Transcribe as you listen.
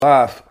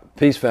Five.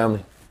 Peace,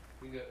 family.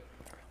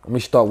 Let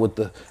me start with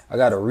I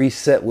got to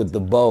reset with the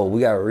bowl.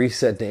 We got to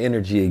reset the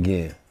energy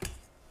again.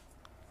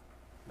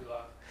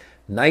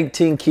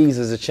 19 keys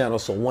is a channel,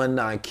 so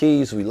 19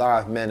 keys. We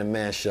live, man to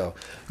man show.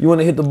 You want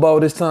to hit the bowl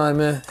this time,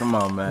 man? Come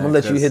on, man. I'm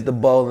going to let you hit the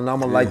bowl, and I'm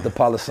going to light the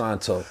Palo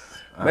Santo.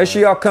 Make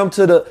sure y'all come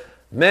to the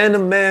man to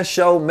man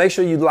show. Make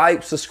sure you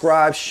like,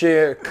 subscribe,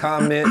 share,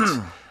 comment.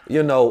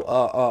 You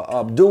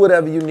know, do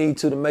whatever you need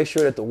to make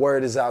sure that the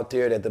word is out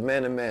there, that the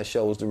man to man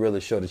show is the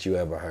realest show that you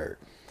ever heard.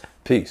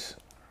 Peace.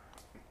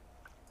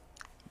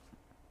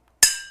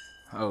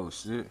 Oh,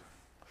 shit.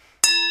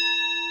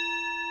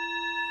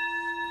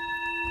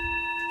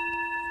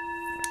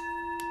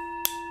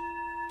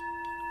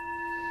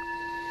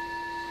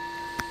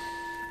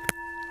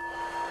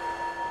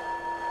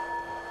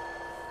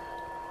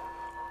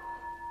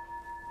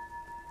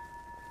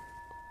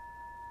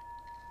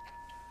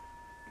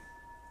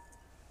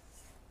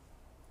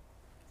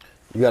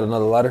 You got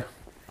another lighter?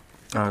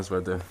 Oh, it's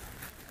right there.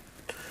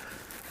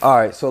 All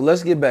right, so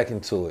let's get back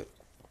into it.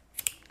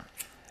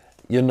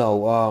 You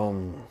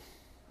know,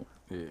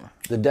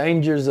 the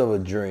dangers of a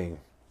dream.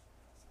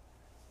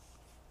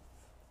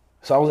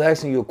 So I was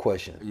asking you a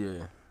question.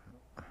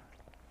 Yeah.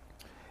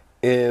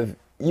 If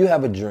you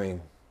have a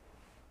dream,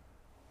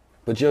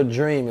 but your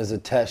dream is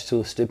attached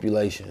to a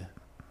stipulation,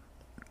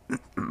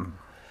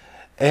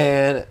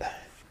 and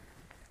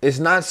it's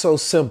not so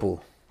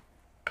simple.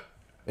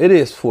 It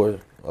is for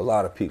a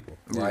lot of people,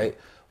 right?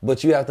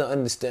 But you have to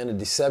understand the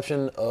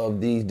deception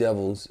of these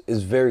devils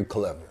is very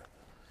clever.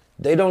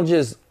 They don't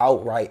just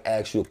outright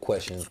ask you a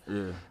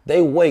question.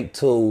 They wait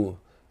till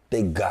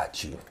they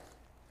got you,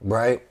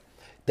 right?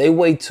 They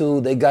wait till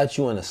they got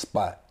you in a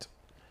spot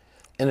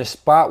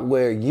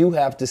where you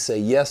have to say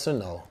yes or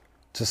no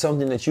to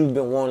something that you've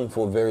been wanting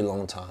for a very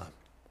long time.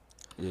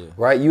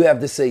 Right? You have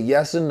to say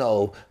yes or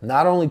no,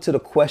 not only to the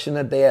question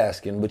that they're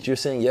asking, but you're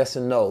saying yes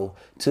or no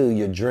to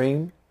your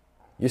dream.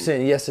 You're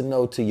saying yes and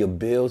no to your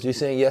bills. You're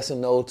saying yes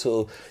and no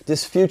to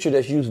this future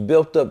that you've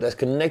built up that's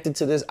connected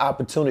to this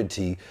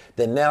opportunity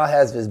that now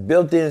has this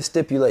built-in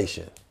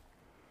stipulation.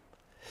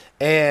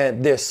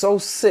 And they're so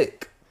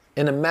sick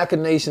in the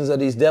machinations of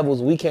these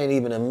devils, we can't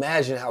even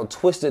imagine how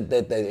twisted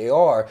that they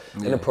are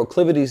and the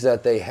proclivities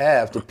that they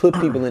have to put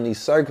people in these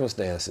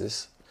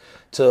circumstances,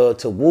 to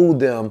woo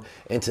them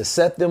and to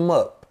set them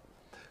up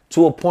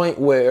to a point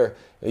where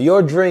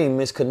your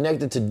dream is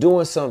connected to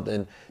doing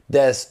something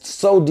that's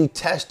so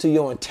detached to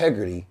your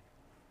integrity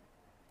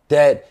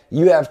that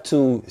you have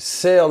to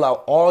sell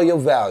out all your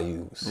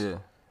values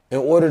in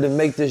order to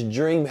make this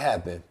dream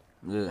happen.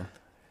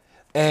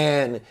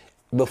 And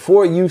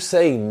before you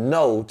say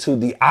no to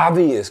the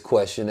obvious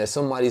question that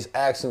somebody's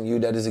asking you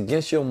that is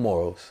against your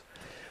morals,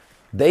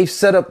 they've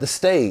set up the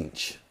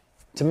stage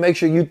to make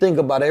sure you think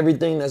about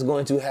everything that's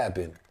going to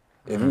happen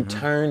if you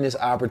turn this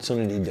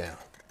opportunity down.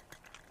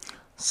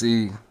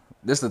 See,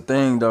 this the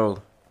thing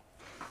though.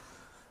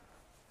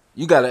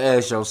 You got to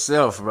ask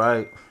yourself,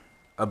 right,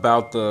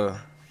 about the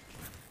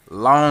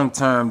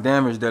long-term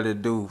damage that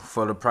it do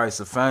for the price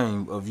of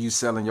fame of you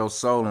selling your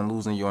soul and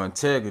losing your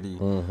integrity.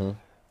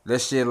 That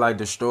shit like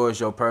destroys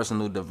your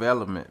personal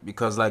development,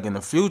 because like in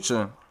the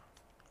future,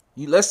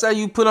 let's say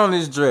you put on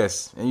this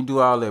dress and you do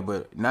all that,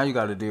 but now you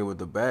got to deal with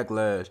the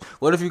backlash.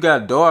 What if you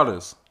got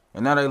daughters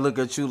and now they look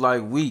at you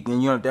like weak and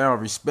they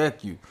don't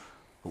respect you?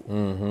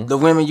 The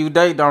women you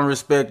date don't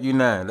respect you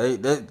now.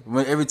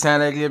 When every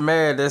time they get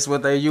mad, that's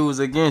what they use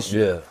against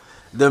you.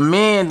 The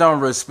men don't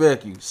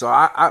respect you. So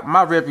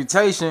my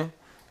reputation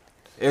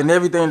and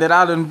everything that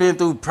I done been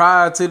through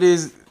prior to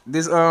this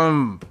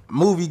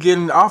movie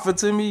getting offered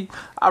to me,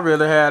 I'd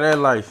rather have that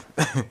life.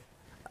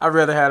 I'd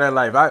rather have that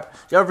life.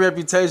 Your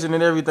reputation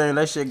and everything,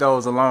 that shit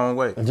goes a long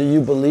way. Do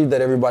you believe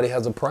that everybody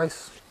has a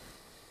price?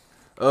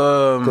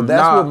 That's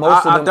what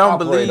most of them I don't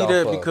believe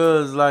that,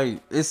 because like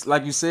it's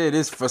like you said,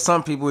 it's for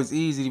some people it's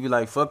easy to be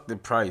like, fuck the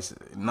price.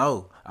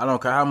 No, I don't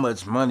care how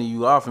much money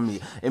you offer me.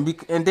 And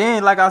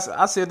then like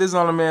I said this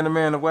on a man to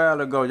man a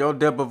while ago, your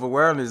depth of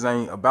awareness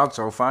ain't about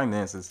your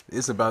finances.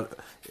 It's about,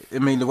 I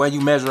mean, the way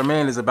you measure a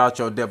man is about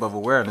your depth of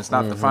awareness,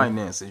 not the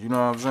finances. You know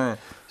what I'm saying?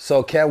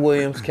 So Cat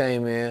Williams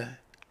came in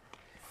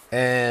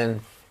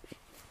and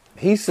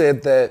he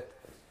said that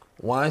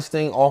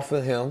Weinstein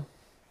offered him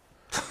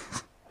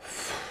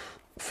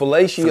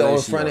fellatio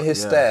in front of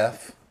his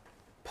staff.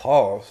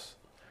 Pause.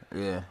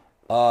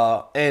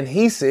 And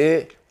he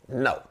said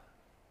no.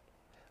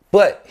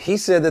 But he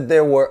said that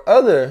there were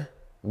other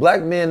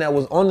black men that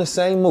was on the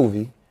same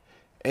movie,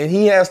 and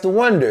he has to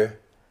wonder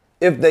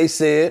if they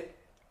said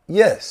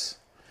yes.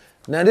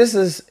 Now this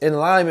is in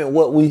alignment with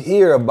what we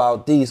hear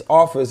about these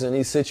offers in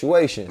these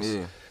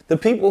situations. The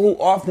people who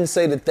often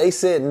say that they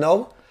said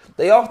no,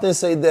 they often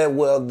say that,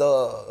 well,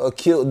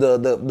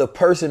 the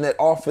person that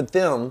offered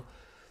them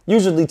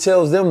usually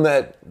tells them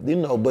that, you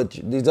know, but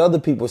these other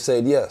people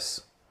said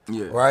yes.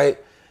 Right?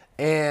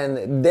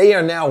 And they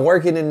are now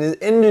working in this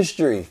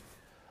industry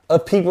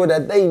of people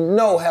that they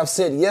know have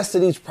said yes to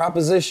these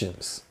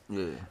propositions.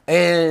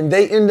 And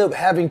they end up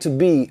having to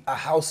be a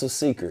house of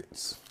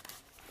secrets.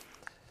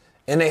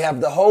 And they have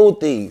to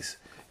hold these.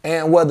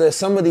 And whether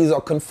some of these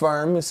are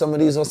confirmed, and some of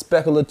these are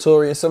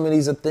speculatory, and some of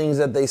these are things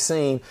that they've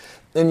seen,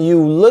 and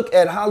you look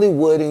at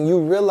Hollywood and you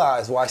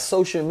realize why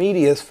social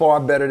media is far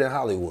better than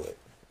Hollywood.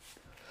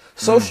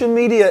 Social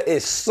media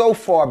is so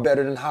far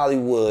better than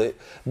Hollywood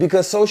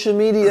because social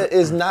media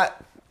is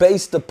not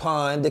based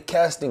upon the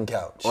casting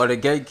couch. Or the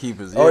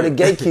gatekeepers. Or the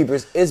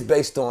gatekeepers. It's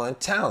based on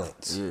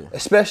talents,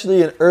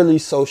 especially in early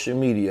social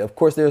media. Of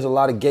course, there's a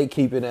lot of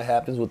gatekeeping that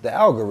happens with the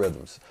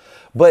algorithms.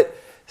 But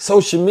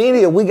social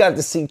media, we got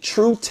to see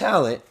true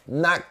talent,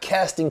 not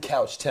casting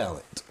couch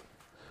talent.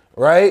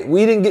 Right?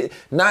 We didn't get,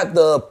 not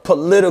the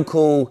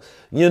political,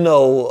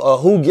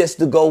 who gets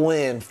to go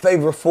in,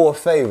 favor for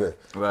favor.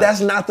 Right.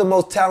 That's not the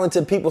most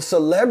talented people.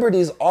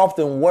 Celebrities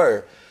often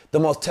were the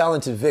most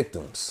talented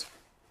victims,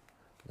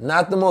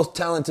 not the most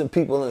talented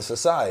people in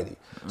society.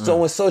 So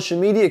when social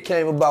media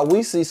came about,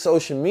 we see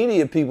social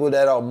media people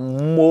that are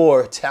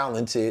more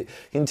talented,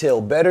 can tell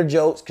better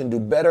jokes, can do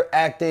better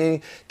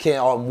acting,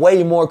 are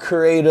way more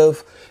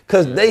creative,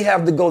 because they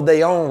have to go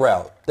their own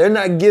route. They're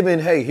not given,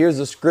 hey, here's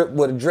a script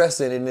with a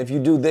dress in it, and if you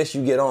do this,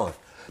 you get on.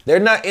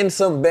 They're not in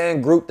some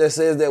band group that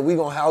says that we're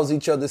going to house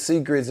each other's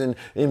secrets and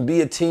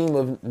be a team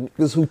of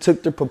niggas who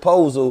took the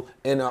proposal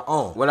and are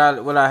on. What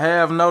I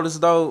have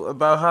noticed, though,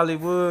 about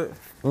Hollywood,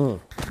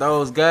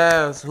 those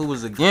guys who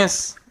was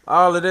against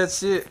all of that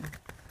shit,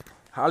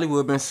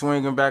 Hollywood been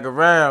swinging back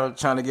around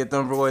trying to get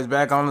them boys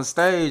back on the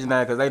stage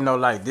now because they know,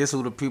 like, this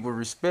who the people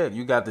respect.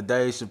 You got the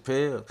Dave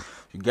Chappelle,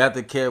 you got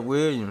the Cat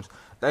Williams.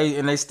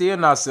 They still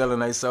not selling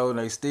their soul, and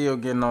they still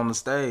getting on the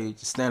stage,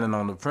 standing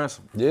on the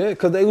principle. Yeah,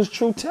 because they was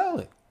true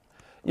talent.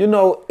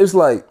 It's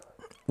like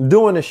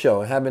doing a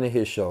show, having a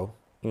hit show,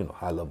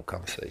 high-level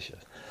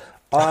conversations.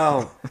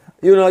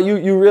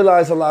 You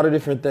realize a lot of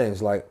different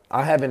things. Like,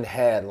 I haven't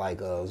had,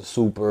 like, a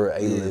super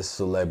A-list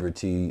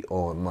celebrity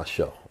on my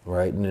show,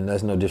 right? And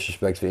that's no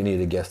disrespect to any of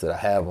the guests that I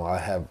have on. I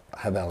have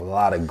had a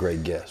lot of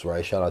great guests,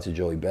 right? Shout out to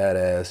Joey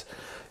Badass,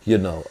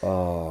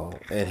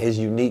 and his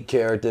unique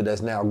character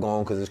that's now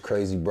gone because it's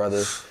Crazy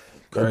Brother.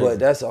 But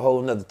that's a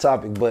whole nother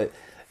topic. But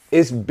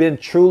it's been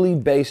truly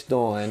based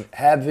on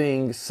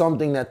having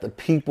something that the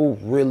people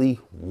really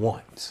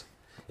want.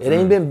 It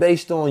ain't been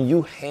based on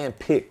you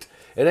handpicked.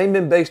 It ain't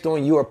been based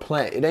on your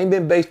plant. It ain't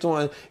been based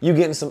on you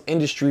getting some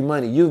industry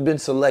money. You've been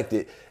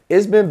selected.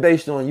 It's been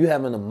based on you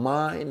having a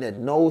mind that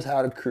knows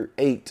how to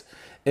create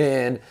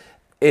and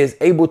is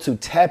able to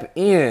tap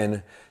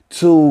in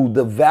to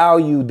the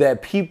value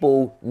that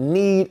people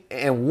need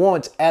and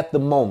want at the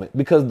moment.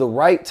 Because the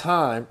right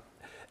time,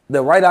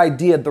 the right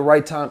idea at the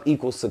right time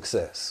equals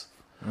success.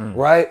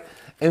 Right?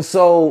 And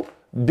so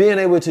being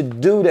able to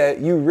do that,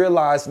 you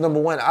realize,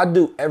 number one, I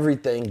do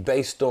everything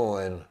based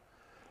on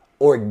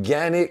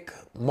organic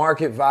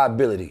market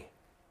viability.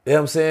 You know what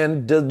I'm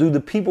saying? Do the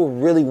people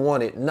really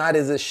want it? Not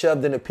as it's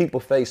shoved in the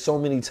people's face so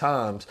many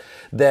times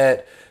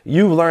that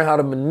you've learned how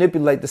to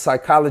manipulate the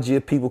psychology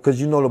of people because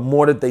the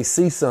more that they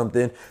see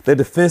something, their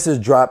defenses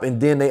drop and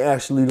then they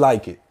actually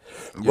like it.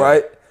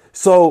 Right?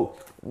 So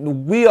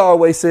we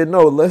always said,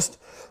 no,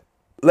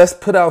 let's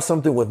put out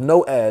something with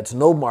no ads,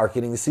 no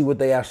marketing, and see what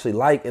they actually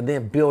like and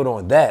then build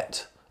on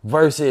that.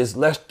 Versus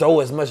let's throw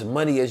as much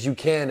money as you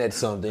can at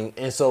something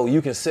and so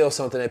you can sell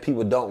something that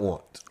people don't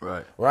want.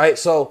 Right?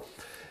 So,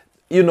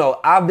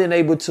 I've been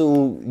able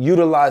to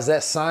utilize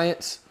that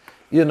science,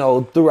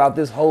 throughout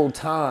this whole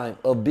time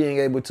of being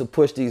able to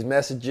push these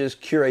messages,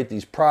 curate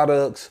these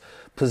products,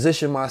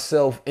 position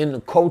myself in the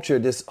culture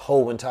this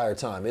whole entire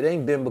time. It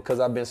ain't been because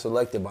I've been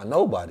selected by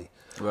nobody.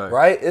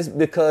 Right? It's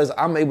because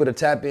I'm able to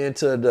tap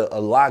into a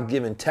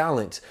lot-given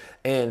talent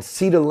and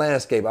see the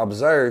landscape,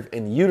 observe,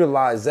 and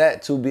utilize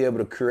that to be able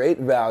to create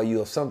value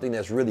of something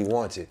that's really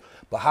wanted.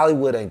 But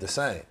Hollywood ain't the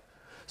same.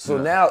 So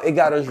now it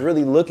got us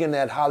really looking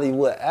at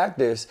Hollywood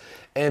actors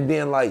and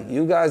being like,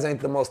 you guys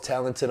ain't the most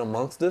talented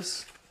amongst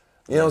us.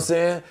 You know what I'm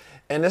saying?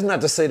 And that's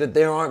not to say that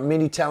there aren't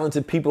many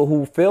talented people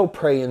who fell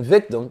prey and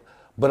victim,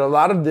 but a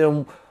lot of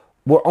them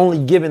were only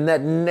given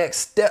that next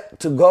step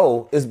to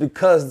go is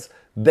because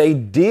they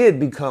did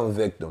become a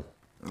victim.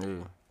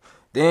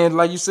 Then,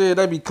 like you said,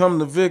 they become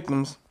the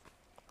victims.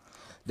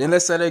 Then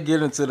let's say they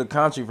get into the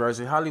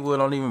controversy. Hollywood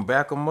don't even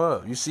back them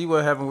up. You see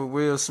what happened with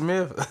Will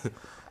Smith?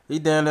 He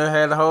down there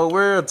had the whole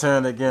world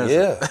turned against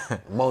him.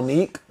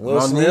 Monique,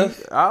 Will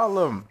Smith. All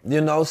of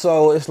them.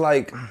 So it's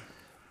like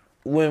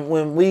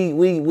when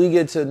we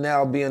get to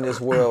now be in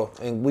this world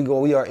and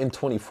we are in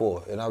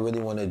 24, and I really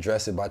want to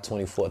address it by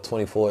 24.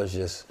 24 is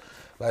just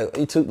like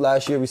it took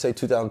last year, we say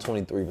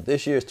 2023, but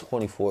this year is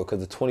 24 because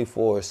the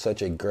 24 is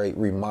such a great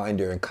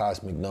reminder and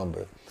cosmic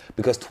number.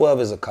 Because 12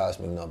 is a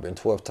cosmic number, and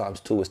 12 times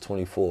 2 is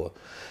 24.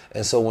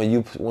 And so when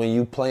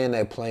you play in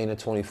that plane of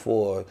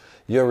 24,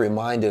 you're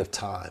reminded of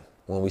time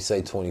when we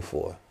say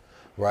 24,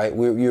 right?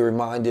 You're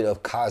reminded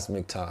of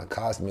cosmic time,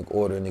 cosmic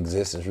order and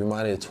existence,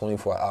 reminded of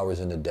 24 hours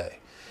in a day.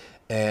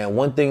 And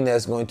one thing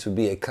that's going to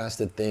be a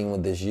constant thing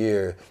with this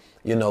year,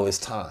 is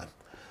time.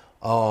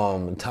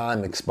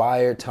 Time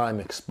expired, time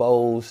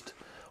exposed,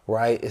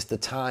 right? It's the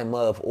time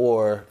of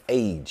or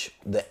age,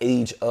 the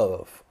age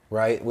of.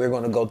 right? We're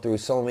going to go through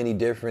so many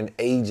different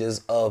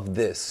ages of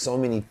this, so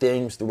many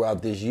things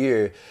throughout this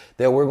year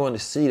that we're going to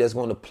see that's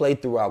going to play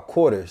throughout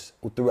quarters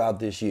throughout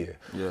this year.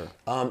 Yeah.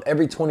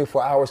 Every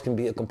 24 hours can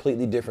be a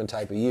completely different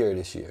type of year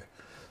this year.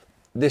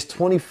 This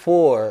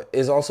 24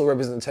 is also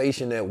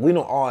representation that we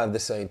don't all have the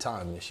same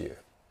time this year,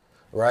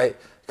 right?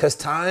 Because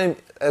time,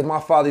 as my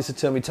father used to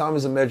tell me, time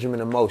is a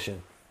measurement of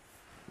motion.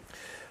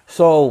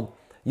 So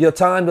your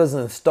time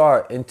doesn't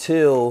start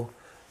until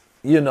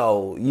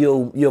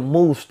your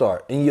moves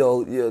start, and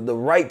the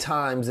right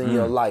times in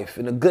your life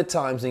and the good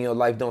times in your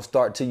life don't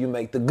start till you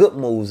make the good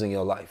moves in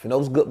your life, and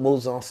those good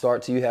moves don't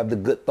start till you have the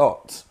good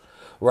thoughts,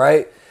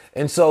 right?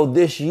 And so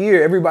this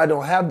year, everybody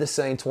don't have the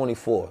same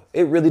 24.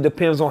 It really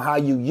depends on how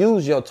you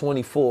use your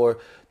 24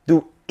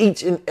 through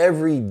each and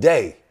every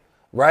day,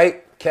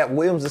 right? Cat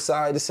Williams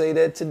decided to say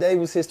that today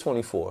was his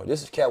 24.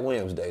 This is Cat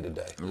Williams' day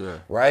today,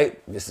 right?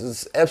 This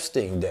is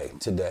EPSTEIN day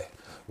today.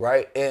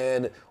 Right,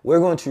 and we're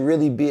going to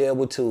really be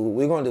able to,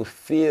 we're going to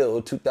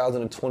feel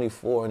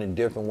 2024 in a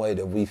different way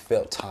that we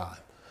felt time,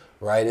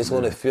 right? It's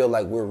going to feel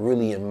like we're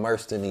really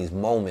immersed in these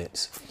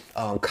moments.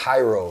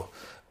 Cairo,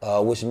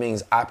 which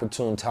means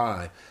opportune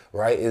time,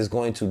 right, is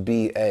going to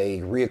be a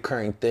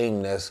reoccurring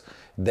thing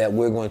that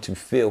we're going to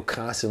feel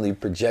constantly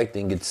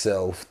projecting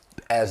itself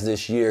as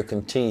this year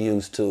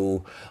continues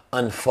to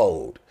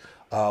unfold.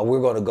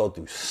 We're going to go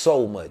through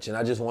so much, and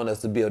I just want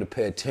us to be able to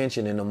pay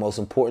attention, and the most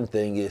important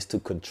thing is to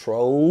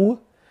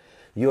control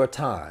your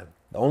time.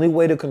 The only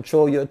way to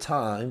control your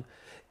time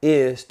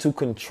is to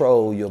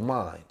control your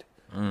mind,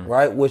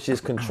 right? Which is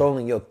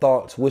controlling your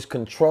thoughts, which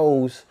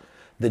controls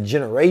the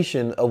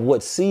generation of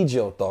what seeds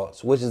your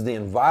thoughts, which is the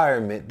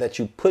environment that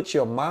you put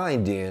your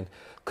mind in,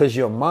 because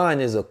your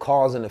mind is a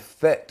cause and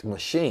effect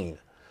machine,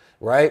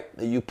 right?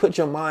 You put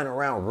your mind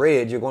around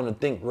red, you're going to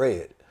think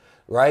red.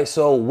 Right?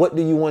 So what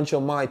do you want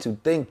your mind to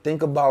think?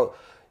 Think about,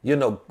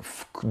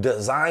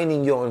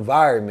 designing your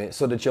environment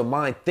so that your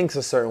mind thinks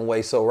a certain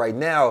way. So right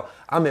now,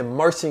 I'm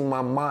immersing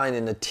my mind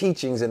in the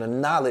teachings and the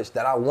knowledge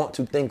that I want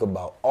to think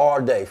about all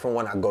day, from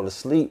when I go to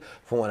sleep,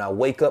 from when I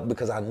wake up,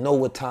 because I know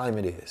what time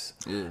it is.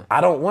 Yeah. I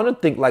don't want to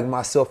think like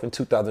myself in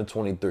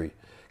 2023,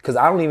 because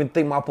I don't even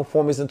think my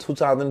performance in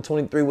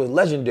 2023 was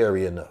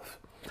legendary enough.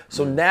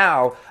 So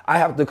now I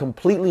have to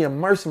completely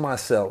immerse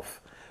myself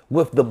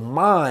with the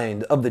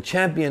mind of the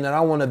champion that I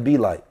want to be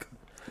like.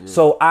 Yeah.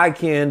 So I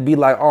can be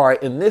like, all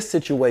right, in this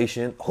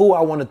situation, who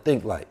I want to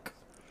think like,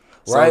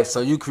 right?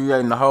 So you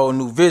creating a whole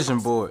new vision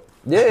board.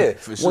 Yeah.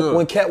 For sure.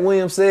 When Cat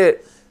Williams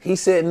said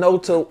no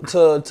to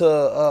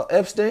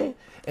EPSTEIN,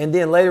 and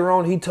then later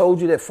on he told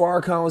you that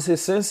Farrakhan was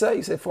his sensei,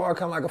 he said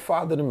Farrakhan like a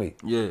father to me.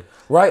 Yeah.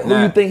 Right?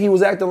 Who you think he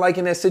was acting like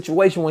in that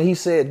situation when he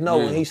said no,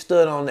 when he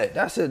stood on that?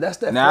 That's it. That's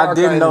that. Now Farrakhan I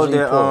didn't know energy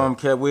that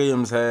Cat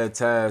Williams had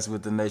ties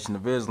with the Nation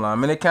of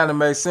Islam, and it kind of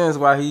makes sense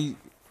why he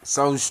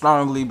so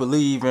strongly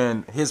believe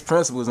in his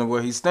principles and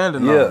where he's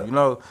standing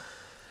on.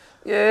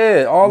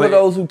 Yeah, all of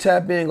those who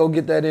tap in go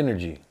get that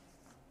energy.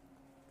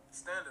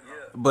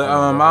 But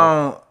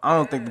I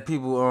don't think the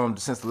people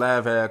since the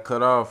live had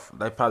cut off,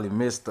 they probably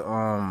missed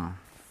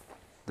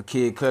the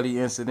Kid Cudi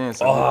incident.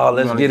 So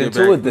let's get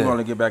into it then. We're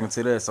gonna get back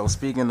into that. So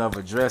speaking of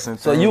addressing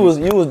so things,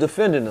 you was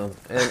defending them,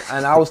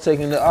 and I was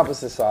taking the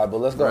opposite side, but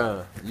let's go.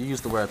 Bruh, you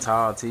used to wear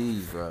tall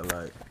tees, bro.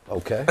 Like,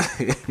 okay.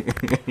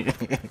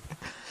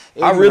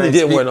 I really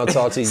didn't wear no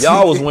tall tee.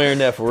 Y'all was wearing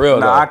that for real,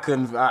 though. I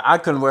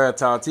couldn't wear a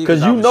tall tee.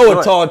 Because you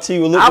know a tall tee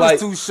would look like. I was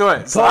too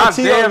short. Tall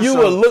tee on you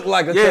would look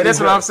like a Yeah, that's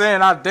what I'm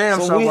saying. I damn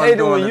sure we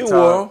hated when you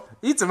wore.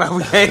 You talking about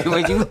we hated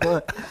when you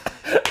wore.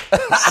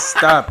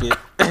 Stop it.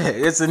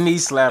 It's a knee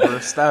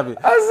slapper. Stop it.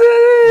 I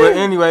said it.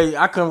 But anyway,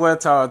 I couldn't wear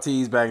tall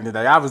tees back in the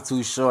day. I was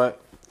too short.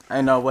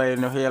 Ain't no way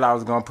in the hell I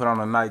was going to put on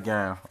a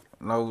nightgown.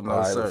 No,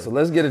 right, sir. So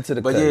let's get into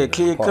the But yeah,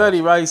 Kid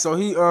Cudi, right? So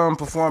he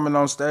performing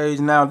on stage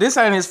now. This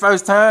ain't his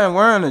first time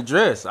wearing a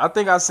dress. I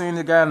think I seen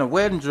the guy in a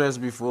wedding dress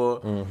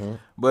before. Mm-hmm.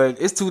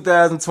 But it's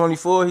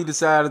 2024. He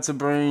decided to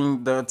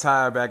bring the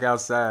attire back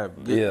outside.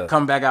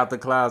 Come back out the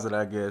closet,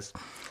 I guess.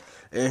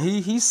 And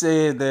he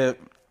said that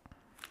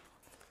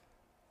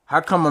how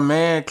come a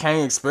man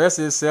can't express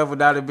himself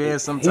without it being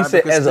some type of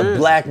conspiracy? He said as a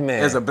black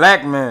man. As a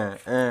black man.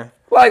 And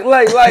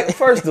Like,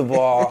 first of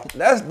all,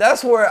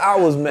 that's where I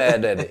was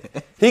mad at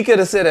it. He could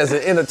have said as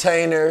an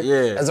entertainer,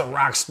 as a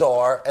rock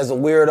star, as a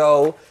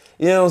weirdo.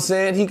 You know what I'm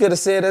saying? He could have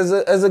said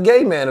as a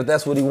gay man if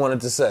that's what he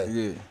wanted to say.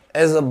 Yeah.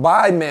 As a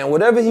bi man,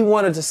 whatever he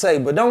wanted to say,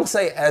 but don't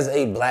say as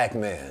a black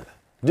man.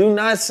 Do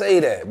not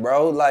say that,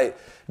 bro. Like,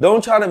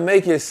 don't try to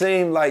make it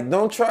seem like,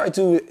 don't try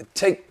to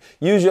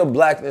use your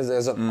blackness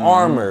as an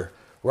armor,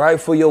 right,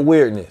 for your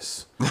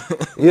weirdness. You know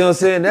what I'm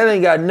saying? That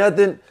ain't got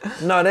nothing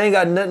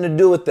to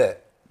do with that.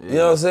 You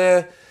know what I'm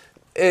saying?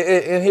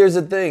 And here's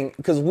the thing,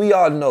 because we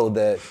all know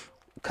that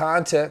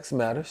context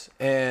matters,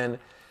 and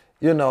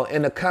you know,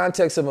 in the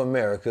context of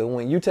America,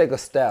 when you take a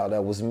style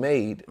that was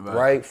made,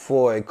 right,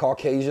 for a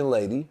Caucasian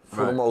lady,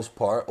 for the most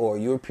part, or a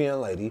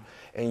European lady,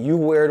 and you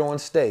wear it on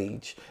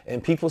stage,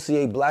 and people see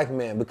a black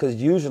man, because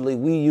usually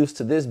we used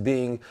to this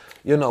being,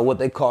 you know, what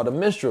they call the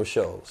minstrel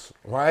shows,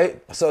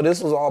 right? So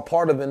this was all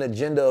part of an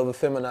agenda of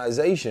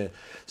feminization.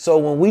 So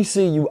when we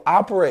see you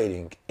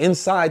operating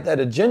inside that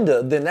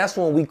agenda, then that's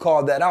when we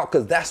call that out,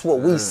 because that's what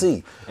we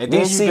see. And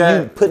then we see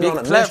you putting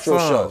on a minstrel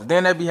show.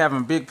 Then they be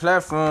having big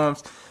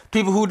platforms.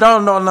 People who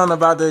don't know nothing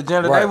about the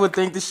agenda, they would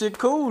think the shit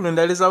cool and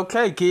that it's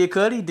okay. Kid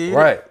Cudi did.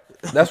 Right.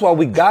 That's why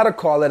we gotta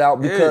call it out,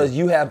 because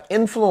you have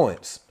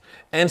influence.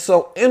 And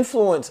so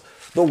influence,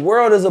 the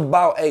world is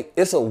about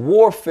it's a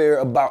warfare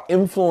about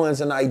influence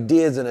and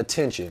ideas and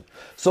attention.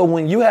 So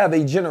when you have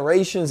a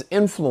generation's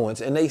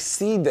influence and they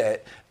see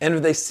that, and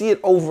if they see it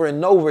over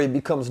and over, it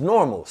becomes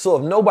normal. So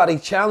if nobody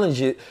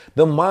challenges it,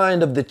 the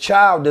mind of the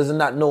child does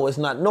not know it's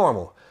not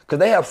normal. Because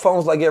they have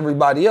phones like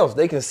everybody else.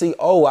 They can see,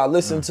 oh, I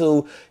listened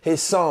to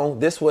his song.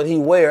 This what he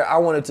wear. I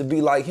want it to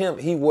be like him.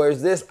 He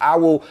wears this. I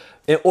will,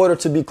 in order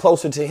to be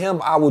closer to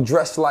him, I will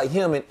dress like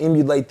him and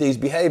emulate these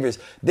behaviors.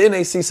 Then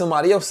they see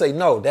somebody else say,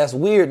 no, that's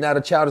weird. Now the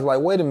child is like,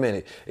 wait a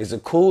minute. Is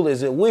it cool?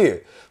 Is it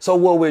weird? So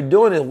what we're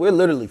doing is we're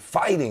literally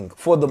fighting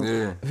for the,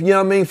 you know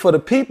what I mean, for the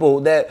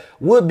people that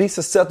would be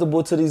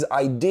susceptible to these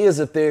ideas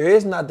if there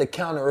is not the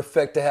counter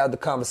effect to have the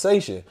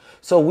conversation.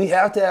 So we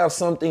have to have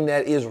something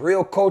that is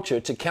real culture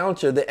to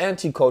counter the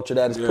anti-culture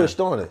that is pushed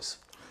on us.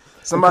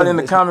 Somebody in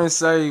the comments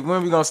say,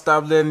 when we gonna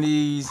stop letting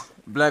these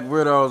black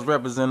weirdos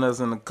represent us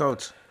in the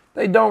culture?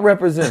 They don't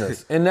represent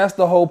us, and that's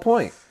the whole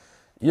point.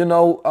 You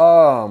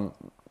know,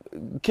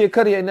 Kid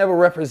Cudi ain't never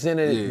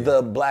represented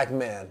the black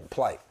man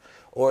plight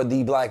or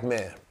the black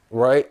man,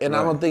 right? And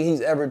I don't think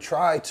he's ever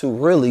tried to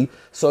really.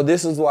 So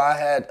this is why I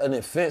had an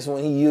offense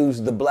when he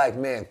used the black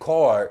man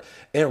card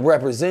in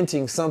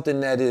representing something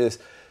that is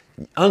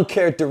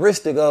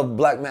uncharacteristic of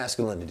black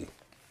masculinity.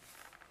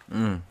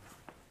 And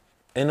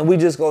then we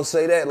just gonna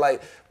say that,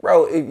 like,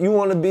 bro, if you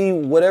want to be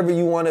whatever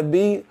you want to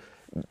be,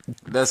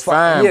 that's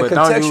fine, but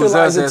don't use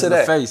us as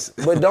the face.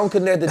 But don't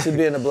connect it to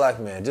being a black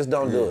man. Just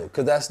don't do it,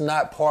 because that's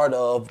not part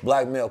of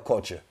black male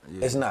culture.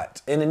 It's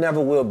not, and it never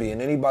will be.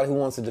 And anybody who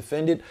wants to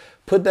defend it,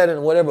 put that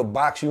in whatever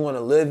box you want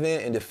to live in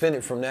and defend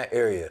it from that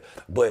area.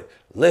 But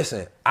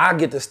listen, I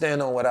get to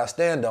stand on what I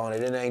stand on,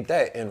 and it ain't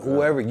that. And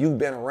whoever you've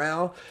been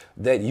around,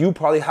 that you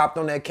probably hopped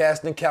on that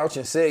casting couch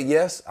and said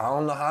yes, I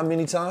don't know how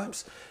many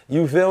times.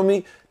 You feel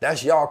me?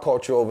 That's y'all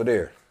culture over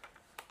there.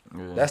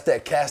 That's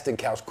that casting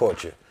couch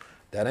culture.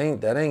 That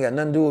ain't got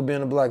nothing to do with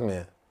being a black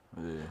man.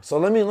 So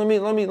let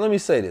me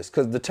say this,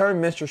 because the term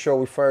minstrel show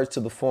refers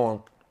to the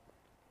form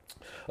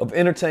of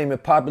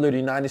entertainment popular in the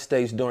United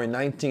States during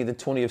 19th and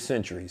 20th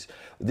centuries.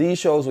 These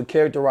shows were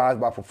characterized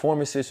by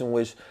performances in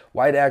which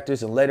white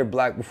actors and later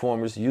black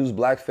performers used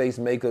blackface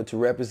makeup to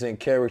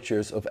represent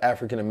caricatures of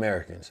African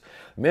Americans.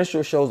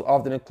 Minstrel shows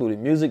often included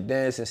music,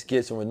 dance, and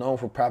skits, and were known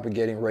for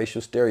propagating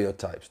racial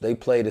stereotypes. They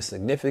played a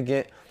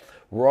significant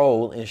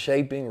role in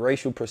shaping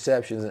racial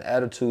perceptions and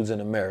attitudes in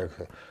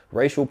America.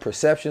 Racial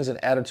perceptions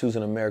and attitudes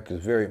in America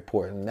is very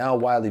important, now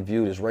widely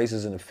viewed as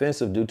racist and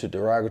offensive due to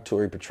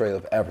derogatory portrayal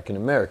of African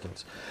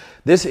Americans.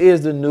 This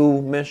is the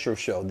new minstrel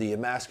show, the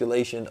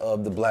emasculation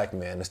of the black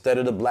man. Instead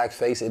of the black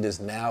face, it is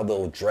now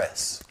the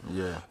dress.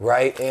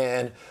 Right?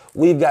 And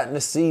we've gotten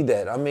to see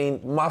that. I mean,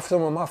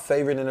 some of my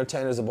favorite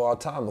entertainers of all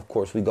time, of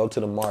course, we go to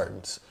the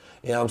Martins.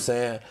 You know what I'm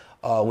saying?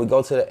 We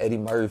go to the Eddie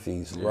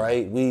Murphys,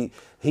 right?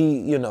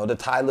 You know, the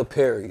Tyler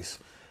Perrys.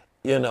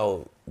 You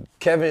know,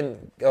 Cat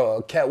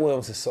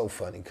Williams is so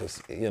funny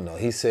because, you know,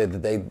 he said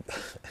that they...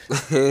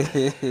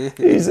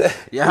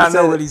 I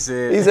know what he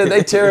said. He said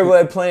they terrible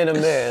at playing a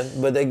man,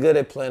 but they good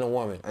at playing a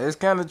woman. It's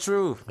kind of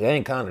true. It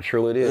ain't kind of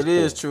true, it is. It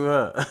is true,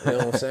 huh? You know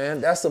what I'm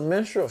saying? That's a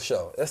minstrel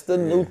show. That's the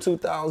new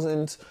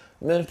 2000s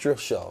minstrel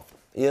show.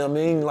 You know what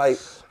I mean? Like,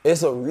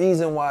 it's a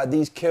reason why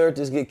these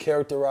characters get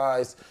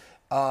characterized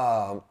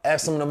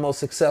as some of the most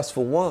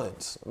successful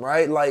ones,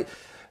 right? Like,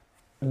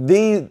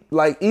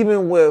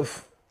 even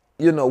with,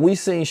 you know, we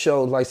seen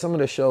shows, like some of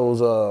the shows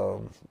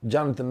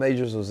Jonathan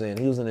Majors was in.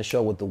 He was in the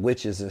show with the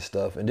witches and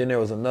stuff. And then there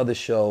was another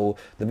show,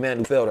 The Man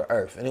Who Fell to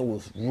Earth. And it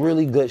was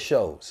really good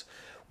shows.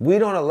 We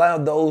don't allow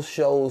those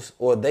shows,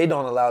 or they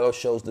don't allow those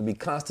shows to be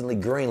constantly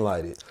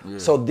green-lighted.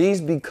 So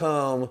these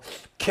become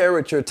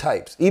character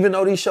types. Even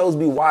though these shows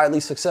be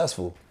widely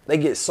successful, they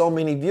get so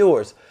many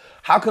viewers.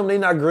 How come they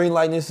not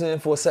green-lighting this in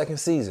for a second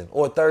season,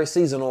 or a third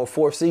season, or a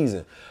fourth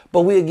season?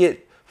 But we'll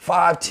get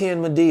 5,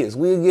 10 Medeas.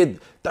 We'll get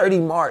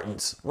 30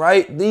 Martins,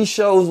 right? These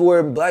shows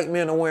where black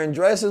men are wearing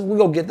dresses, we're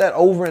going to get that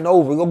over and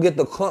over. We're going to get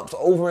the clumps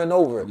over and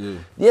over.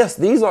 Yes,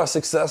 these are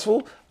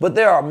successful, but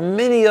there are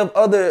many of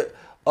other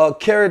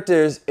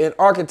characters and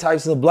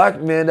archetypes of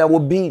black men that will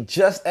be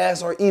just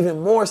as or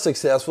even more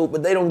successful,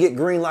 but they don't get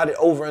green-lighted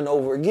over and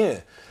over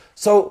again.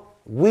 So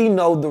we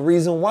know the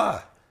reason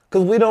why.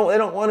 Because they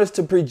don't want us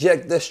to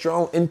project that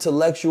strong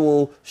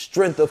intellectual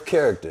strength of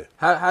character.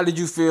 How did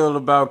you feel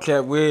about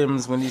Cat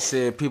Williams when he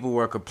said people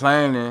were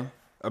complaining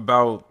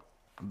about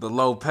the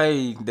low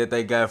pay that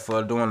they got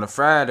for doing the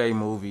Friday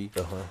movie,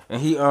 Uh-huh.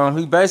 and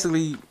he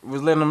basically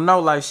was letting them know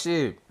like,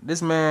 shit,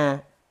 this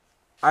man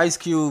Ice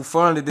Cube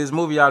funded this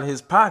movie out of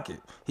his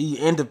pocket. He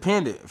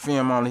independent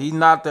film on it. He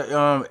not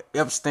the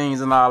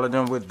EPSTEINs and all of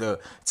them with the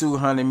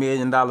 $200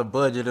 million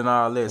budget and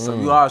all that. So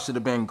you all should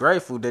have been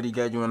grateful that he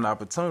gave you an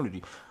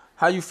opportunity.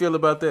 How you feel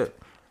about that?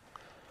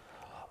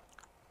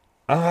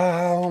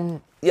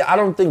 Yeah, I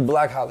don't think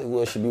Black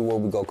Hollywood should be where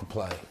we go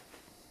complain.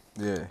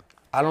 Yeah.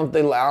 I don't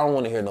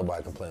want to hear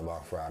nobody complain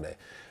about Friday.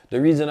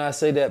 The reason I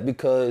say that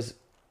because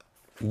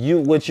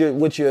what you're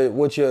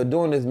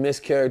doing is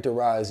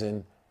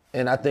mischaracterizing,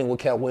 and I think what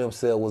Cat Williams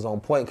said was on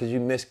point because you're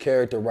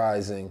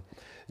mischaracterizing,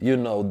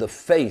 the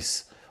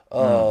face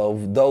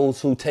of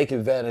those who take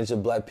advantage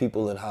of black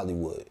people in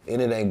Hollywood,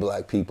 and it ain't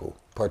black people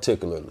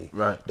particularly.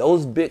 Right.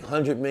 Those big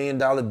 $100 million,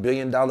 $1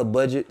 billion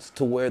budgets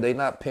to where they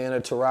not paying a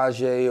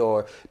Taraji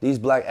or these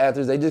black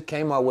actors. They just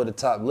came out with a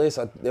top list.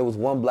 There was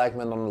one black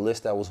man on the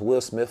list that was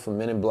Will Smith from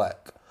Men in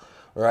Black,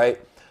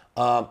 right?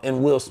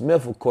 And Will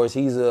Smith, of course,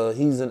 he's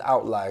an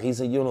outlier.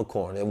 He's a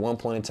unicorn. At one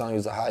point in time, he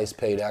was the highest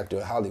paid actor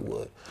in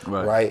Hollywood,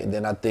 right? And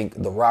then I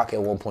think The Rock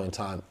at one point in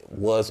time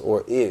was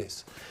or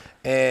is.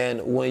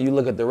 And when you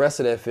look at the rest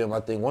of that film,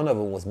 I think one of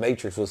them was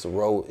Matrix, was the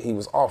role he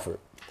was offered.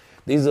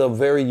 These are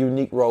very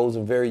unique roles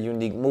and very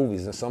unique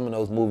movies. And some of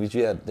those movies,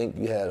 I think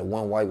you had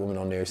one white woman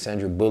on there,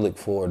 Sandra Bullock,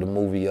 for the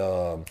movie,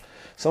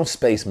 some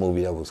space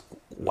movie that was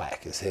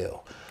whack as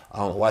hell. I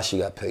don't know why she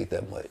got paid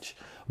that much.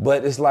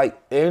 But it's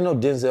like, there ain't no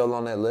Denzel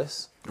on that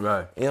list.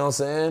 Right. You know what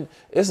I'm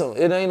saying?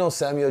 It ain't no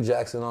Samuel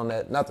Jackson on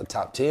that, not the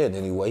top 10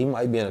 anyway. He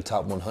might be in the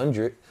top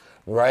 100,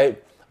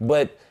 right?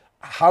 But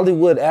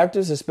Hollywood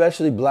actors,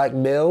 especially black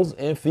males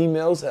and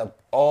females, have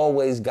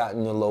always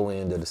gotten the low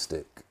end of the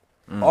stick.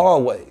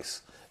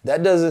 Always.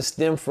 That doesn't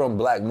stem from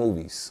black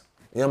movies.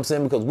 You know what I'm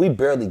saying? Because we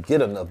barely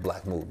get enough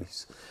black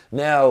movies.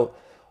 Now,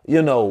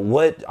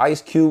 what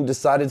Ice Cube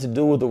decided to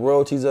do with the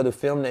royalties of the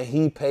film that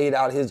he paid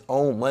out his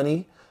own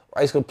money,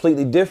 right, it's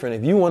completely different.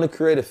 If you want to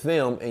create a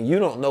film and you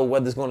don't know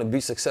whether it's going to be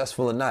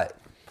successful or not,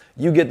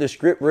 you get the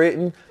script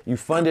written, you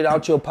fund it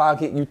out your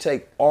pocket, you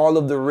take all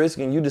of the risk,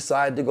 and you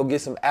decide to go get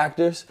some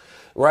actors,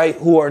 right,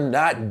 who are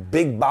not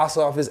big box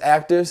office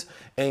actors,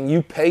 and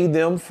you pay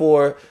them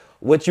for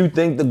what you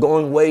think the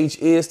going wage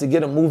is to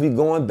get a movie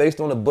going based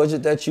on the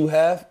budget that you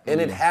have, and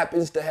it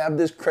happens to have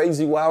this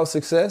crazy wild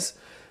success,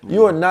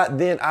 you are not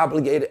then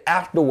obligated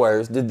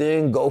afterwards to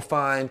then go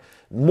find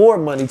more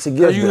money to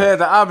give You them. had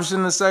the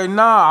option to say,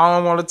 nah, I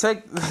don't want to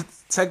take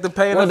the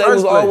pay in the first place. Well, they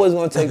was always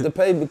going to take the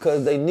pay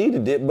because they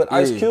needed it, but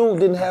Ice Cube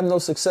didn't have no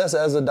success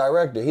as a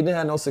director. He didn't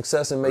have no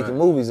success in making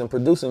movies and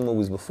producing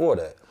movies before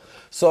that.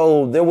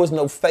 So there was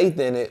no faith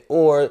in it,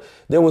 or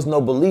there was no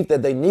belief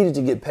that they needed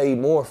to get paid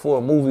more for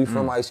a movie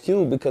from Ice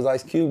Cube because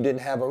Ice Cube didn't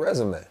have a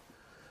resume.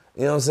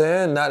 You know what I'm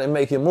saying? Not in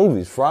making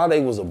movies. Friday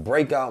was a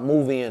breakout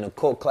movie and a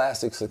cult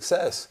classic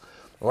success,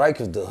 right?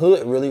 Because the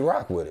hood really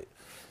rocked with it.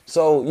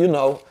 So,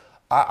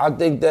 I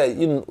think that,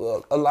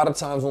 a lot of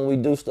times when we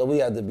do stuff, we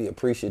have to be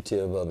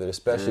appreciative of it,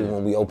 especially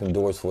when we open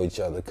doors for each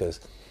other, because,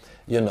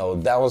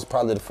 that was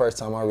probably the first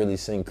time I really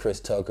seen Chris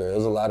Tucker. It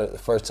was the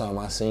first time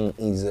I seen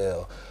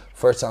Ezel.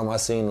 First time I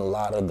seen a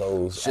lot of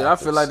those Shit,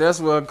 actors. I feel like that's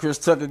where Chris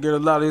Tucker get a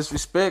lot of his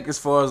respect as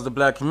far as the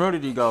black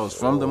community goes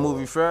from the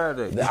movie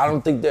Friday. I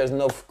don't think there's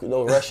no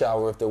Rush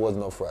Hour if there was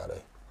no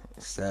Friday.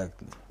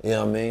 Exactly. You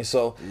know what I mean?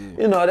 So,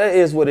 that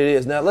is what it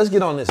is. Now, let's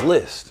get on this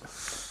list.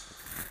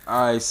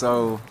 All right,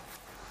 so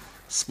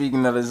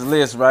speaking of this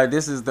list, right,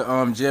 this is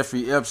the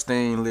Jeffrey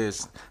Epstein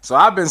list. So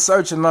I've been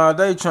searching all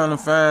day trying to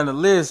find the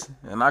list,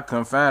 and I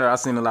couldn't find it. I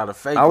seen a lot of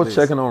fake I was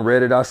lists. checking on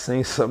Reddit. I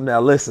seen something.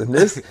 Now, listen,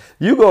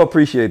 you gonna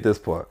appreciate this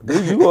part.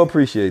 You gonna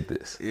appreciate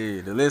this.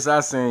 Yeah, the list I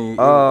seen,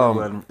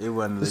 it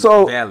wasn't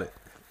so, valid.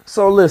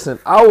 So listen,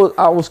 I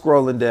was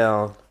scrolling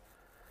down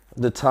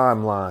the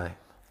timeline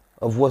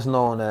of what's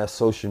known as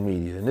social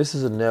media, and this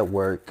is a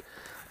network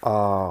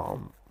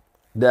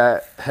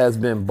that has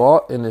been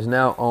bought and is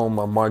now owned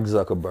by Mark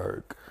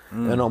Zuckerberg.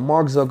 And on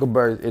Mark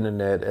Zuckerberg's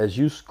internet, as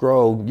you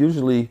scroll,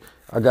 usually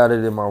I got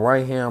it in my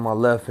right hand, my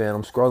left hand,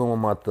 I'm scrolling with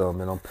my thumb,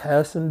 and I'm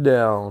passing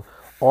down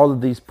all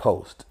of these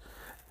posts.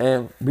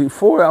 And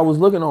before I was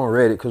looking on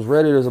Reddit, because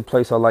Reddit is a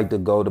place I like to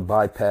go to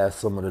bypass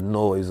some of the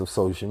noise of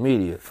social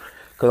media,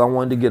 because I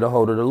wanted to get a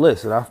hold of the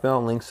list. And I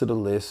found links to the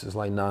list. It's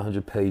like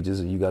 900 pages,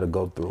 and you got to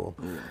go through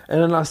them.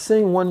 And then I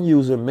seen one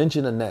user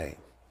mention a name.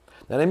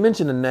 Now, they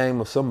mentioned the name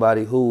of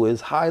somebody who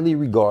is highly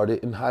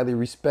regarded and highly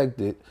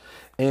respected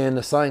in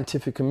the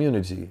scientific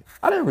community.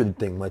 I didn't really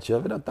think much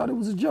of it. I thought it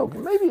was a joke.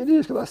 And maybe it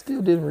is, because I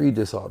still didn't read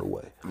this all the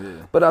way.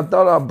 Yeah. But I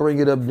thought I'd bring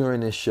it up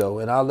during this show,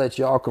 and I'll let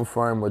y'all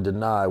confirm or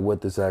deny what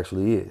this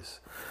actually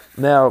is.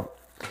 Now,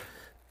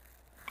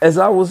 as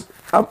I'm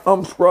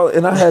scrolling,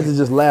 and I had to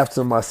just laugh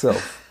to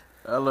myself.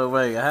 Hello,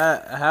 wait.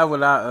 How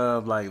would I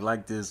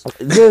like this?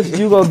 Just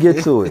you gonna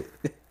get to it.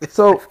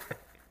 So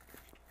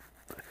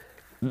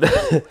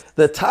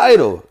the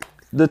title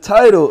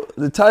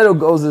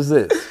goes as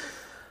this.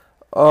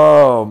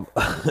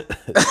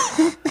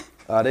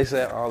 They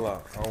say, hold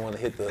on, I don't want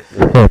to hit the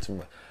too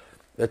much.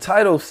 The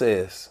title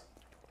says,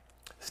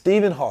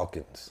 Stephen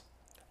Hawkins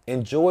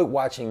enjoyed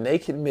watching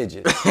naked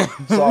midgets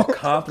solve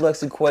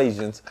complex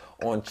equations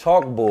on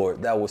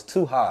chalkboard that was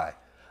too high.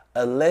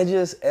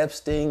 Alleges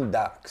Epstein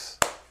docs.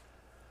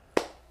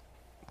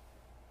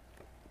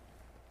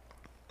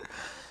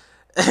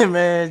 Hey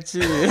man,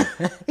 chill.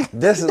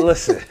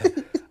 Listen,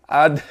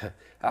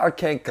 I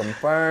can't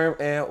confirm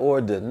and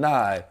or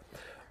deny,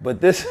 but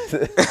this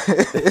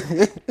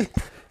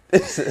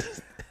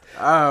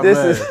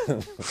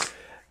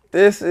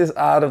is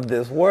out of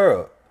this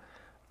world.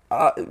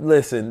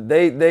 Listen,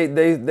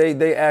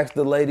 they asked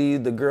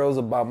the girls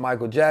about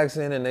Michael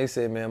Jackson, and they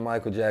said, man,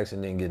 Michael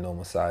Jackson didn't get no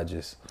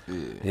massages.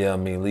 Yeah, I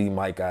mean, leave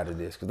Mike out of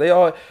this,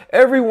 because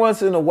every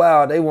once in a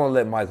while they won't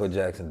let Michael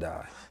Jackson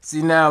die.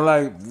 See now,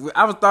 like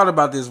I was thought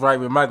about this right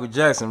with Michael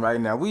Jackson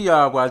right now. We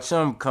all watch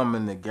him come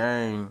in the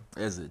game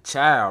as a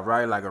child,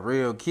 right, like a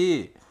real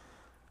kid.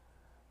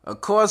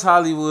 Of course,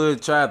 Hollywood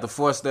tried to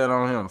force that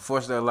on him,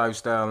 force that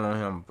lifestyle on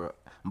him, bro.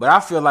 But I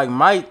feel like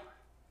Mike,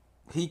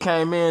 he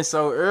came in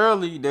so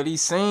early that he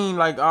seen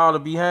like all the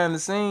behind the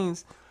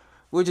scenes,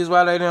 which is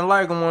why they didn't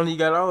like him when he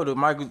got older.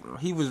 Michael,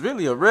 he was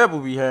really a rebel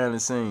behind the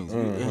scenes,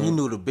 and he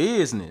knew the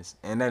business,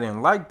 and they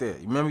didn't like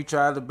that. Remember, he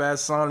tried to bash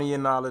Sony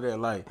and all of that,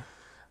 like.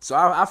 So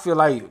I feel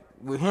like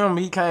with him,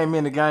 he came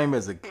in the game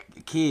as a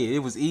kid. It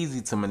was easy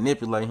to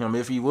manipulate him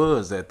if he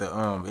was at the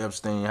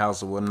Epstein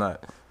house or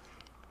whatnot.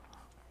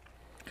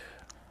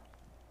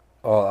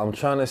 Oh, I'm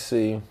trying to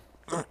see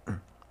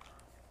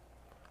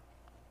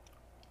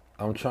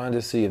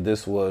if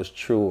this was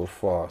true or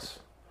false.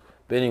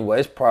 But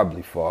anyway, it's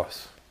probably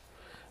false.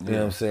 You know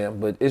what I'm saying?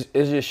 But it's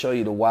just show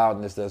you the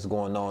wildness that's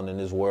going on in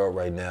this world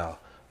right now.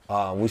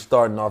 We're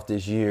starting off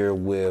this year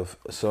with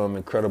some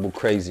incredible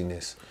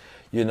craziness.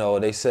 You know,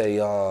 they say,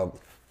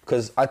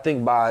 because I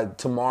think by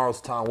tomorrow's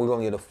time, we're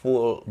going to get a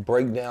full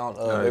breakdown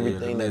of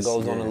everything that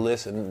goes on the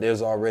list. And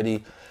there's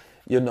already,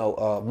 you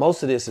know,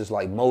 most of this is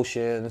like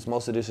motions.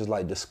 Most of this is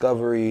like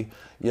discovery,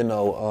 you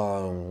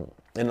know,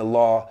 in the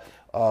law.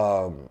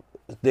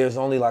 There's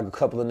only like a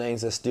couple of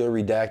names that's still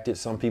redacted.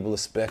 Some people are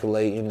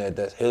speculating that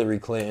that's Hillary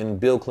Clinton.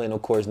 Bill Clinton,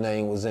 of course,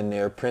 name was in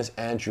there. Prince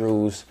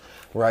Andrews,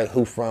 right,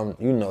 who from,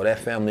 you know, that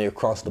family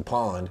across the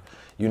pond.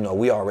 You know,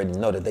 we already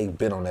know that they've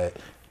been on that.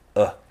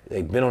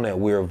 They've been on that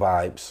weird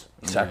vibes,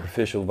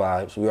 sacrificial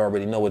vibes. We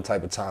already know what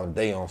type of time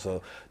they on,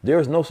 so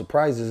there's no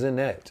surprises in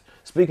that.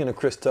 Speaking of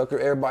Chris Tucker,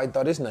 everybody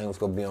thought his name was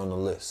gonna be on the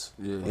list.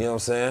 Yeah. You know what I'm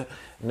saying?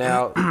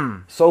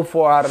 Now, so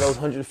far out of those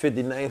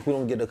 150 names, we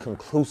don't get a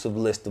conclusive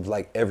list of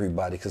like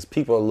everybody, because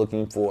people are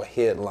looking for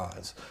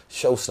headlines,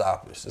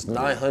 showstoppers. It's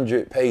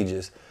 900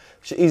 pages.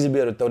 Should easily be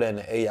able to throw that in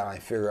the AI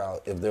and figure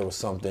out if there was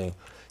something,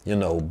 you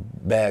know,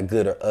 bad,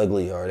 good, or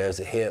ugly, or there's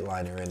a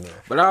headliner in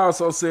there. But I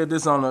also said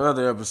this on the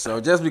other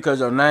episode. Just because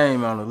your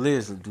name on the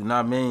list do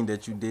not mean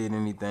that you did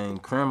anything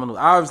criminal.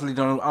 Obviously, I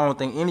don't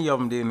think any of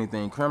them did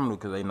anything criminal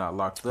because they not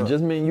locked up. It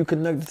just mean you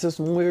connected to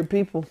some weird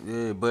people.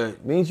 Yeah, but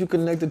it means you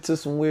connected to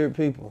some weird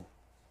people.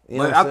 You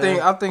know but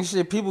I think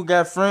shit, people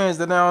got friends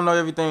that they don't know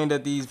everything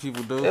that these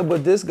people do. Yeah,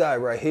 but this guy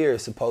right here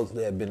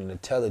supposedly had been an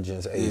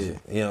intelligence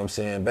agent. Yeah. You know what I'm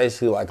saying?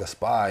 Basically like a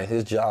spy.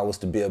 His job was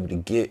to be able to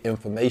get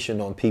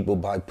information on people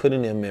by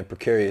putting them in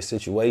precarious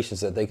situations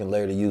that they can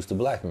later use to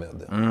blackmail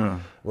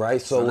them.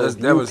 Right? So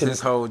that was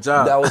his whole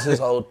job. That was his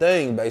whole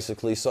thing,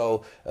 basically.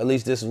 So at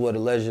least this is what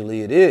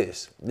allegedly it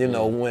is. You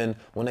know, when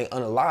they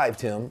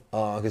unalived him,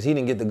 because he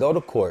didn't get to go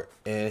to court,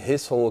 and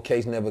his whole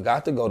case never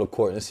got to go to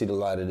court and see the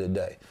light of the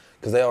day.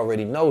 Because they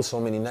already know so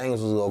many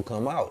names was going to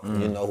come out.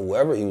 You know,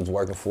 whoever he was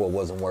working for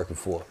wasn't working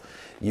for.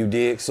 You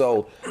dig?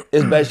 So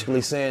it's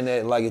basically saying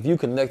that, like, if you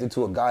connected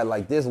to a guy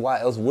like this,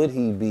 why else would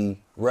he be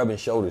rubbing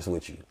shoulders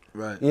with you?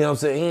 Right. You know what I'm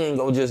saying? He ain't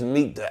going to just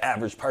meet the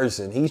average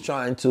person. He's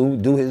trying to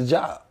do his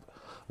job,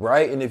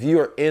 right? And if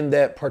you're in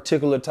that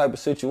particular type of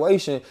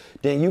situation,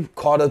 then you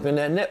caught up in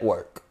that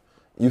network.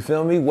 You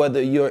feel me?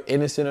 Whether you're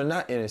innocent or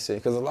not innocent.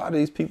 Because a lot of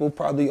these people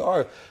probably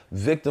are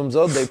victims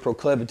of their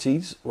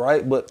proclivities,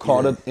 right? But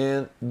caught up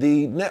in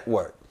the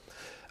network.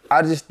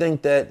 I just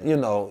think that, you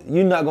know,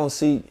 you're not going to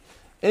see,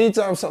 by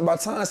the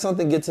time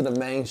something gets to the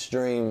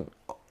mainstream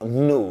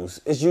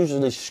news, it's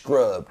usually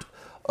scrubbed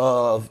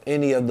of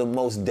any of the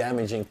most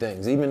damaging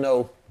things. Even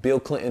though Bill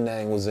Clinton's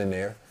name was in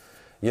there,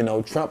 you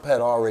know, Trump had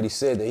already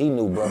said that he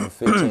knew bro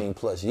for 15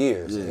 plus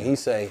years. And he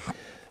say,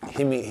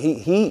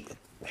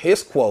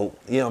 his quote,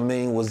 you know what I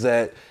mean, was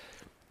that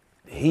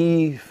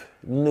he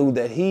knew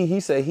that he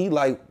said he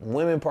liked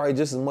women probably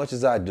just as much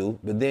as I do,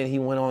 but then he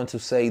went on to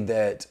say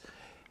that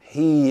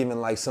he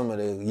even liked some of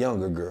the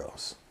younger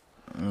girls.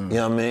 You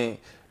know what I mean?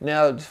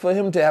 Now, for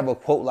him to have a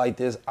quote like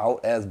this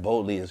out as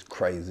boldly is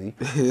crazy.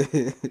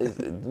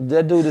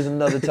 That dude is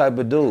another type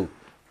of dude.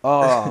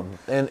 And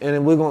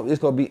it's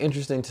gonna be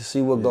interesting to see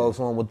what goes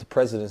on with the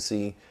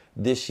presidency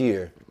this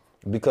year.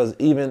 Because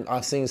even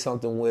I've seen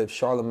something with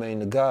Charlemagne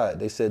the God.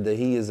 They said that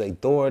he is a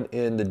thorn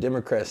in the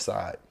Democrat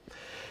side.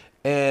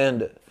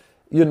 And,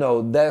 you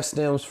know, that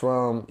stems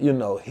from, you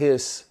know,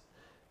 his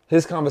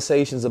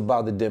conversations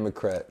about the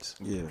Democrats.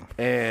 Yeah.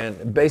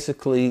 And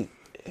basically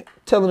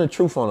telling the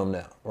truth on them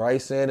now, right?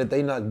 Saying that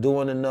they not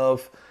doing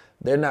enough,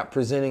 They're not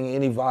presenting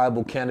any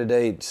viable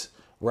candidates,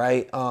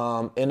 right?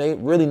 And they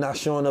really not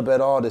showing up at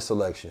all this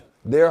election.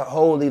 Their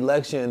whole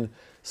election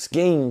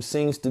scheme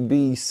seems to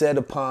be set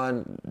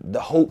upon the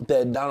hope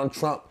that Donald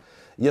Trump,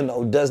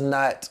 does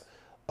not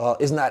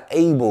is not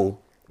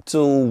able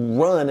to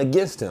run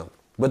against him.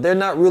 But they're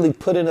not really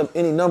putting up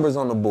any numbers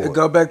on the board. It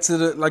go back to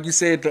the, like you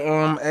said,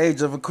 the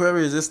age of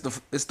Aquarius.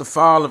 It's the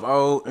fall of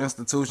old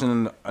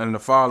institutions and the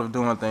fall of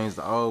doing things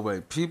the old way.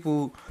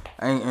 People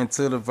ain't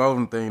into the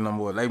voting thing no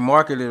more. They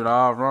marketed it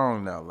all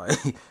wrong now. Like,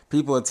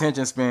 people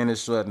attention span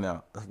is short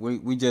now. We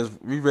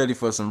ready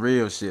for some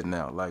real shit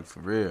now. Like, for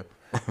real.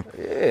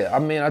 Yeah, I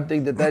mean, I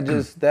think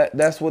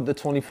that's what the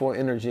 24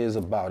 energy is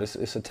about.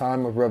 It's a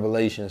time of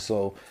revelation.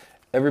 So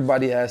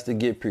everybody has to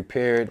get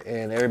prepared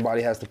and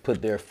everybody has to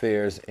put their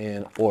affairs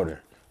in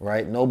order,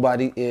 right? We're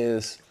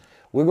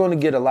going to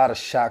get a lot of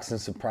shocks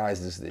and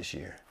surprises this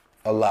year.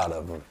 A lot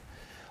of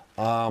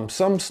them.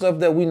 Some stuff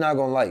that we're not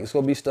going to like. It's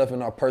going to be stuff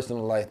in our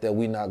personal life that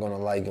we're not going to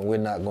like and we're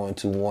not going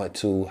to want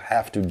to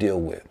have to deal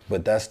with.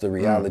 But that's the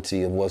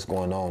reality of what's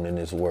going on in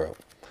this world.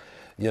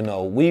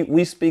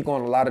 We speak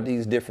on a lot of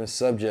these different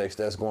subjects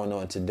that's going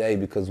on today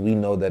because we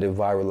know that it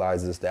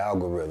viralizes the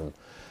algorithm.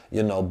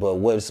 But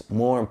what's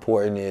more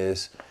important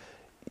is,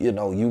 you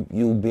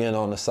being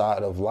on the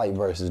side of light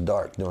versus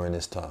dark during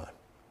this time.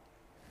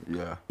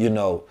 Yeah.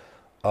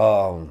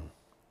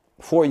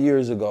 4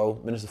 years ago,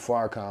 Minister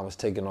Farrakhan was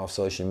taken off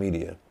social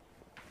media.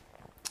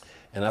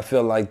 And I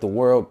feel like the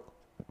world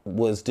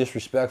was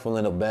disrespectful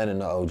and abandoned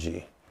the OG. You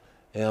know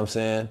what I'm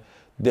saying?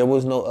 There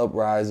was no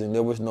uprising.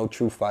 There was no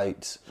true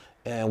fights.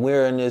 And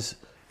we're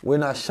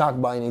not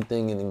shocked by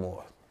anything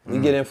anymore. We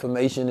get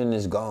information and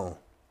it's gone.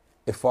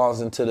 It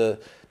falls into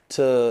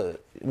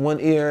one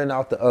ear and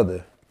out the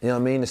other. You know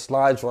what I mean? It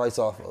slides right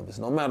off of us.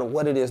 No matter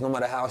what it is, no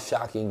matter how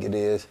shocking it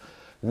is,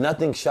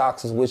 nothing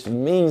shocks us, which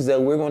means that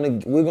we're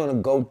gonna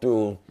go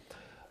through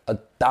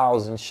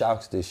 1,000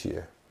 shocks this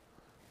year,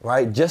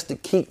 right? Just to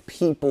keep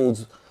people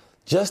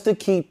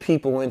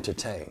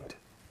entertained.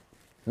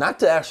 Not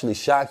to actually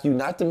shock you,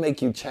 not to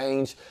make you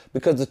change,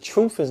 because the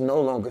truth is no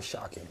longer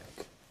shocking.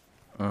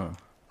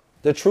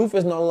 The truth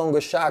is no longer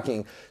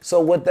shocking. So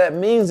what that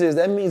means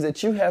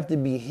that you have to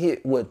be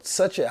hit with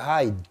such a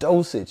high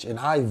dosage and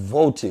high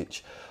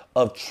voltage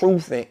of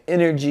truth and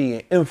energy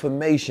and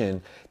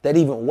information that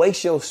even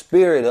wakes your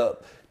spirit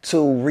up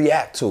to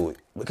react to it.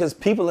 Because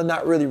people are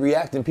not really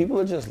reacting. People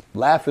are just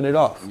laughing it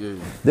off. Yeah.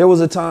 There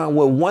was a time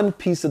where one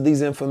piece of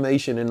these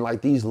information in like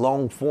these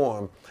long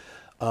form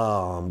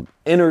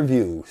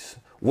interviews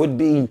would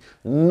be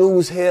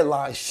news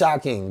headlines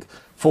shocking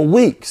for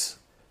weeks.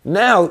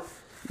 Now,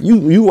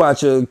 you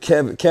watch a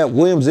Cat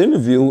Williams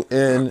interview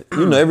and,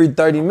 every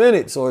 30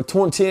 minutes or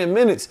 10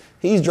 minutes,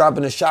 he's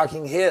dropping a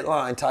shocking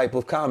headline type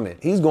of comment.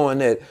 He's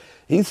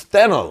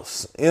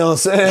Thanos, you know what I'm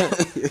saying?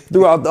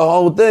 Throughout the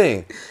whole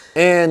thing.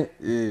 And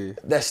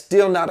that's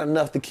still not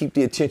enough to keep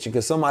the attention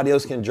because somebody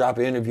else can drop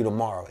an interview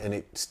tomorrow and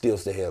it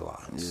steals the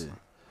headlines,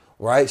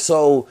 right?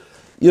 So,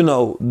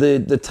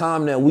 the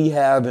time that we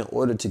have in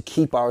order to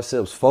keep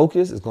ourselves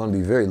focused is going to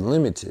be very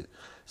limited.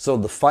 So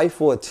the fight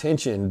for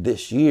attention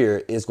this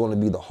year is going to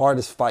be the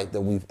hardest fight that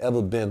we've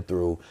ever been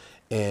through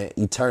in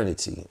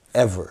eternity,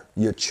 ever.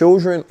 Your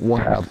children will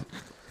have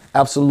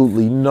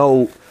absolutely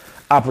no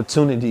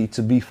opportunity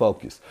to be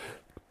focused,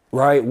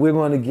 right? We're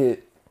going to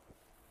get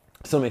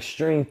some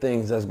extreme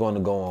things that's going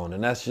to go on,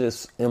 and that's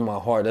just in my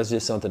heart. That's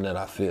just something that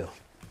I feel.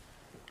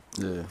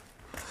 Yeah.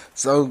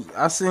 So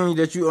I seen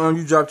that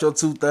you dropped your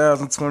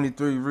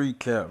 2023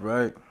 recap,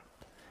 right?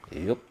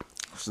 Yep.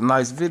 It's a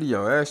nice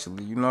video,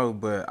 actually,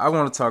 but I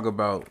want to talk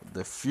about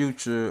the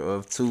future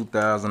of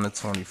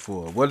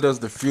 2024. What does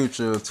the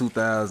future of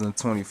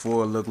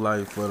 2024 look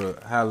like for the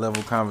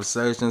high-level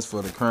conversations,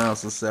 for the Crown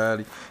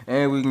Society,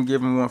 and we can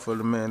give them one for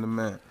the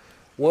man-to-man?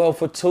 Well,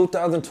 for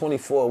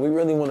 2024, we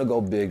really want to go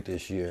big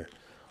this year.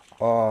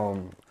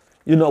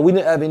 We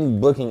didn't have any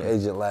booking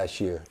agent last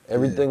year.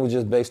 Everything was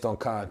just based on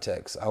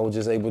context. I was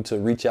just able to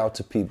reach out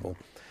to people.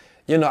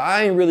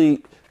 I ain't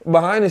really...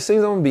 Behind the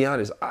scenes, I'm gonna be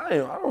honest, I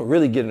don't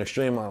really get an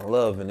extreme amount of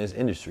love in this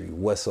industry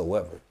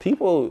whatsoever.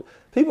 People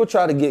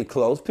try to get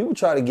close, people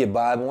try to get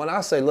by, but when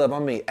I say love, I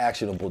mean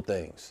actionable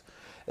things.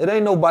 It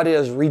ain't nobody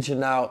that's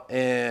reaching out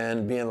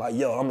and being like,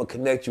 yo, I'm gonna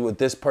connect you with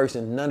this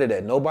person, none of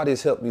that.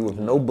 Nobody's helped me with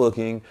no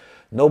booking,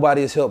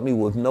 nobody's helped me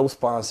with no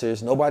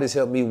sponsors, nobody's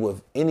helped me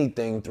with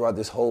anything throughout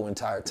this whole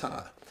entire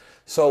time.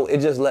 So it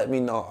just let me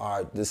know, all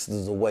right, this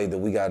is a way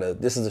that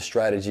this is a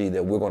strategy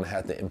that we're going to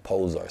have to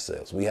impose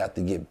ourselves. We have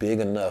to get big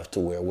enough to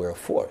where we're a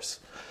force.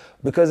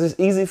 Because it's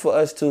easy for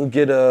us to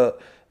get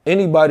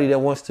anybody that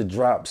wants to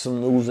drop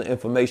some news and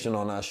information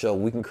on our show,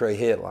 we can create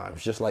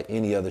headlines just like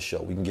any other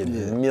show. We can get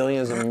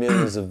millions and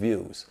millions of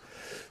views.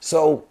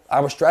 So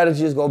our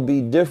strategy is going to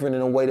be different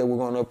in a way that we're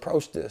going to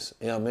approach this.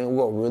 We're going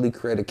to really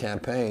create a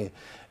campaign,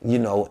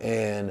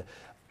 and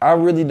I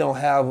really don't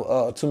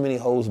have too many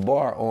holds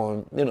bar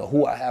on,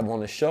 who I have on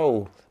the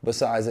show,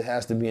 besides it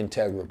has to be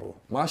integrable.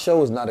 My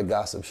show is not a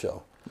gossip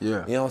show.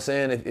 Yeah. You know what I'm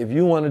saying? If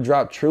you want to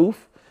drop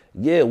truth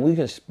Yeah, we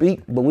can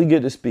speak, but we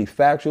get to speak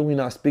factual. We're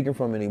not speaking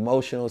from an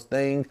emotional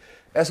thing.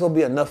 That's gonna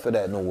be enough of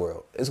that in the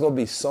world. It's gonna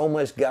be so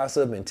much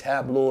gossip and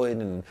tabloid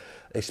and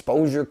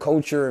exposure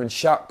culture and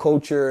shock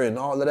culture and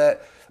all of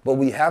that. But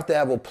we have to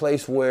have a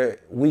place where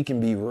we can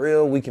be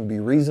real, we can be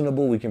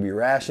reasonable, we can be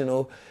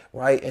rational,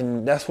 right?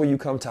 And that's where you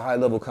come to high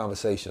level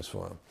conversations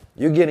from.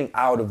 You're getting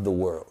out of the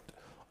world,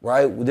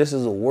 right? This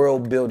is a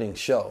world building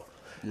show.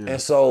 Yeah.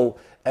 And so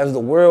as the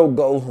world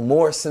goes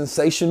more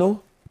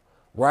sensational,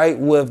 right,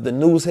 with the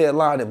news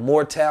headline and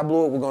more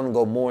tabloid, we're going to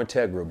go more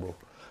integrable,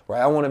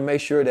 right? I want to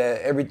make sure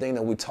that everything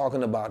that we're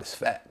talking about is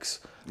facts,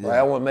 right?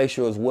 I want to make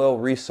sure it's well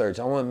researched.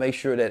 I want to make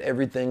sure that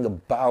everything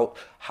about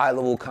high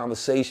level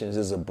conversations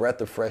is a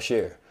breath of fresh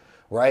air,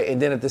 right?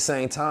 And then at the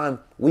same time,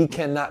 we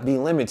cannot be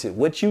limited.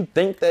 What you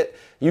think that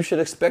you should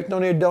expect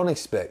on there, don't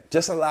expect.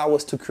 Just allow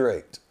us to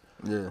create.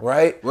 Yeah.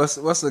 Right? What's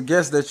the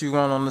guest that you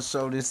want on the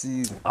show this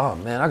season? Oh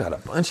man, I got a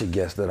bunch of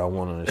guests that I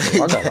want on the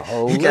show. I got a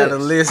whole list. You got a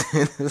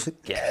list.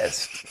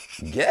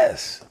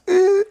 Guess.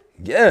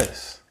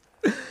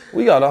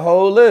 We got a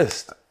whole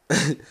list.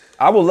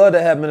 I would love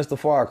to have Minister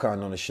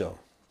Farrakhan on the show.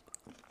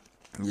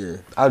 Yeah.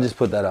 I'll just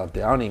put that out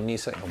there. I don't even need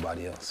to say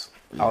nobody else.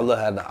 Yeah. I would love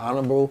to have the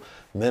Honorable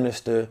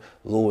Minister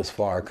Louis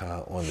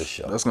Farrakhan on the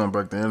show. That's gonna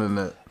break the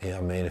internet. Yeah,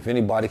 I mean, if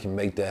anybody can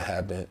make that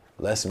happen,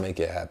 let's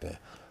make it happen.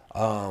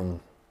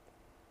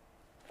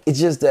 It's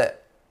just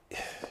that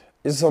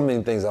there's so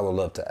many things I would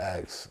love to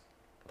ask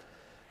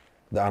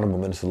the Honorable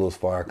Minister Louis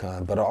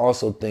Farrakhan, but I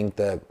also think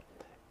that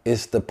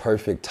it's the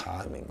perfect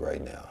timing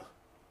right now.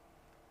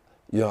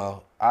 You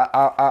know,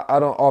 I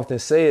don't often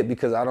say it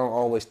because I don't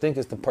always think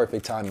it's the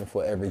perfect timing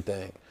for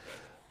everything,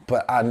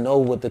 but I know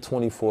what the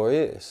 24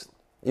 is.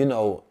 You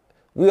know,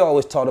 we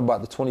always talk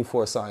about the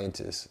 24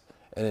 scientists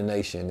in the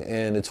nation,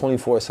 and the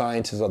 24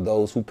 scientists are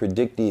those who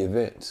predict the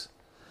events,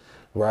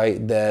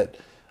 right, that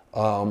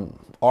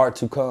are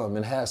to come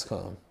and has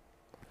come.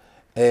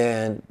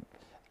 And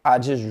I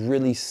just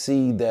really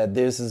see that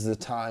this is a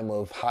time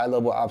of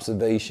high-level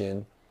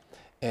observation,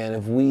 and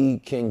if we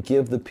can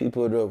give the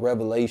people the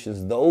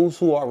revelations, those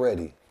who are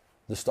ready,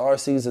 the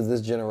starseeds of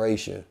this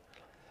generation,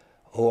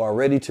 who are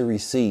ready to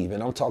receive,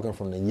 and I'm talking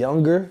from the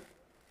younger,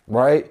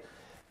 right?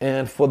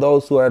 And for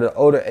those who are at an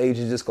older age,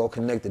 you just go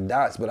connect the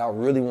dots, but I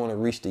really want to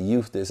reach the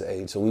youth this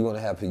age, so we're going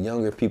to have the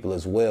younger people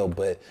as well.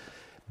 But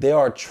there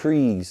are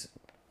trees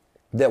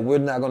that we're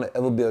not going to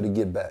ever be able to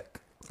get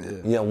back.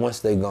 Yeah, once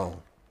they're gone.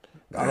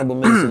 The Honorable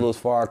Minister Louis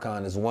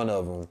Farrakhan is one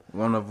of them.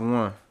 One of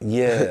one.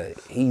 Yeah,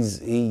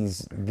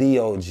 he's the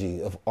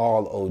OG of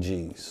all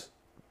OGs.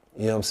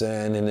 You know what I'm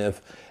saying? And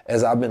if,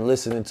 as I've been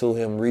listening to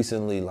him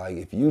recently, like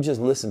if you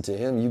just listen to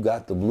him, you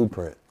got the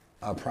blueprint.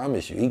 I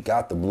promise you, he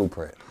got the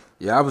blueprint.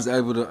 Yeah, I was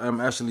able to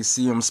actually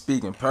see him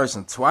speak in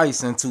person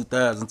twice in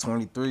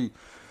 2023.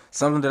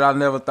 Something that I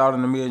never thought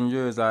in a million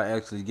years I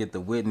actually get to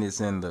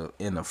witness in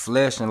the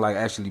flesh and like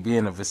actually be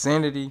in the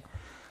vicinity.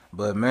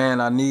 But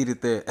man, I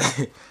needed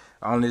that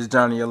on this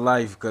journey of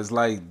life, because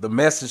like the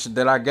message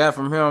that I got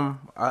from him,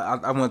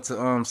 I went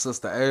to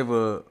Sister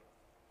Ava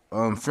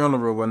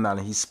funeral one night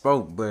and he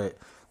spoke, but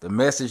the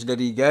message that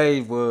he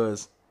gave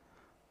was,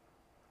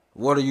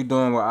 what are you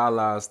doing with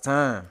Allah's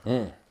time?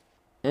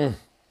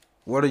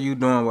 What are you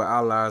doing with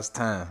Allah's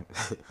time?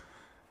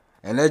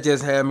 And that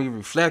just had me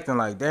reflecting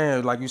like,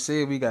 damn, like you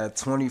said, we got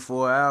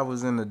 24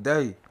 hours in a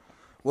day.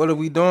 What are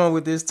we doing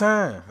with this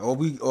time? Are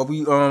we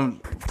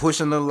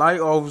pushing the light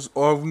or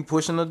are we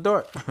pushing the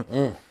dark?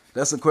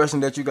 That's a question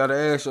that you got to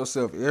ask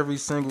yourself every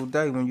single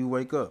day when you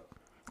wake up.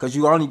 Because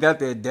you only got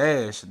that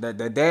dash.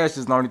 That dash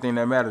is the only thing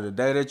that matters. The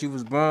day that you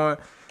was born,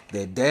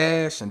 that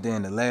dash, and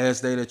then the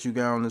last day that you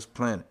got on this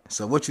planet.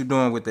 So what you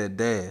doing with that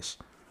dash?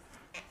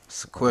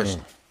 It's a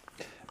question.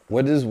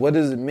 What does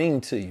it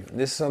mean to you?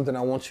 This is something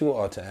I want you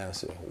all to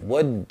answer.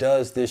 What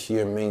does this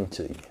year mean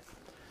to you?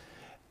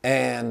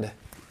 And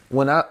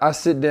when I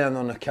sit down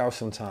on the couch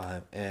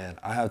sometime and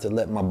I have to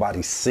let my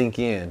body sink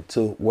in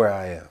to where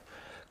I am,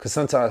 because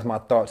sometimes my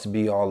thoughts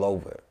be all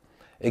over.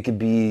 It could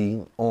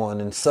be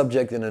on a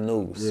subject in the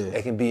news. Yeah.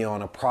 It can be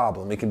on a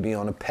problem. It can be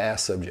on a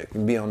past subject. It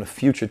can be on a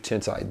future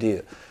tense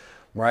idea,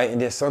 right?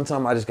 And then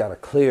sometimes I just got to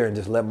clear and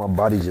just let my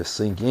body just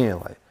sink in,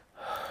 like,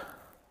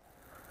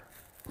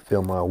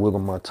 wiggle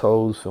my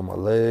toes, feel my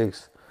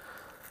legs.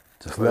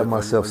 Just let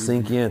myself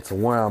sink in to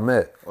where I'm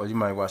at. Or you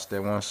might watch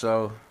that one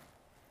show.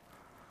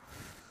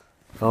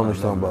 I don't know what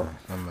you're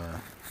talking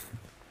about.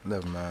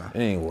 Never mind.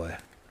 Anyway,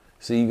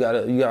 see, you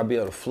gotta be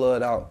able to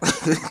flood out.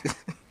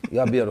 You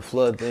gotta be able to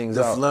flood things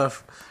out. The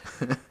fluff.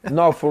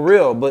 No, for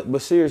real.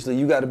 But seriously,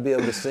 you gotta be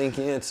able to sink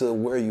into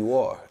where you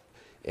are,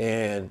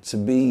 and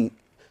to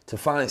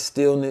find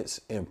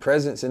stillness and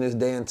presence in this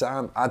day and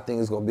time. I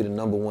think is gonna be the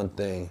number one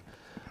thing.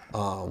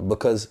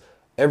 Because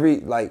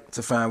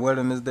to find what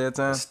in this dead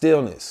time?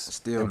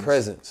 Stillness and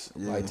presence.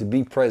 Yeah. Like to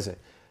be present.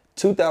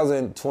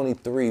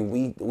 2023,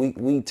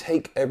 we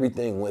take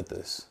everything with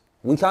us.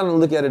 We kind of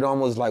look at it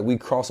almost like we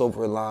cross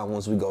over a line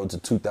once we go to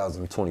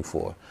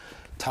 2024.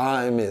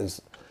 Time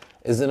is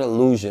an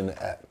illusion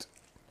act,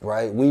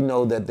 right? We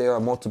know that there are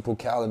multiple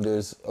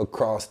calendars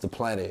across the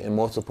planet and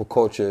multiple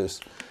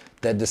cultures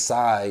that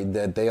decide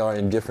that they are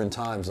in different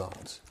time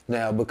zones.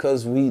 Now,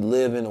 because we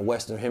live in the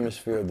Western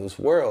Hemisphere of this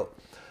world,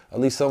 at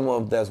least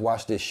someone that's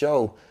watched this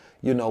show,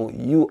 you know,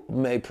 you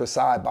may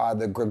preside by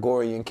the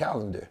Gregorian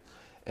calendar.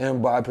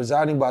 And by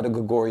presiding by the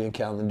Gregorian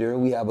calendar,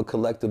 we have a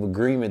collective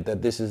agreement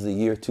that this is the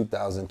year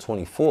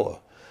 2024.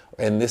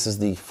 And this is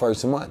the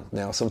first month.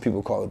 Now, some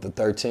people call it the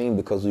 13th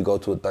because we go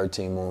to a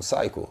 13-moon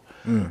cycle.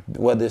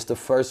 Whether it's the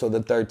first or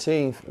the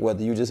 13th,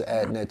 whether you just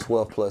add that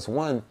 12 plus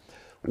 1,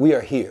 we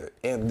are here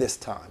in this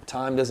time.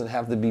 Time doesn't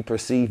have to be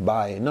perceived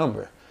by a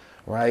number,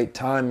 right?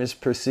 Time is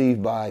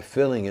perceived by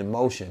feeling and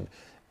motion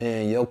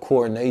and your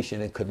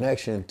coordination and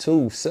connection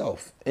to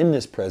self in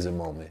this present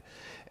moment.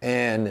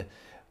 And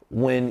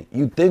when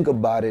you think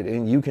about it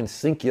and you can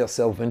sink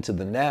yourself into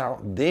the now,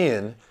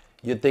 then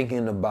you're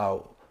thinking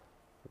about,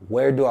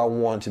 where do I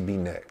want to be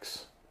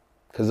next?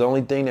 Because the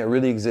only thing that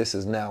really exists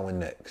is now and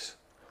next,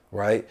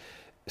 right?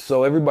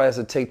 So everybody has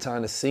to take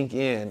time to sink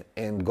in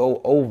and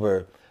go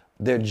over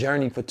their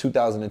journey for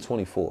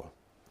 2024.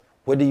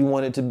 What do you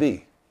want it to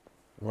be,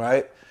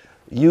 right?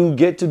 You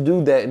get to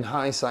do that in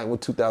hindsight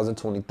with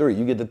 2023.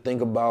 You get to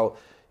think about,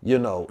 you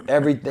know,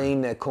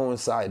 everything that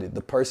coincided,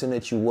 the person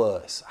that you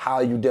was,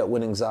 how you dealt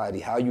with anxiety,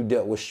 how you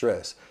dealt with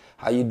stress,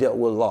 how you dealt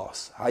with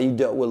loss, how you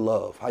dealt with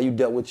love, how you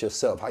dealt with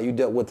yourself, how you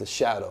dealt with the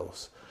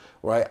shadows,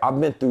 right? I've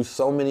been through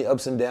so many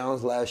ups and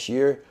downs last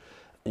year,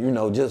 you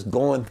know, just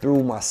going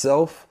through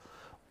myself.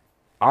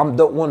 I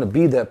don't want to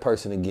be that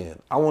person again.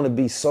 I want to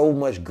be so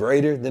much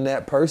greater than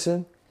that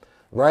person,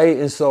 right?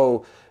 And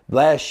so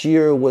last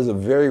year was a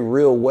very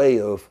real way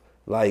of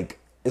like,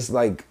 it's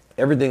like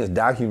everything is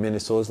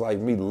documented. So it's like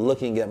me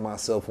looking at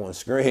myself on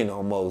screen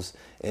almost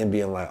and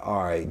being like,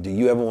 all right, do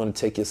you ever want to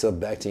take yourself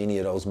back to any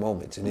of those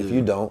moments? And if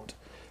you don't,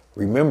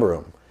 remember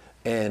them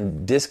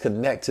and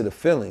disconnect to the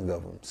feeling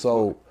of them.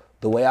 So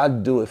the way I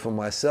do it for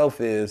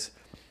myself is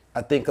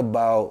I think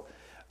about,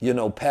 you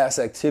know, past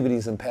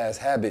activities and past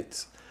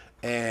habits,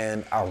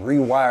 and I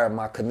rewire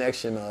my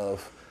connection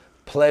of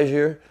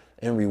pleasure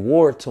and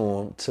reward to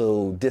them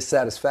to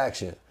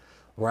dissatisfaction,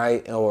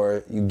 right?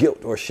 Or you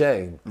guilt or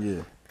shame.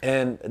 Yeah.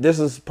 And this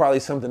is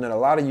probably something that a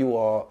lot of you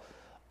all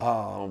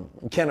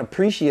can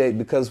appreciate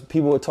because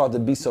people are taught to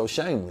be so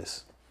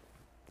shameless.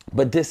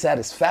 But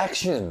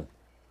dissatisfaction,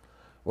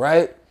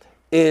 right,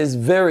 is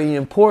very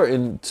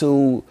important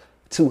to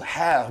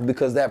have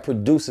because that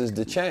produces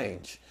the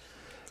change.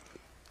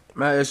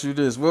 May I ask you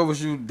this? What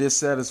was you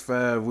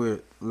dissatisfied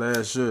with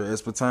last year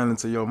as pertaining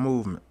to your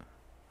movement?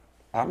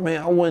 I mean,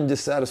 I wasn't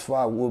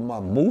dissatisfied with my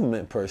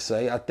movement per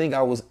se. I think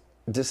I was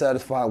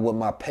dissatisfied with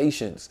my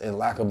patience and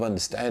lack of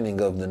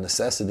understanding of the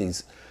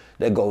necessities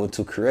that go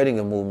into creating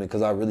a movement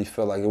because I really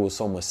felt like it was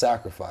so much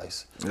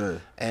sacrifice. Yeah.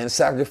 And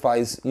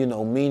sacrifice, you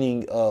know,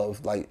 meaning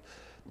of like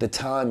the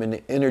time and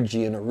the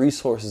energy and the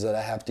resources that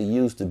I have to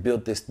use to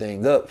build this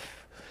thing up.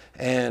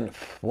 And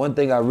one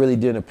thing I really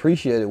didn't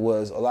appreciate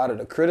was a lot of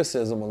the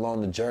criticism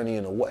along the journey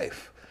and the way.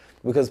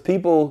 Because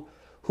people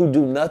who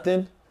do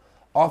nothing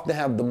often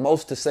have the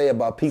most to say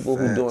about people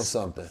who doing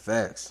something.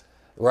 Facts.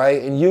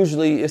 Right? And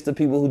usually it's the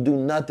people who do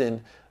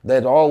nothing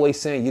that are always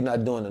saying you're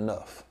not doing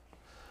enough.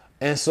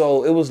 And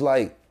so it was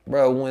like,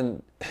 bro,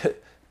 when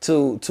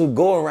to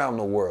go around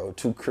the world,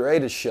 to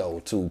create a show,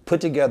 to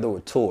put together a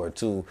tour,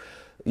 to,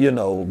 you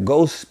know,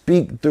 go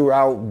speak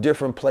throughout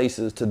different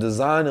places, to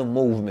design a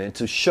movement,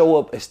 to show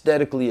up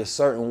aesthetically a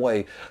certain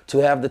way, to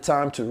have the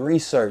time to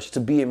research, to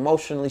be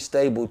emotionally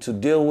stable, to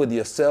deal with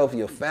yourself,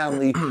 your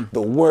family,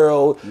 the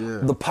world,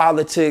 the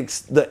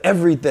politics, the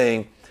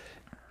everything.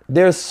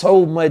 There's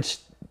so much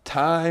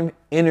time,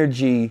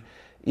 energy,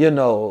 you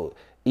know,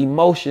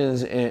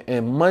 emotions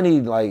and money,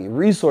 like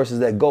resources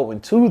that go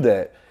into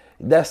that.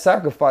 That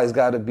sacrifice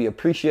got to be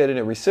appreciated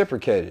and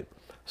reciprocated.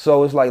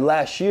 So it's like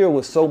last year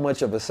was so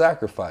much of a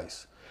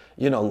sacrifice,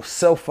 you know,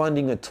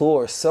 self-funding a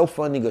tour,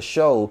 self-funding a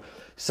show,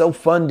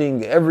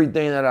 self-funding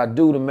everything that I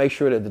do to make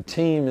sure that the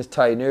team is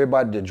tight and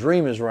everybody, the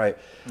dream is right.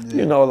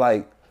 You know,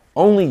 like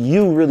only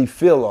you really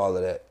feel all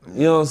of that.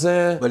 You know what I'm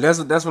saying? But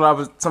that's what I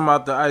was talking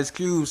about, the Ice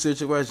Cube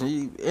situation.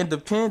 He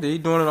independent. He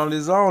doing it on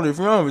his own. If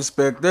you don't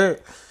respect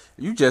that,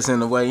 you just in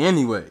the way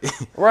anyway.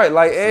 Right.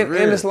 Like, and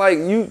it's like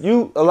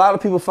you a lot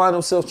of people find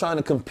themselves trying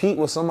to compete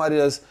with somebody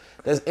that's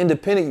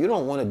independent. You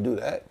don't want to do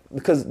that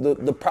because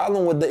the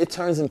problem with it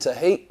turns into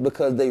hate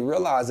because they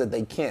realize that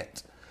they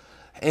can't.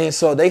 And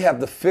so they have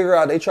to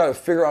try to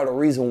figure out a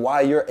reason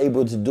why you're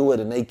able to do it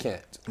and they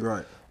can't.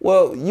 Right.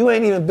 Well, you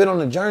ain't even been on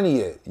the journey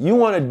yet. You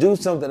want to do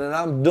something that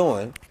I'm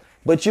doing,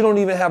 but you don't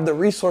even have the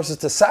resources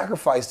to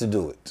sacrifice to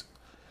do it.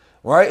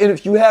 Right? And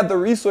if you have the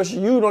resources,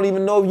 you don't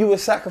even know if you would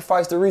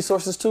sacrifice the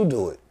resources to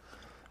do it.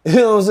 You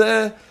know what I'm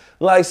saying?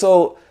 Like,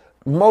 so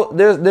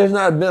there's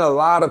not been a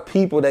lot of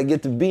people that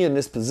get to be in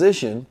this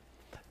position,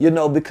 you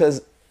know,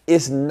 because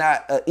it's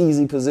not an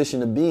easy position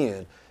to be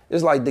in.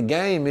 It's like the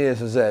game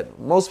is that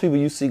most people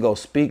you see go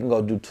speak and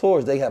go do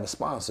tours, they have a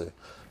sponsor.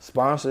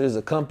 Sponsor is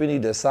a company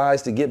that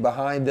decides to get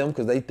behind them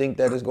because they think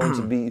that it's going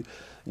to be,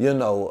 you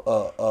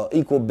know,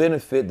 equal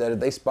benefit that if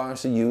they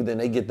sponsor you, then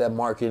they get that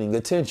marketing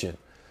attention.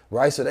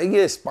 right? So they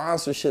get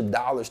sponsorship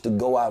dollars to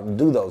go out and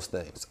do those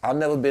things. I've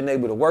never been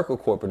able to work with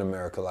corporate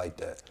America like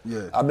that.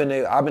 Yeah. I've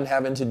been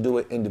having to do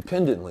it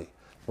independently,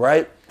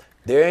 right?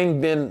 There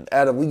ain't been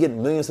we get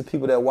millions of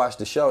people that watch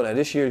the show. Now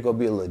this year is gonna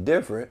be a little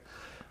different,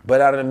 but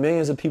out of the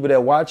millions of people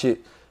that watch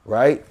it,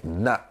 right?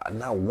 Not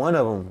one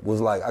of them was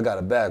like, I got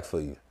a bag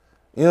for you.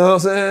 You know what I'm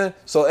saying?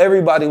 So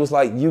everybody was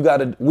like,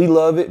 we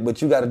love it,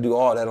 but you gotta do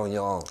all that on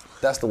your own.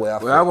 That's the way I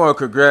feel. Well, I want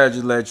to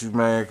congratulate you,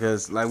 man,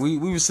 because like we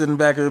were sitting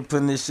back here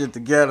putting this shit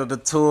together, the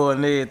tour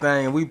and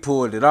everything, and we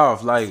pulled it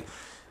off. Like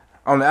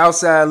on the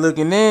outside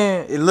looking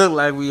in, it looked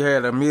like we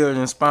had 1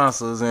 million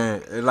sponsors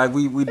and like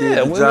we did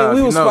the job.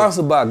 We were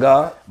sponsored by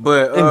God,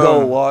 but and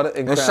Goldwater,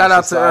 and shout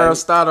out to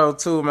Aristotle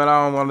too, man.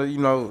 I don't want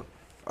to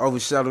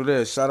overshadow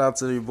that. Shout out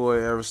to your boy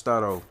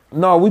Aristotle.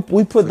 No, we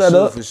put that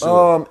up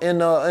sure. in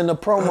the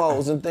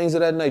promos and things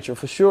of that nature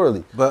for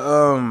surely.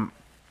 But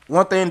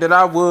one thing that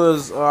I'm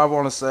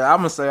gonna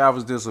say I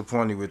was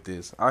disappointed with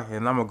this.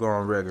 And I'm gonna go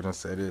on record and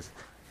say this.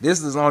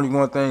 This is only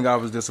one thing I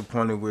was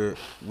disappointed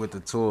with the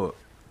tour.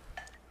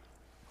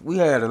 We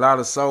had a lot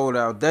of sold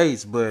out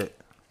dates, but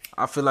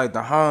I feel like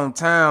the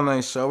hometown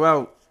ain't show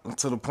out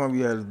to the point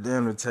we had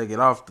to take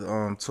it off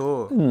the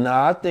tour.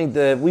 Nah, I think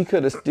that we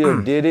could have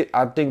still did it.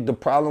 I think the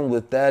problem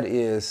with that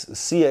is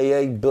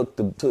CAA booked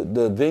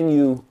the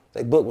venue.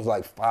 They booked was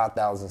like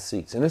 5,000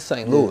 seats, and it's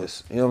St.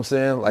 Louis. You know what I'm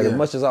saying? Like as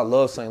much as I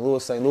love St.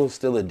 Louis is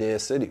still a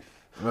dead city.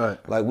 Right.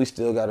 Like we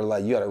still gotta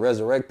you gotta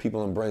resurrect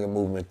people and bring a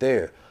movement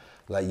there.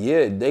 Like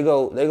they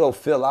go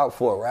fill out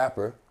for a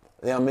rapper.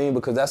 You know what I mean?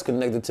 Because that's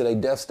connected to their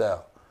death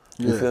style.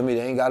 You feel me?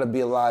 They ain't gotta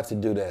be alive to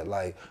do that.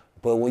 Like,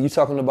 but when you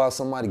talking about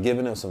somebody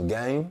giving them some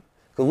game,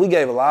 because we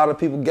gave a lot of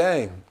people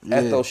game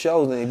at those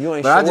shows, and if you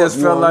ain't I just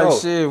felt like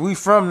shit. We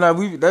from now.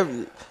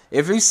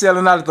 If he's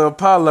selling out at the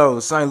Apollo,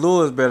 St.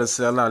 Louis better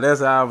sell out.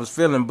 That's how I was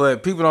feeling.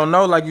 But people don't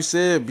know, like you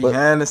said,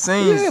 behind the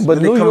scenes. Yeah, but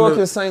New York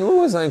and St.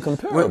 Louis ain't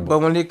comparable. But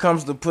when it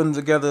comes to putting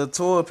together a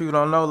tour, people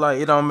don't know,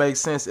 like, it don't make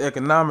sense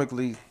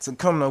economically to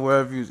come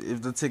nowhere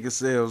if the ticket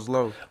sales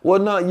low. Well,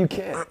 no, you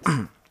can't.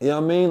 You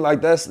know what I mean?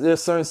 Like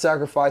there's certain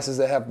sacrifices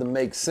that have to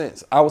make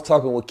sense. I was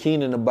talking with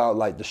Keenan about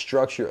like the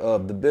structure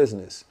of the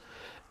business.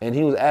 And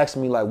he was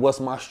asking me like, what's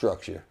my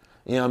structure?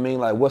 You know what I mean?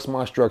 Like, what's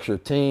my structure?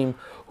 Team,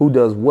 who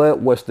does what?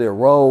 What's their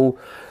role?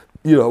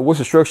 You know, what's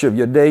the structure of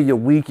your day, your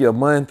week, your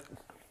month?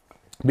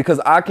 Because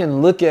I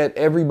can look at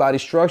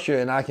everybody's structure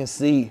and I can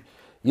see,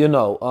 you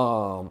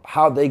know,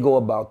 how they go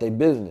about their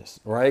business,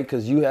 right?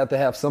 Because you have to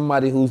have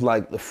somebody who's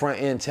like the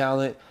front end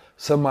talent,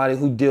 somebody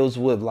who deals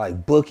with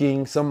like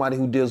booking, somebody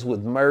who deals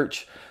with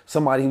merch,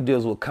 somebody who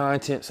deals with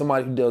content,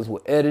 somebody who deals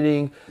with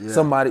editing,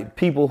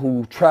 people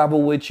who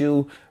travel with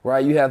you,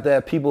 right? You have to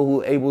have people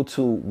who are able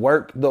to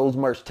work those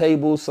merch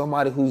tables,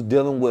 somebody who's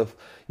dealing with,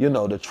 you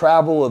know, the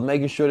travel of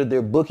making sure that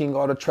they're booking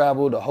all the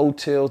travel, the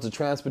hotels, the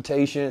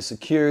transportation,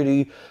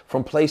 security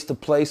from place to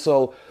place.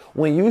 So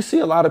when you see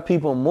a lot of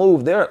people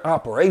move, they're in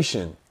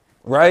operation,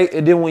 right?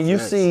 And then when you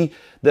see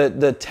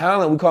the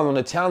talent, we call them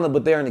the talent,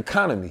 but they're an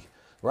economy.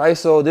 Right,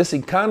 so this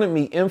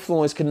economy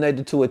influence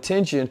connected to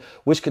attention,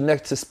 which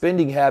connects to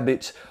spending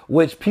habits,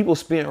 which people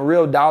spend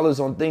real dollars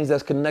on things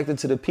that's connected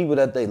to the people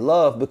that they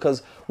love,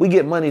 because we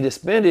get money to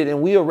spend it,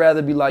 and we'll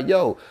rather be like,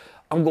 yo,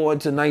 I'm going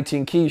to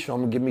 19 Keys, so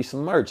I'm gonna give me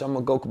some merch. I'm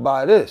gonna go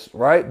buy this,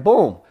 right?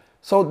 Boom.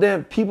 So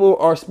then people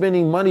are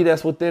spending money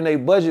that's within their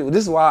budget.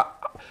 This is why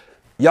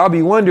y'all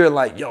be wondering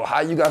like, yo,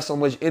 how you got so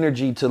much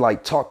energy to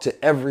like talk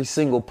to every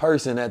single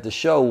person at the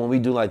show when we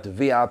do like the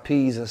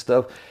VIPs and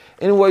stuff.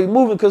 Anyway,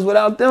 moving, because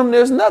without them,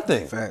 there's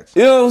nothing. Facts.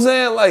 You know what I'm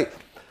saying? Like,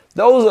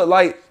 those are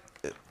like,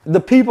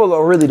 the people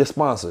are really the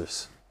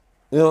sponsors.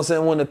 You know what I'm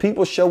saying? When the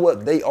people show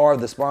up, they are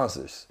the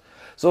sponsors.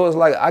 So it's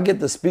like, I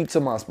get to speak to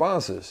my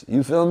sponsors.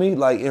 You feel me?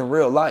 Like in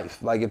real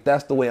life, like if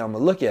that's the way I'm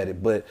gonna look at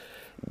it. But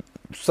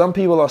some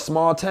people are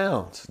small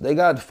towns. They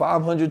got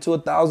 500 to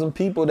 1,000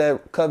 people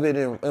that covet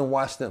and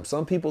watch them.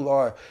 Some people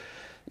are,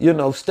 you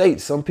know,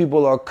 states. Some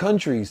people are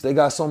countries. They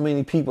got so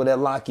many people that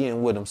lock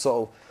in with them.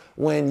 So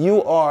when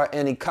you are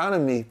an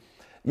economy,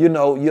 you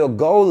know, your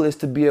goal is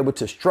to be able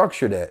to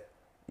structure that.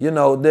 You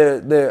know,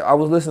 I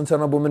was listening to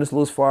Honorable Minister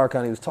Louis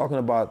Farrakhan. He was talking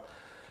about,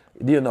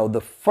 you know,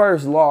 the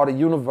first law of the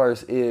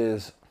universe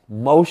is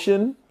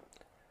motion,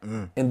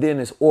 and then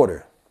it's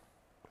order.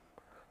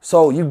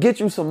 So you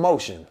get you some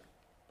motion,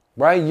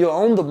 right? You're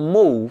on the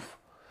move,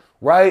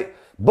 right?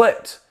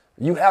 But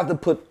you have to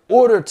put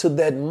order to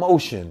that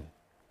motion.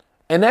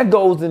 And that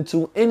goes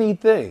into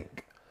anything,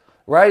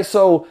 right?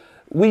 So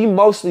we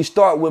mostly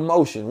start with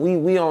motion.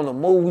 We on the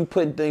move, we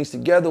putting things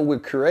together, we're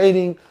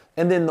creating,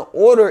 and then the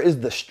order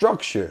is the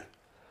structure,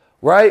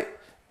 right?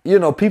 You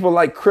know, people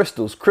like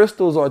crystals.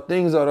 Crystals are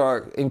things that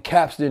are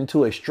encapsulated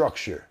into a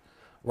structure,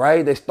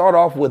 right? They start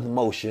off with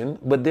motion,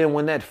 but then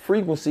when that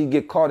frequency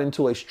get caught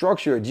into a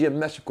structure, a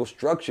geometrical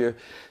structure,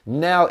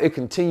 now it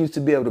continues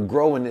to be able to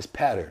grow in this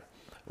pattern,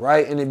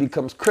 right? And it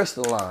becomes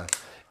crystalline.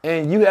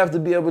 And you have to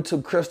be able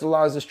to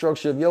crystallize the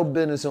structure of your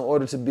business in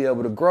order to be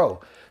able to grow.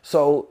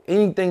 So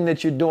anything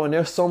that you're doing,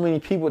 there's so many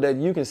people that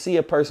you can see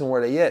a person where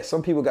they at.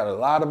 Some people got a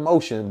lot of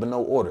motion, but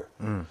no order.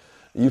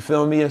 You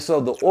feel me? And so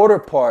the order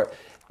part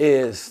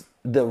is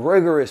the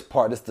rigorous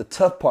part. It's the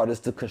tough part. It's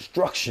the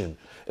construction.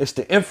 It's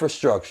the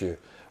infrastructure.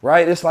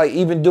 Right? It's like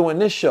even doing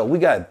this show. We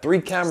got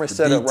 3 cameras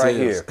set up right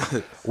here.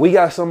 We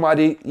got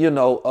somebody,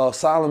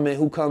 Solomon,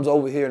 who comes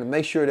over here to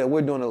make sure that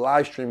we're doing the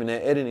live streaming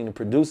and editing and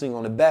producing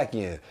on the back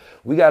end.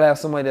 We got to have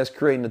somebody that's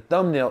creating the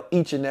thumbnail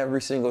each and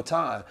every single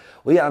time.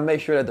 We got to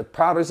make sure that the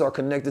products are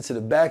connected to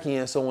the back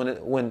end. So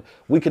when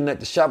we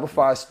connect the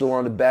Shopify store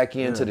on the back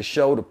end to the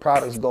show, the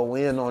products go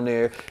in on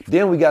there.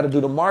 Then we got to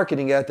do the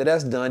marketing after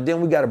that's done. Then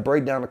we got to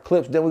break down the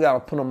clips. Then we got to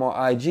put them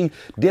on IG.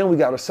 Then we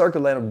got to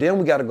circulate them. Then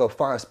we got to go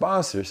find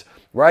sponsors.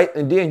 Right?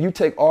 And then you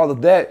take all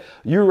of that,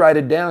 you write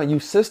it down, you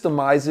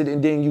systemize it,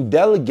 and then you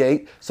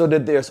delegate so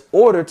that there's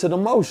order to the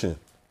motion.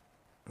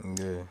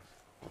 Yeah.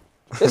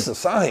 It's a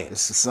science.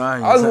 It's a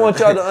science. I just want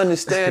y'all to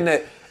understand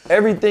that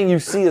everything you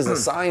see is a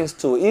science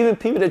to it. Even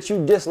people that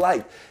you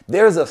dislike,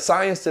 there's a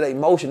science to their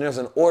motion. There's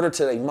an order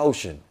to their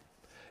motion.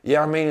 You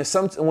know what I mean?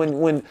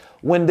 And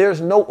when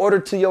there's no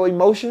order to your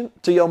emotion,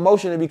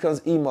 it becomes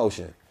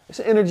emotion. It's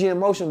energy in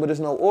motion, but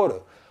there's no order.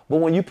 But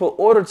when you put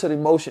order to the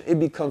emotion, it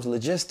becomes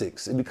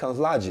logistics. It becomes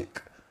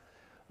logic,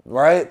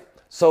 right?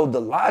 So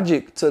the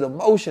logic to the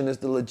motion is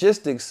the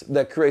logistics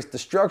that creates the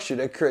structure,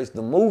 that creates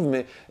the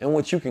movement, in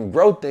which you can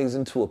grow things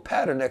into a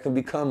pattern that can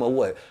become a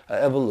what?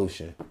 An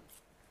evolution.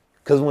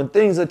 Because when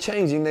things are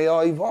changing, they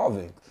are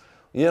evolving.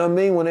 You know what I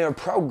mean? When they are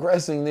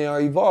progressing, they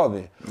are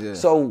evolving. Yeah.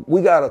 So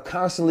we got to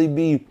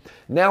constantly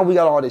now we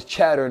got all this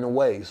chatter in the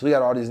waves. We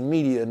got all this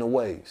media in the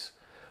waves.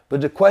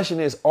 But the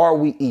question is, are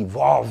we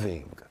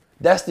evolving?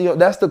 That's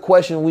the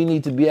question we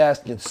need to be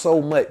asking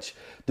so much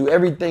through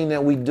everything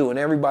that we do. And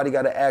everybody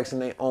got to ask in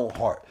their own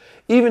heart.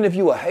 Even if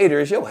you a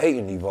hater, is your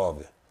hating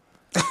evolving?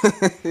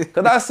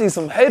 Because I see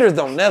some haters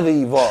don't never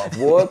evolve,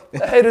 boy.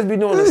 The haters be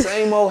doing the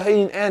same old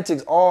hating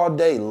antics all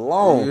day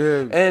long.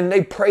 Yeah. And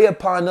they prey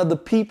upon other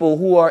people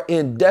who are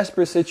in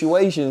desperate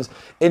situations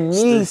and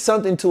need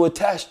something to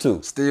attach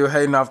to. Still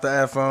hating off the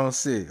iPhone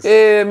 6.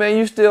 Yeah, man,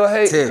 you still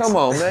hating. Come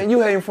on, man.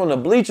 You hating from the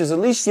bleachers. At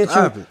least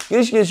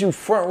get you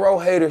front row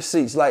hater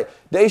seats. Like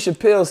Dave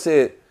Chappelle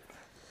said,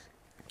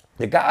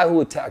 the guy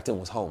who attacked him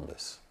was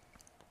homeless,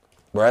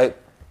 right?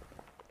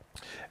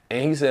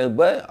 And he said,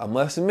 but I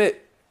must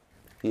admit,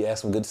 he had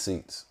some good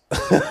seats.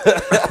 At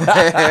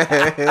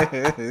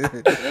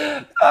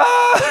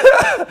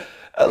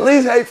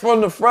least hate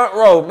from the front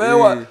row, man. Yeah.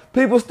 What?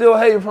 People still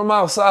hating from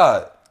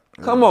outside.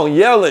 Come on,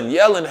 yelling,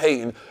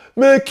 hating.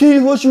 Man,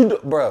 Keith, what you do?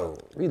 Bro,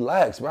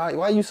 relax, bro.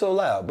 Why you so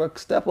loud, bro?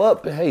 Step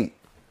up and hate.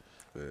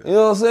 Yeah. You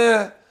know what I'm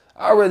saying?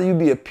 I'd rather you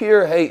be a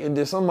pure hating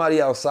than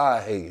somebody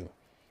outside hating.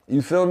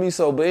 You feel me?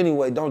 So, but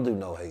anyway, don't do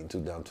no hating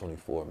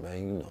 2024, man.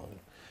 You know,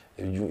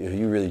 if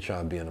you really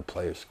trying to be in a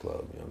players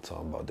club, you know what I'm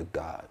talking about, the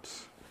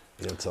gods.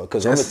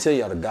 Because I'm going to tell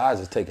y'all, the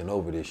guys is taking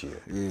over this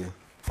year. Yeah.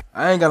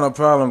 I ain't got no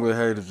problem with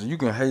haters. You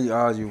can hate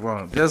all you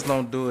want. Just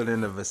don't do it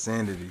in the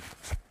vicinity.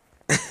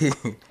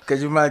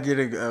 Because you might get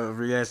a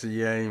reaction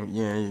you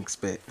ain't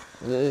expect.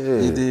 Yeah.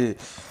 You did.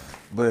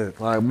 But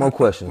all right, more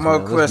questions.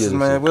 More questions,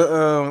 man.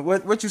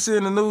 What you see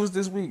in the news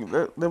this week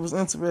that was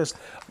interesting?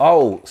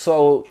 Oh,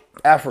 so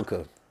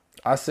Africa.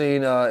 I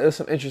seen there's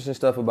some interesting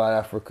stuff about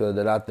Africa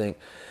that I think.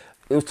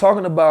 It was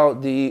talking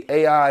about the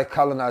AI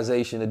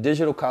colonization, the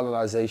digital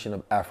colonization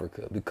of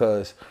Africa,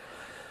 because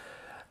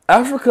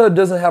Africa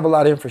doesn't have a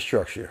lot of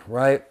infrastructure,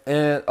 right?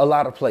 And a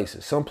lot of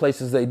places. Some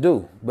places they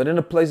do. But in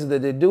the places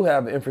that they do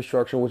have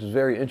infrastructure, which is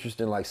very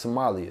interesting, like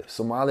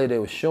Somalia, they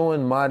were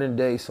showing modern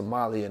day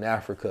Somalia in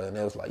Africa. And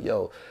they was like,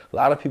 yo, a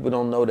lot of people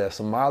don't know that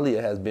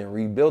Somalia has been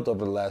rebuilt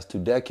over the last 2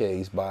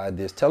 decades by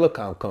this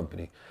telecom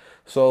company.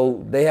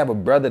 So they have a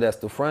brother that's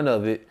the front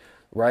of it.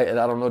 Right, and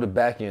I don't know the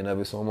back end of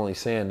it, so I'm only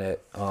saying that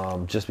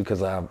just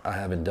because I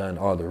haven't done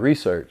all the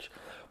research.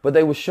 But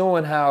they were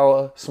showing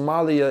how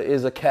Somalia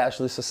is a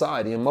cashless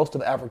society, and most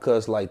of Africa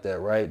is like that,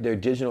 right? Their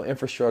digital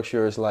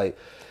infrastructure is like,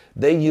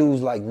 they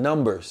use like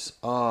numbers.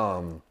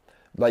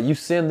 Like you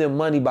send them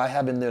money by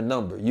having their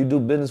number. You do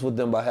business with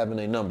them by having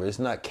their number. It's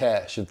not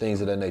cash or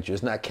things of that nature.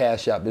 It's not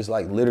Cash App. It's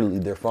like literally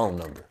their phone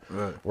number,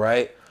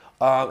 right?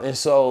 And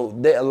so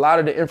a lot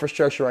of the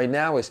infrastructure right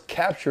now is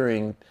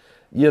capturing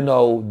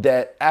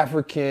that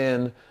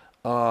African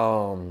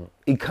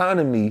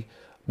economy,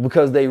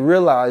 because they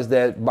realize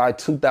that by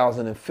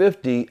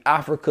 2050,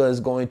 Africa is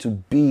going to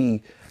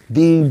be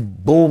the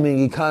booming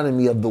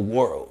economy of the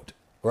world,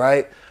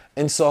 right?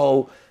 And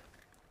so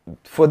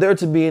for there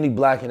to be any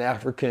Black and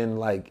African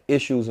like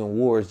issues and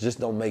wars just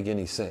don't make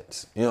any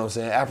sense. You know what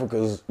I'm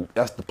saying?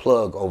 That's the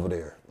plug over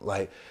there.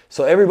 Like,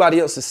 so everybody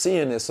else is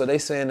seeing this. So they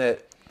saying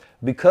that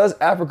because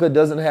Africa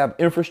doesn't have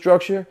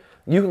infrastructure,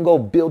 you can go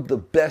build the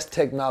best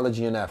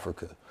technology in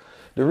Africa.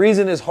 The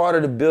reason it's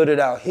harder to build it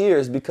out here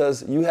is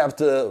because you have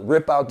to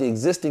rip out the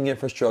existing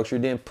infrastructure,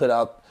 then put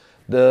out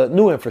the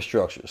new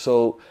infrastructure.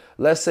 So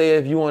let's say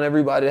if you want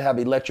everybody to have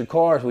electric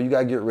cars, well, you got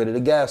to get rid of the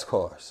gas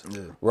cars,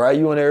 right?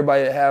 You want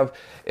everybody to have,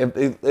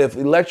 if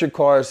electric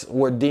cars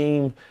were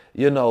deemed,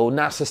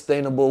 not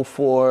sustainable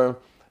for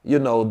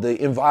the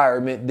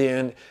environment,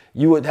 then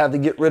you would have to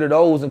get rid of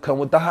those and come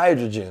with the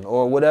hydrogen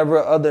or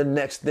whatever other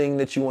next thing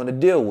that you want to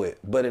deal with.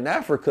 But in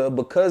Africa,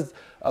 because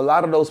a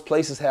lot of those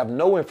places have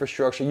no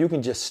infrastructure, you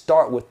can just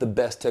start with the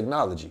best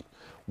technology.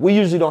 We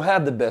usually don't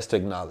have the best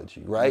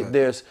technology, right?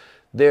 There's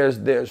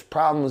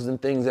problems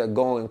and things that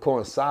go and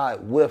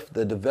coincide with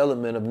the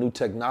development of new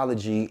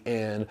technology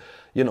in,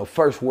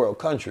 first world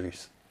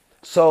countries.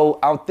 So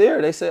out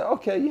there, they say,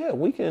 okay, yeah,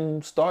 we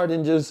can start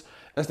and just,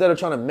 instead of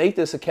trying to make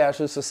this a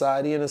cashless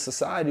society, in a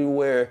society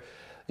where,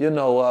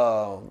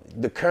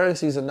 the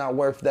currencies are not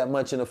worth that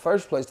much in the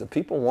first place, the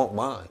people won't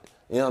mind.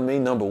 You know what I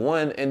mean? Number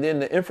one. And then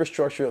the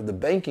infrastructure of the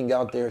banking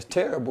out there is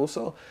terrible.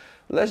 So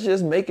let's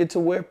just make it to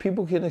where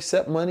people can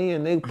accept money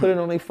and they put it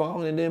on their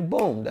phone and then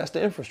boom, that's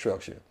the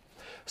infrastructure.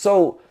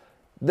 So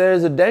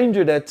there's a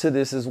danger to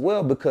this as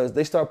well, because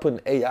they start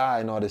putting AI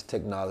and all this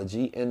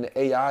technology, and the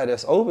AI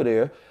that's over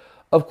there,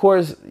 of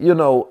course,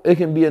 it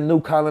can be a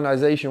new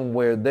colonization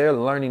where they're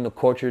learning the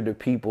culture of the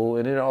people,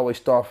 and it always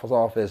starts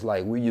off as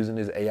like, we're using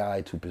this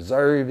AI to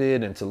preserve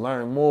it and to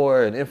learn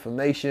more and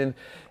information.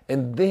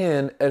 And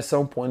then at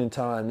some point in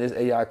time, this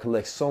AI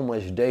collects so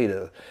much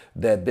data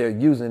that they're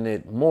using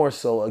it more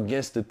so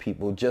against the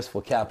people just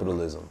for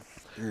capitalism,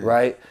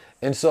 right?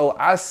 And so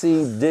I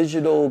see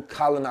digital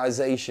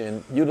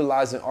colonization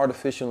utilizing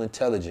artificial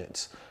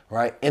intelligence,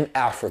 right, in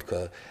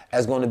Africa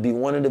as going to be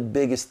one of the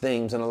biggest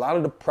things. And a lot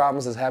of the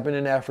problems that's happening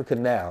in Africa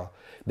now,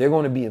 they're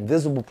going to be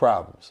invisible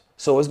problems.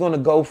 So it's going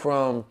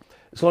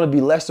to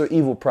be lesser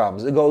evil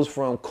problems. It goes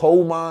from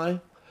coal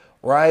mine,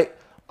 right,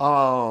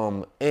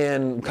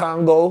 in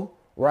Congo,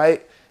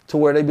 right, to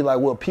where they be like,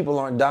 well, people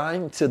aren't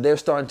dying, to they're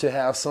starting to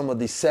have some of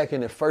the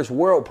second and first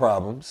world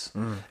problems.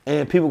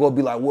 And people going to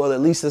be like, well, at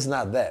least it's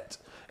not that.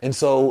 And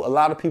so a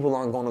lot of people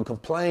aren't going to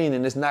complain,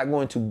 and it's not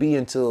going to be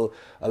until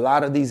a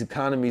lot of these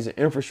economies and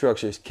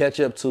infrastructures catch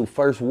up to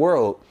first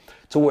world,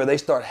 to where they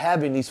start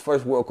having these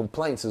first world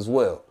complaints as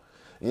well.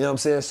 You know what I'm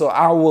saying? So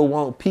I will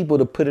want people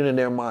to put it in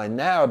their mind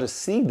now to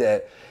see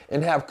that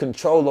and have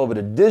control over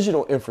the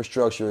digital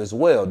infrastructure as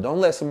well. Don't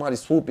let somebody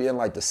swoop in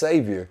like the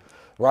savior,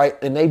 right?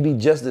 And they be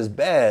just as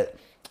bad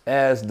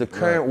as the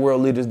current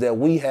world leaders that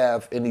we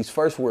have in these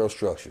first world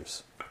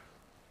structures.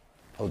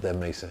 Hope that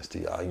makes sense to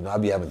y'all. I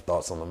be having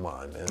thoughts on the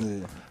mind, man.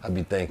 Yeah. I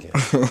be thinking.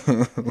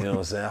 You know what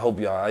I'm saying? I hope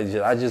y'all,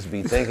 I just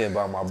be thinking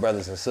about my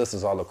brothers and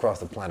sisters all across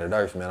the planet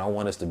Earth, man. I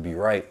want us to be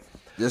right.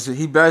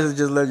 He basically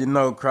just let you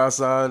know,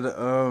 cross all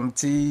the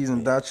T's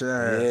and dot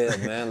your I's.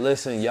 Yeah, man.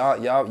 Listen, y'all,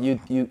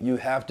 you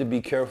have to be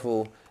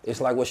careful.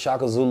 It's like with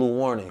Shaka Zulu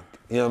warning.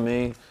 You know what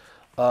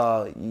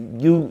I mean?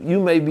 You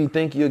maybe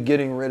think you're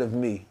getting rid of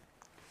me.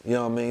 You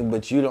know what I mean?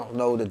 But you don't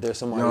know that there's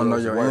somebody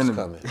else worse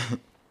coming.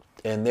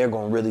 And they're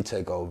going to really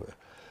take over.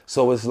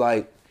 So it's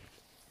like,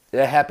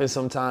 that happens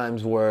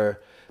sometimes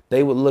where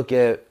they would look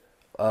at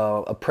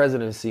a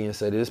presidency and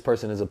say, this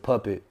person is a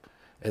puppet.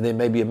 And then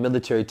maybe a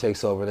military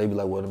takes over. And they be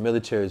like, well, the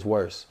military is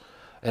worse.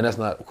 And that's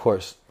not, of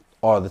course,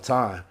 all the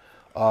time.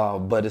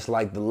 But it's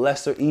like the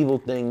lesser evil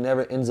thing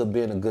never ends up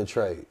being a good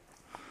trade,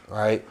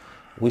 right?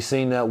 We've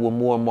seen that with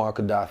Muammar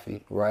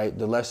Gaddafi, right?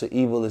 The lesser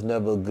evil is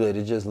never good.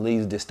 It just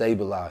leaves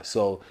destabilized.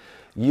 So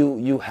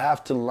you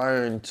have to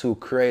learn to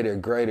create a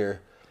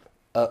greater,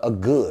 a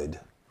good.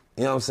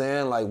 You know what I'm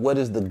saying? Like, what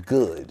is the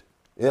good?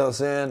 You know what I'm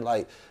saying?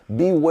 Like,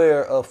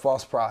 beware of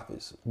false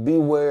prophets.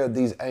 Beware of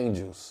these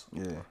angels.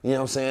 Yeah. You know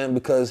what I'm saying?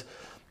 Because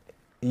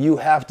you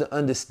have to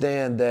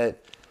understand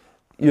that,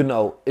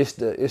 it's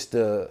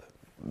the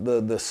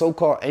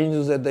so-called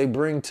angels that they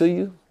bring to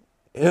you.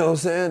 You know what I'm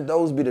saying?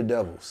 Those be the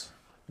devils.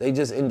 They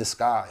just in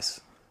disguise.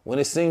 When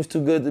it seems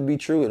too good to be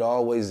true, it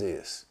always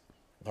is.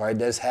 All right?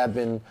 That's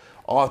happened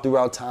all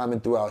throughout time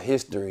and throughout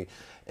history.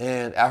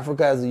 And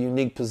Africa has a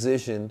unique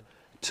position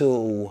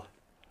to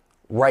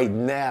right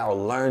now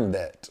learn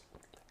that.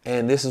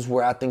 And this is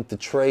where I think the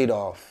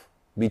trade-off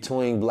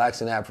between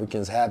blacks and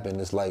Africans happen.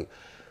 It's like,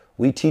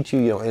 we teach you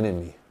your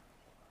enemy,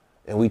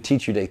 and we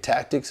teach you their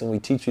tactics, and we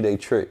teach you their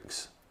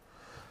tricks.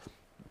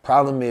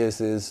 Problem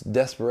is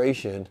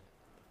desperation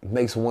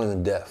makes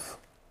one deaf.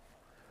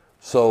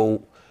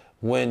 So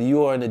when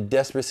you are in a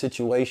desperate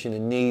situation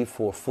in need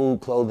for food,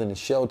 clothing, and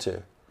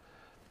shelter,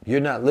 you're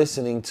not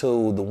listening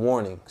to the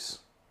warnings.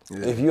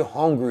 Yeah. If you're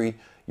hungry,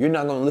 you're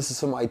not going to listen to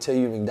somebody tell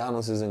you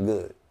McDonald's isn't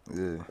good. Yeah.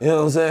 You know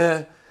what I'm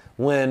saying?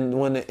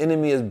 When the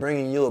enemy is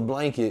bringing you a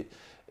blanket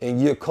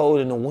and you're cold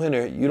in the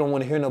winter, you don't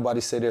want to hear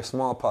nobody say there's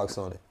smallpox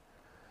on it.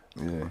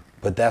 Yeah.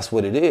 But that's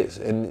what it is.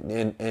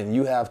 And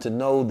you have to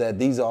know that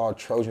these are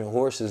Trojan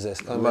horses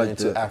that's coming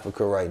into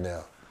Africa right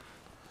now.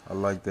 I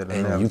like that.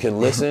 And you can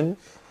listen,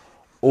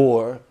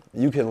 or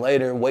you can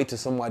later wait till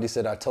somebody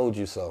said, I told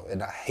you so.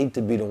 And I hate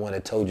to be the one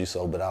that told you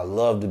so, but I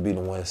love to be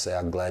the one to say,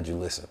 I'm glad you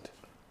listened.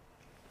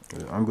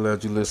 Yeah, I'm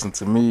glad you listened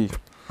to me.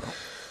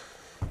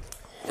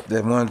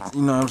 That one,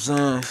 you know what I'm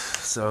saying?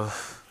 So,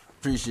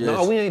 appreciate it.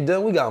 No, we ain't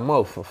done. We got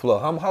more for Flo.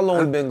 How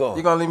long we been going?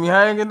 You gonna leave me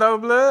hanging though,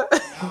 blood?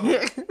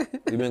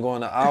 We been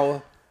going an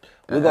hour.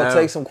 We're gonna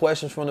take some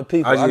questions from the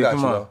people. I got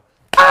you though.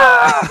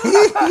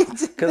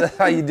 Because that's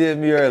how you did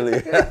me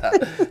earlier.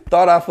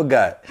 Thought I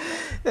forgot.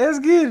 That's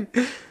good.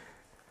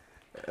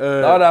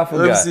 Thought I Let me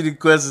forgot. see the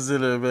questions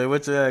in there, man.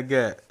 What y'all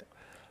got?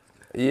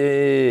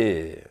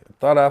 Yeah.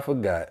 Thought I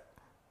forgot.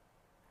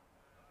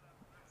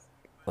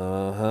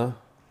 Uh-huh.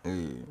 Yeah.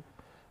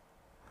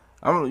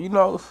 I'm the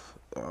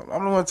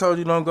one who told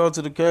you don't go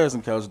to the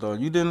casting couch though.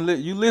 You didn't.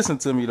 You listened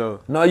to me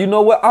though. No, you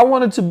know what? I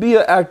wanted to be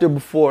an actor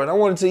before, and I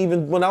wanted to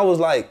even when I was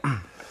like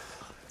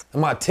in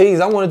my teens,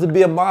 I wanted to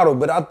be a model,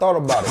 but I thought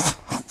about it.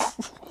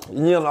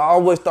 You know, I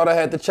always thought I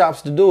had the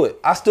chops to do it.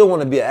 I still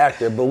want to be an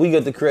actor, but we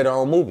get to create our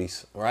own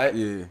movies, right?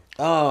 Yeah.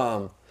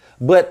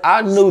 But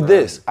I knew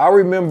this. I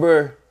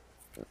remember,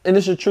 and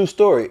it's a true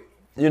story.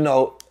 You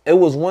know, it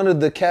was one of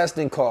the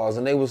casting calls,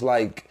 and they was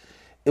like,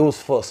 it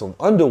was for some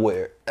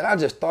underwear, and I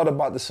just thought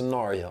about the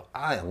scenario.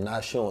 I am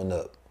not showing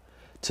up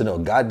to no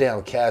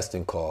goddamn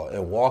casting call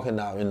and walking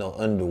out in no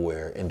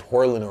underwear and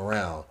twirling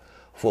around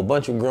for a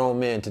bunch of grown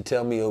men to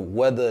tell me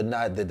whether or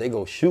not that they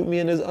go shoot me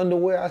in this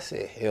underwear. I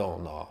said,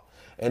 hell no.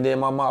 And then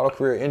my model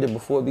career ended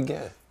before it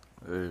began.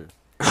 Yeah.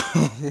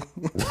 it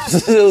was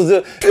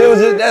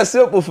just that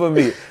simple for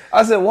me.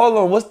 I said, well, hold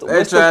on, what's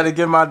They tried to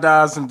get my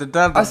dog some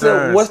I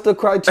said, what's the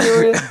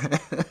criteria?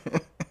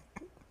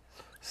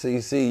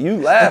 See, you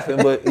laughing,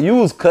 but you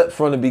was cut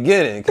from the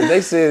beginning because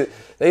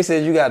they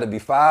said you got to be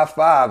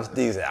 5'5".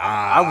 Steve said,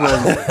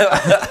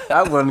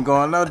 I wasn't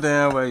going no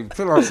damn way.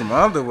 Put on some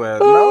underwear.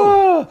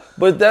 No.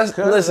 But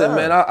listen,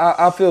 man.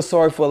 I feel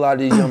sorry for a lot of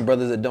these young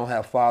brothers that don't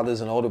have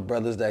fathers and older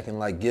brothers that can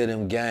like get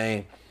them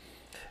game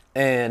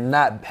and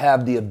not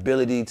have the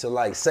ability to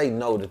like say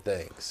no to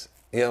things.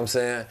 You know what I'm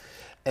saying?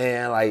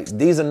 And like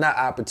these are not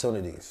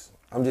opportunities.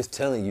 I'm just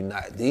telling you,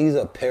 not. These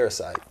are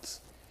parasites.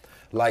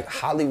 Like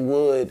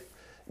Hollywood.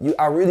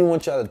 I really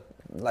want y'all to,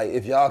 like,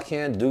 if y'all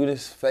can do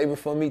this favor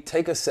for me,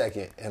 take a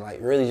second and like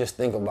really just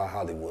think about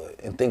Hollywood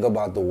and think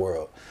about the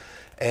world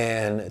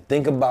and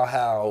think about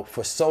how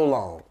for so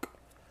long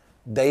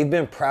they've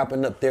been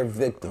propping up their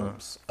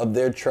victims of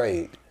their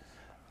trade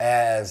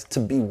as to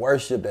be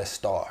worshipped as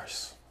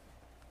stars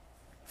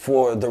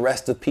for the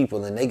rest of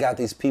people. And they got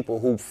these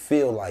people who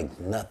feel like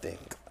nothing.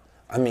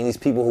 I mean, these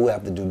people who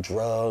have to do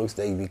drugs,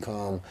 they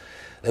want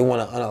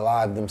to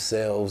unalive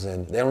themselves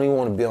and they don't even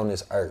want to be on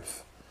this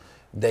earth.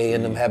 They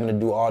end up having to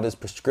do all this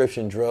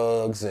prescription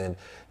drugs and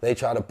they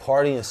try to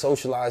party and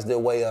socialize their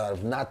way out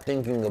of not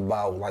thinking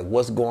about like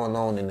what's going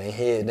on in their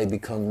head. They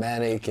become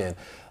manic and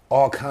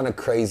all kind of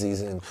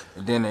crazies. And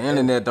then the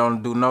internet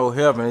don't do no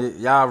helping.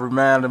 Y'all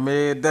remind them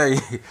every day.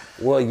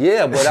 Well,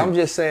 yeah, but I'm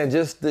just saying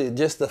just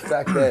the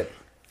fact that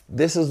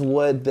this is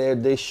what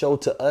they show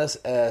to us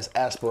as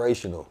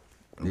aspirational.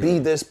 Yeah. Be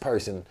this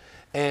person.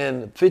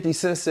 And 50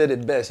 Cent said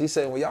it best. He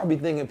said, well, y'all be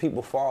thinking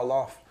people fall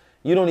off.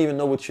 You don't even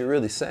know what you're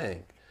really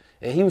saying.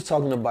 And he was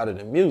talking about it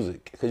in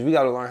music because we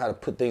got to learn how to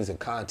put things in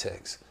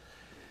context.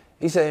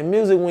 He said in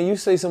music, when you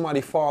say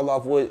somebody fall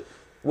off,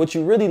 what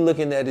you're really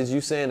looking at is you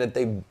saying that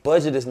their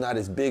budget is not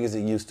as big as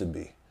it used to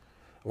be,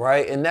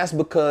 right? And that's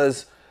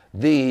because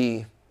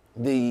the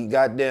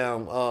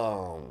goddamn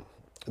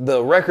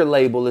the record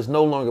label is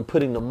no longer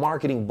putting the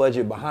marketing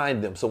budget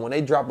behind them. So when they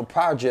drop a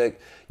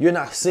project, you're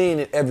not seeing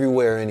it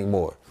everywhere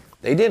anymore.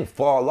 They didn't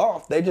fall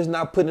off. They just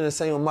not putting the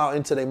same amount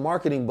into their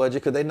marketing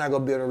budget because they're not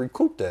going to be able to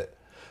recoup that.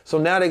 So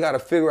now they got to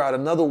figure out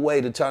another way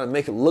to try to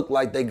make it look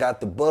like they got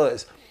the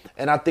buzz.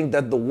 And I think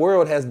that the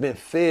world has been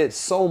fed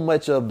so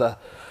much of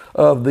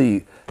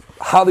the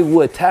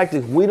Hollywood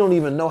tactics. We don't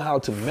even know how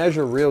to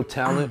measure real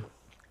talent.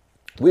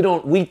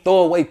 We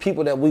throw away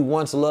people that we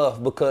once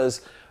loved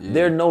because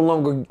they're no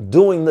longer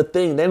doing the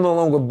thing. They're no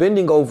longer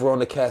bending over on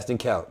the casting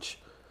couch,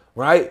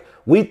 right?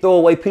 We throw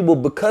away people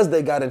because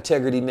they got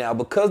integrity now,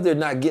 because they're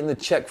not getting a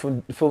check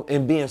from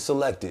and being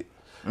selected.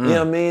 You know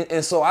what I mean?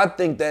 And so I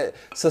think that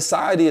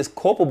society is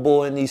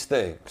culpable in these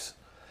things.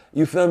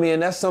 You feel me?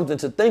 And that's something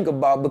to think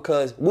about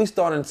because we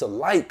starting to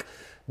like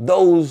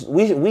those,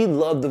 we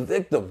love the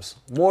victims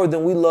more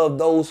than we love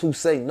those who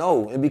say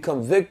no and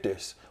become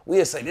victors. We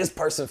just say this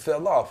person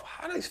fell off.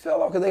 How they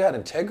fell off? Because they had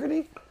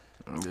integrity?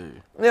 Yeah.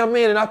 You know what I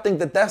mean? And I think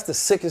that that's the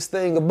sickest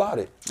thing about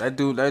it. They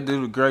do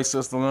the great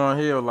sister Lauryn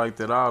Hill like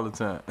that all the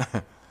time.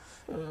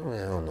 I mean,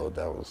 I don't know what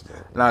that was.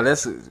 Nah,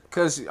 that's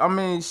because I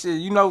mean, shit.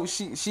 You know,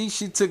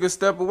 she took a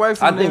step away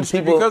from the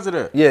industry because of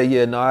that.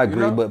 Yeah, no, I agree.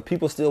 You know? But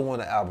people still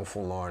want an album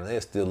from Lauryn. They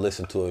still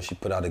listen to her. She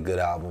put out a good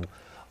album.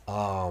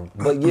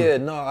 But yeah,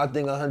 no, I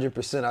think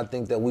 100%. I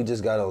think that we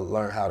just gotta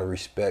learn how to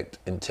respect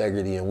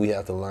integrity, and we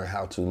have to learn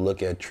how to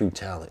look at true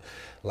talent.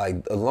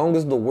 Like as long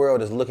as the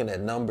world is looking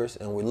at numbers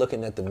and we're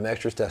looking at the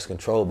metrics that's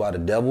controlled by the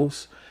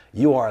devils,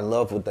 you are in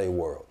love with their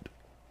world.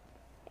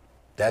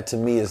 That to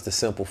me is the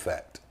simple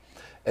fact.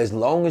 As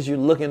long as you're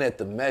looking at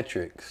the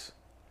metrics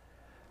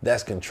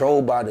that's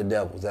controlled by the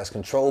devils, that's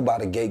controlled by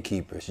the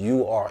gatekeepers,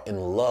 you are in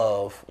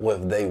love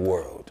with their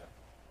world.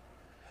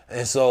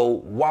 And so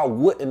why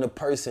wouldn't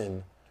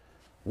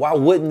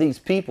these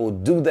people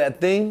do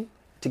that thing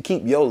to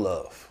keep your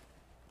love?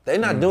 They're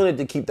not doing it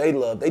to keep their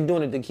love. They're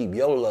doing it to keep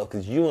your love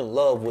because you in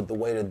love with the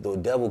way that the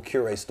devil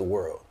curates the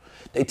world.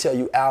 They tell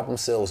you album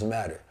sales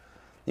matter.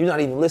 You're not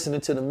even listening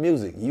to the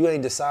music. You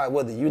ain't decide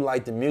whether you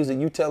like the music.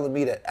 You telling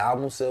me that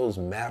album sales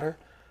matter?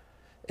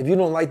 If you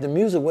don't like the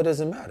music, what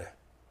does it matter?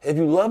 If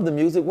you love the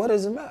music, what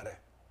does it matter?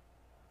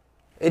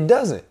 It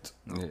doesn't.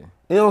 Yeah. You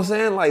know what I'm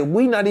saying? Like,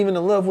 we not even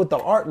in love with the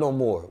art no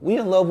more. We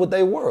in love with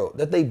their world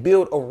that they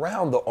build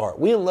around the art.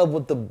 We in love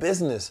with the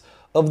business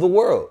of the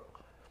world.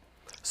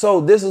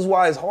 So this is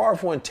why it's hard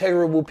for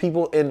integrable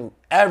people and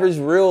average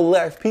real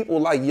life people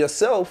like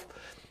yourself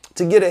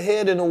to get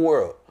ahead in the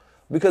world.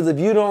 Because if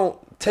you don't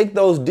take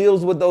those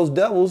deals with those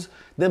devils,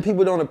 then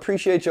people don't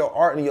appreciate your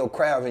art and your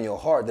craft and your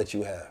heart that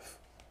you have.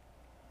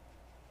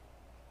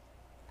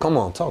 Come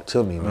on, talk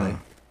to me,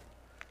 man.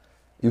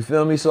 You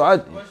feel me?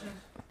 So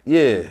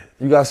yeah,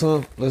 you got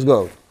some? Let's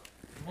go.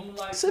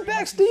 Sit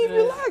back, Steve,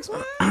 relax,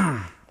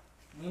 man.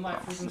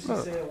 Moonlight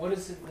Frequency said, what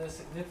is the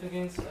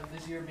significance of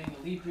this year being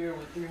a leap year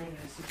with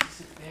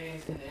 366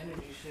 days and the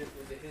energy shift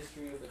with the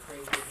history of the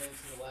crazy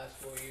events in the last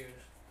 4 years?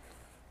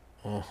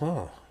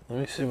 Let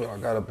me see what I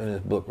got up in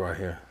this book right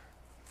here.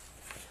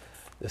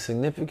 The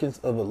significance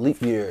of a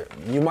leap year.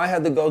 You might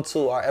have to go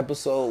to our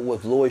episode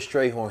with Lloyd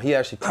Strayhorn. He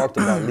actually talked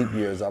about leap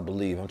years, I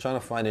believe. I'm trying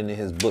to find it in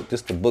his book.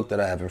 This is the book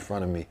that I have in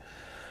front of me.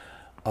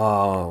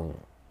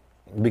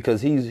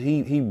 Because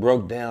he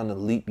broke down the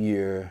leap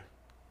year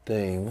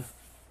thing.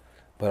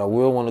 But I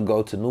will want to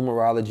go to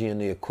numerology and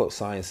the occult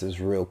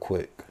sciences real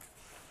quick.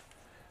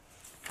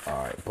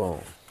 All right, boom.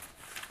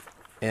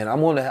 And I'm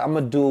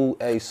gonna do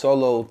a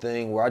solo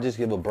thing where I just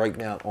give a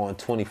breakdown on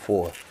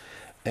 24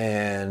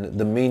 and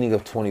the meaning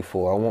of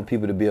 24. I want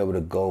people to be able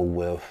to go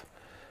with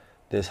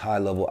this high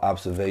level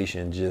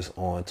observation just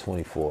on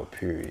 24,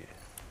 period.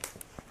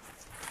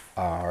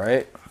 All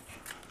right.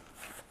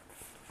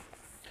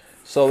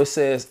 So it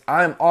says,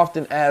 I am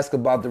often asked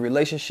about the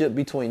relationship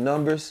between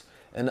numbers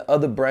and the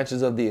other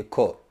branches of the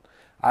occult.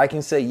 I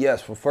can say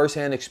yes, from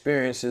firsthand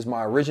experiences,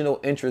 my original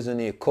interest in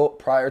the occult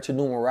prior to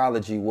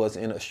numerology was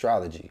in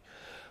astrology.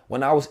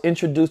 When I was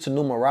introduced to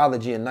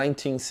numerology in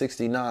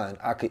 1969,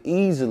 I could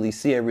easily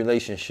see a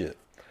relationship.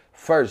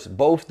 First,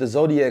 both the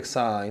zodiac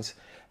signs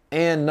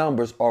and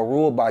numbers are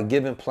ruled by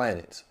given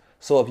planets.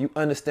 So if you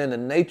understand the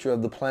nature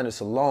of the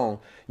planets alone,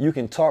 you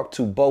can talk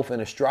to both an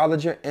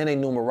astrologer and a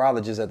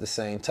numerologist at the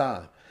same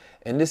time.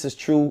 And this is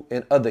true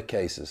in other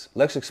cases.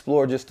 Let's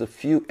explore just a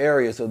few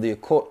areas of the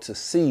occult to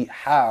see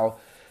how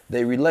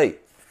they relate.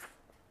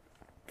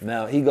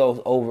 Now, he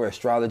goes over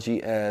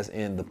astrology as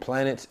in the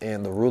planets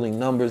and the ruling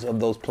numbers of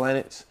those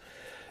planets.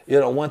 You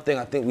know, one thing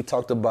I think we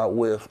talked about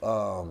with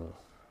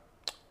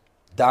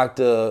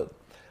Dr.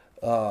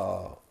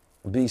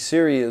 B.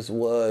 Sirius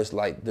was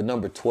like the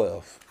number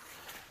 12,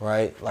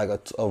 right? Like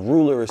a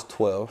ruler is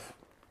 12,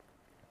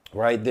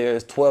 right?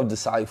 There's 12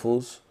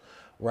 disciples.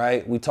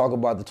 Right, we talk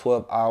about the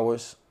 12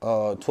 hours,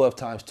 12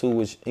 times 2,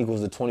 which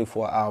equals the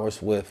 24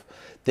 hours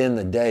within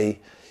the day,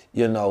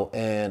 you know,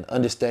 and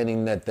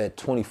understanding that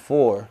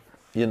 24,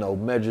 you know,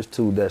 measures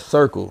to that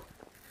circle.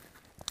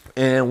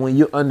 And when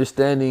you're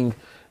understanding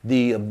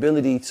the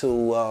ability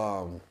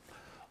to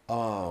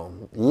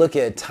look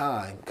at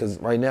time, because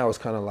right now it's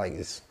kind of like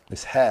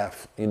it's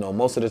half, you know,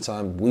 most of the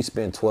time we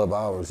spend 12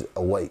 hours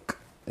awake.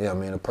 You know what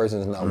I mean? A person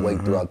is not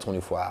awake throughout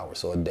 24 hours.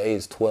 So a day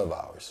is 12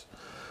 hours.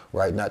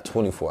 Right, not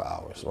 24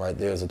 hours, right?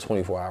 There's a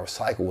 24-hour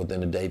cycle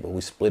within the day, but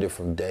we split it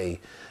from day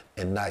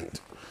and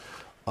night.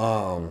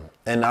 And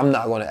I'm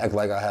not going to act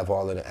like I have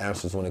all of the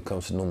answers when it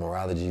comes to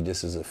numerology.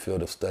 This is a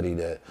field of study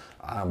that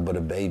I'm but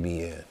a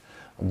baby in.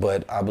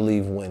 But I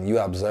believe when you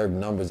observe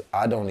numbers,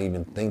 I don't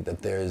even think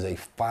that there is a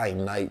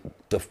finite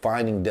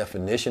defining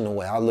definition. The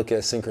way I look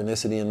at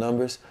synchronicity in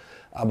numbers,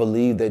 I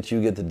believe that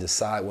you get to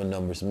decide what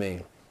numbers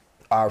mean.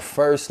 Our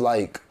first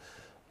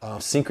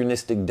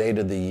synchronistic date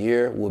of the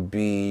year would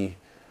be,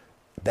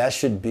 that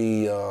should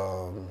be,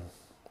 what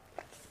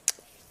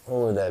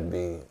would that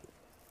be?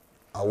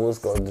 I was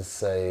going to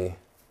say,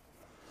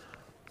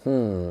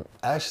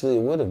 actually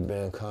it would have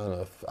been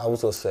I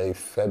was going to say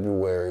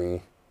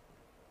February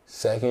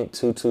 2nd,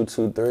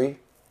 2223,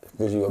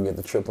 because you're going to get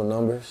the triple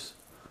numbers.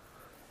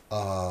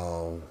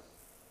 And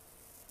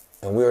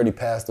we already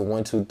passed the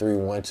 123,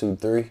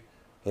 123, you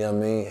know what I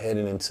mean?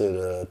 Heading into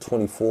the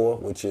 24,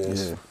 which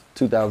is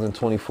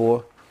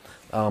 2024.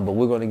 But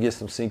we're going to get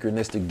some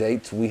synchronistic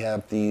dates. We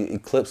have the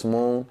eclipse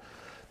moon,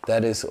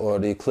 or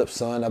the eclipse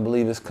sun, I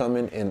believe, is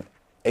coming in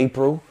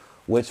April,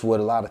 which what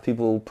a lot of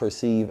people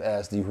perceive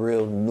as the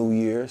real New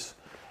Year's,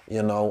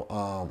 you know,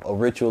 a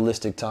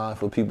ritualistic time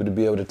for people to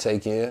be able to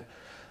take in.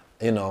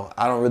 You know,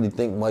 I don't really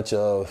think much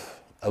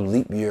of a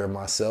leap year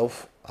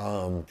myself.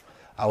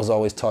 I was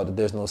always taught that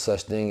there's no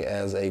such thing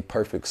as a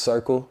perfect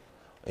circle,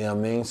 you know what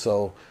I mean?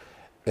 So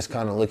it's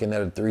kind of looking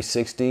at a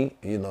 360,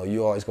 you know,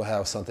 you're always gonna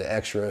have something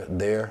extra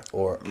there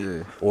or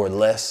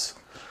less.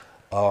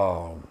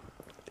 So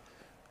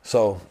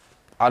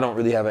I don't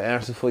really have an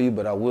answer for you,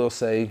 but I will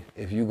say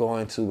if you're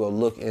going to go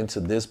look into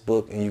this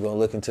book and you're gonna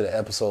look into the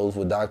episodes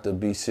with Dr.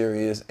 B.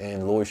 Sirius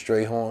and Lloyd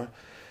Strayhorn,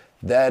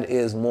 that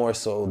is more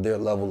so their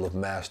level of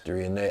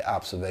mastery and their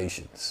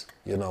observations.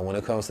 You know, when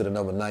it comes to the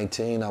number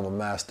 19, I'm a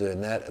master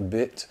in that a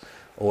bit,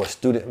 or a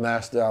student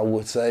master, I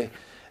would say.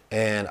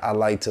 And I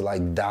like to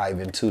dive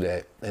into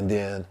that. And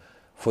then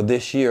for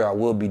this year, I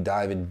will be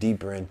diving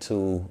deeper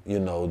into,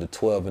 the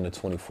 12 and the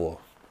 24.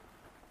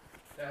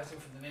 Asking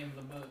for the name of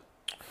the book.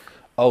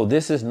 Oh,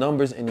 this is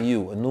Numbers in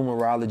You, a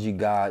numerology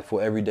guide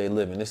for everyday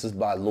living. This is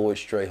by Lloyd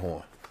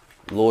Strayhorn.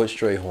 Lloyd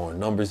Strayhorn,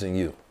 Numbers in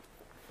You.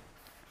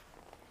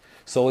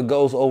 So it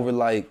goes over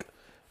like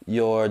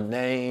your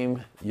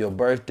name, your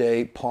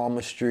birthday,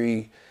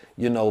 palmistry,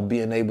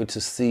 being able to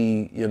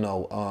see,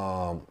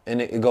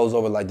 and it goes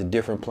over like the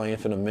different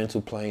planes, from the mental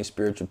plane,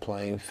 spiritual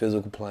plane,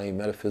 physical plane,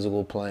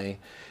 metaphysical plane.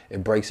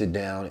 It breaks it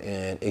down,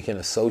 and it can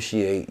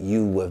associate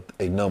you with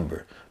a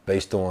number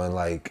based on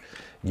like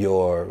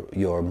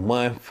your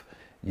month,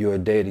 your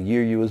day of the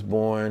year you was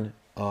born,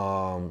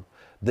 the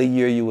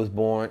year you was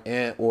born,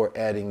 and or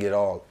adding it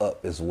all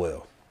up as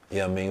well. You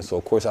know what I mean? So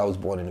of course I was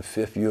born in the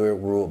 5th year,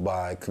 ruled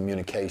by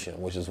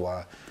communication, which is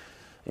why,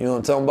 you know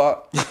what I'm talking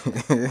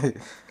about?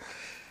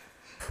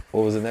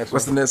 What was the next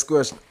What's one? the next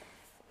question?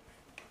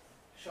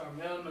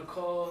 Charmel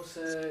Nicole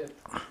said,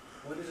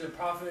 what does it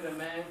profit a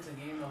man to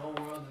gain the whole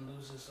world and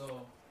lose his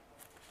soul?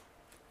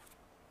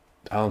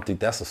 I don't think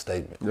that's a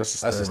statement.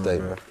 That's a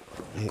statement.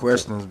 Bro.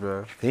 Questions,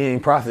 bro. He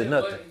ain't profit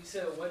nothing. He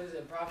said, what does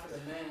it profit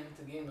a man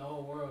to gain the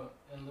whole world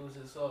and lose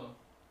his soul?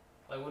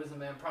 Like, what does a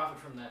man profit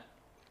from that?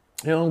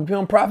 He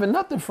don't profit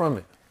nothing from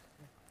it.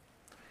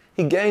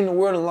 He gained the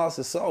world and lost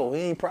his soul.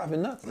 He ain't profit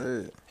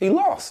nothing. Yeah. He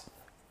lost.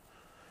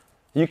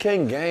 You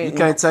can't gain. You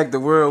can't take the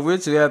world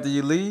with you after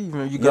you leave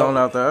and you gone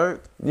out the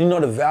earth.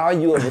 The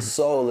value of a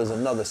soul is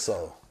another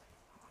soul.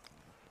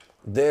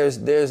 There's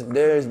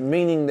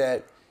meaning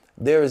that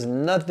there is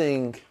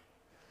nothing.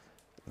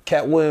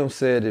 Cat Williams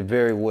said it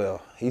very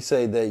well. He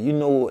said that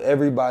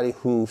everybody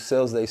who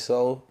sells their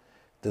soul,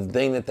 the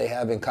thing that they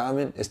have in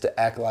common is to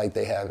act like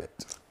they have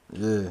it.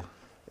 Yeah.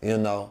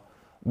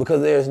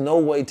 Because there's no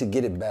way to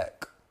get it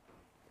back.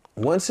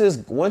 Once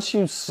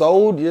you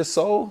sold your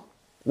soul,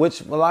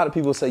 which a lot of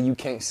people say you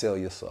can't sell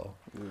your soul,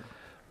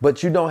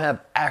 but you don't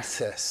have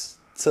access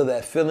to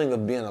that feeling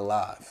of being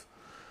alive,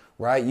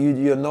 right?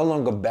 You're no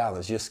longer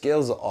balanced. Your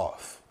scales are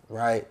off,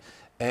 right?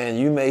 And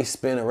you may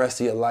spend the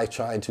rest of your life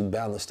trying to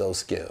balance those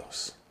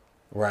scales,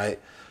 right?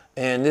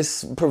 And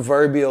this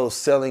proverbial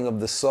selling of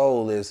the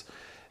soul is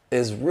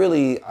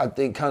really, I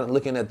think, kind of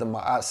looking at the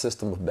Ma'at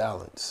system of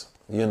balance.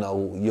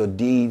 Your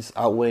deeds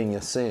outweighing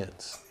your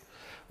sins,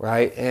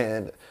 right?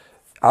 And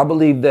I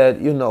believe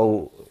that,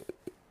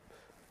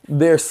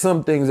 there's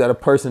some things that a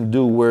person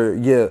do where,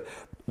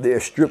 they're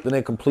stripped and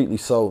they're completely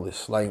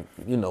soulless, like,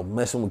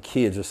 messing with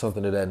kids or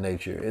something of that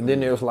nature. And then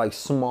there's like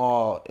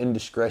small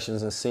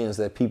indiscretions and sins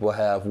that people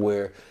have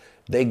where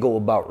they go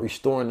about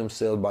restoring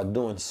themselves by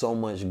doing so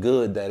much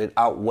good that it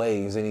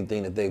outweighs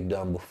anything that they've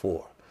done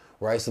before,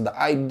 right? So the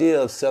idea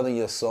of selling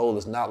your soul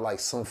is not like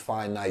some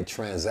finite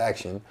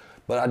transaction,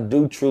 but I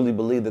do truly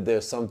believe that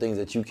there's some things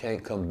that you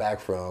can't come back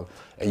from,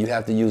 and you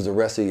have to use the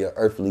rest of your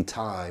earthly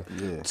time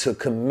to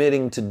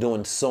committing to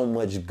doing so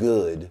much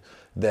good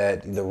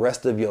that the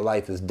rest of your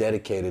life is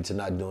dedicated to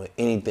not doing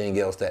anything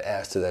else that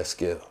adds to that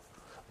scale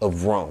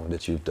of wrong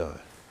that you've done.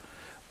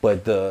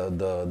 But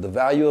the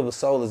value of a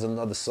soul is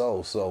another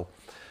soul. So,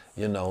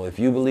 if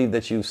you believe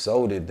that you've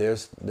sold it,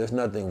 there's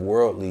nothing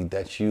worldly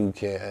that you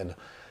can,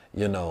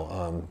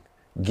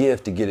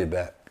 give to get it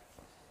back.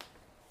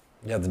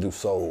 You have to do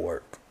soul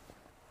work.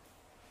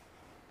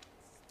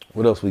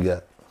 What else we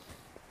got?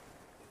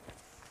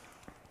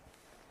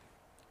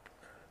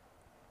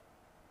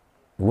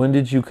 When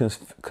did you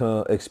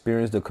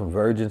experience the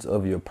convergence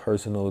of your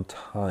personal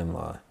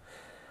timeline?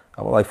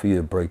 I would like for you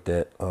to break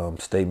that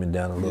statement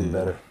down a little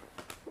better.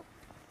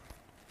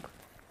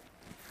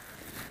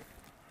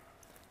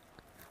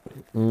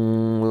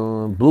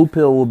 Blue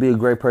Pill will be a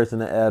great person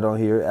to add on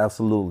here,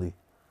 absolutely.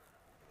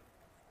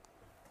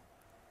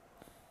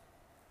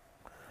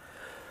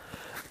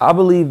 I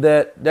believe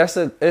that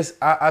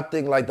I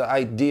think like the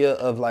idea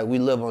of like we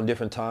live on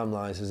different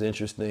timelines is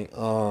interesting.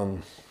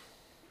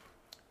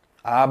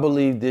 I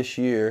believe this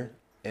year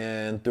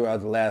and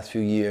throughout the last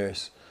few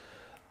years,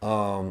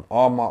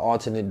 all my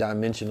alternate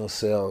dimensional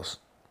selves,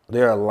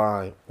 they're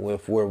aligned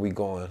with where we're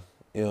going,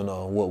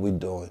 what we're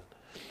doing.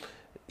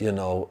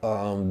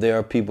 There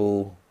are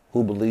people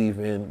who believe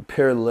in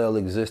parallel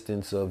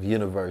existence of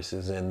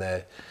universes, and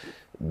that,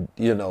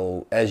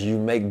 as you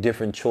make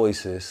different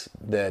choices,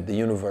 that the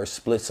universe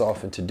splits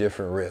off into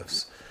different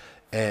rifts.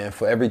 And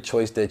for every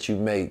choice that you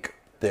make,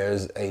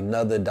 there's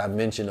another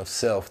dimension of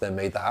self that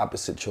made the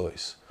opposite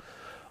choice.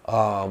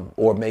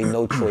 Or made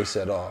no choice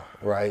at all,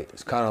 right?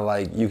 It's kind of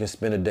like you can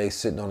spend a day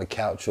sitting on the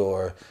couch,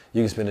 or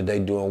you can spend a day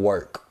doing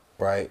work,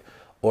 right?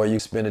 Or you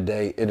spend a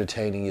day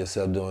entertaining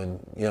yourself doing,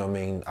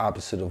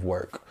 opposite of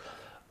work.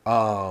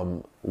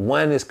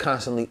 One is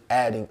constantly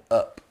adding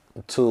up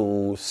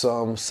to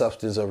some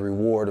substance of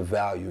reward or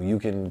value. You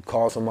can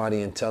call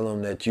somebody and tell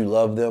them that you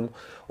love them,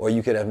 or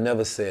you could have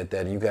never said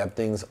that, and you could have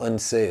things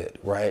unsaid,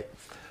 right?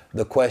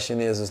 The question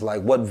is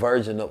like, what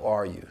version of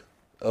are you?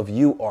 Are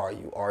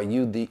you? Are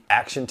you the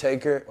action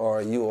taker, or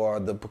are you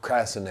the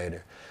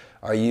procrastinator?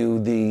 Are you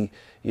the,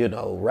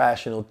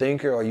 rational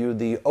thinker, or are you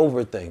the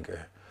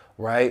overthinker,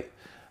 right?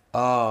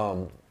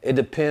 it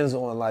depends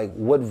on like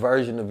what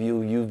version of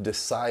you you've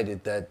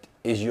decided that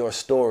is your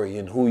story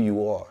and who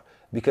you are.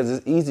 Because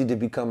it's easy to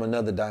become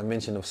another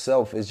dimension of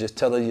self. It's just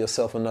telling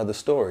yourself another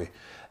story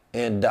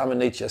and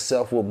dominate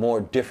yourself with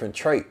more different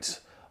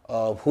traits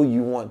of who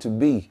you want to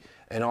be.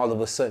 And all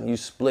of a sudden you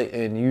split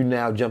and you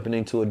now jumping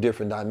into a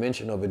different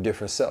dimension of a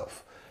different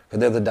self. Because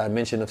there's a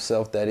dimension of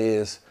self that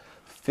is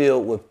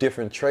filled with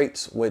different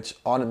traits, which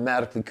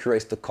automatically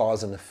creates the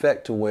cause and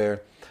effect to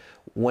where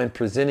when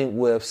presenting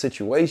with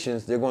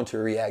situations, they're going to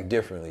react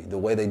differently. The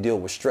way they deal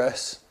with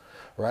stress,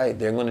 right?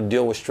 They're going to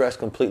deal with stress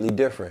completely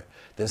different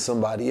than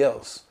somebody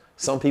else.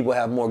 Some people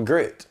have more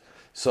grit.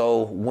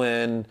 So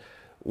when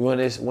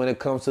it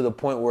comes to the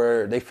point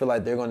where they feel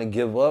like they're going to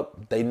give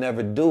up, they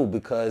never do,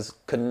 because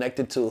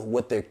connected to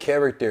what their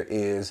character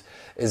is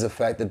the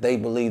fact that they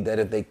believe that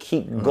if they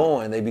keep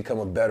going, they become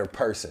a better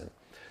person.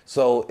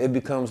 So it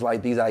becomes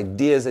like these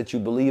ideas that you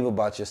believe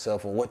about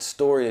yourself and what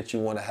story that you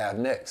want to have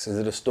next. Is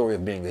it a story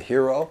of being a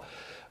hero?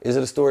 Is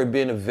it a story of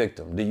being a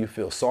victim? Do you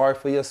feel sorry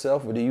for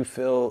yourself, or do you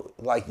feel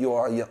like you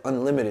are your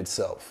unlimited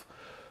self?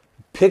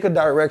 Pick a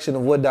direction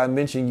of what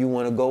dimension you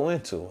want to go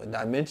into. A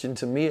dimension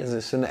to me is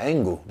it's an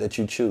angle that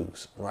you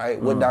choose, right?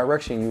 What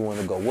direction you want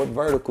to go, what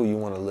vertical you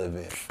want to live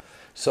in.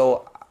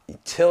 So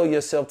tell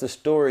yourself the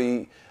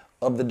story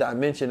of the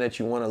dimension that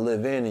you want to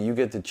live in, and you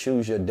get to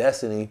choose your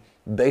destiny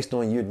based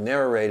on you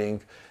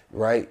narrating,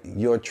 right,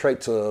 your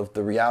traits of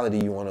the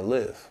reality you want to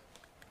live.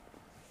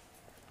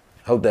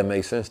 Hope that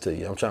makes sense to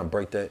you. I'm trying to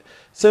break that.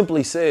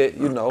 Simply said,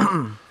 you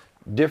know,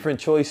 different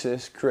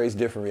choices creates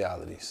different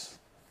realities.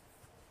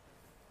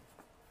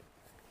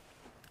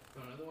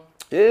 Another one?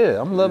 Yeah,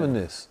 I'm loving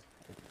this.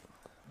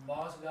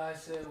 Boss Guy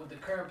said, with the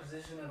current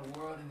position of the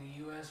world in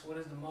the U.S., what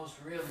is the most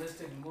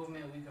realistic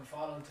movement we can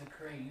follow to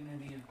create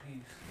unity and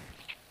peace?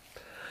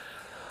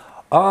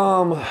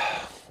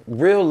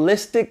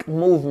 Realistic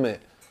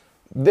movement.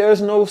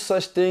 There's no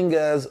such thing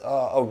as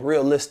a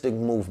realistic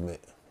movement.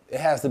 It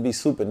has to be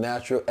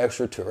supernatural,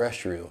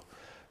 extraterrestrial.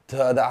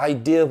 The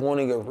idea of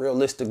wanting a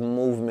realistic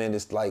movement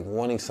is like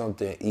wanting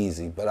something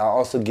easy. But I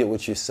also get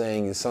what you're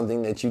saying is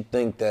something that you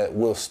think that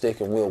will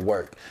stick and will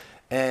work.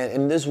 And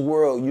in this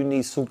world, you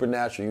need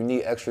supernatural, you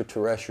need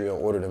extraterrestrial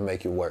in order to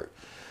make it work.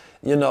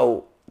 You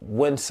know,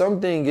 when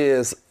something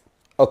is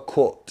a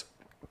court,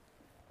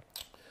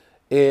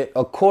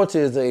 a court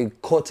is a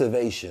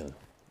cultivation,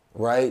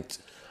 right?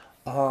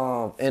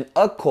 And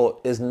a court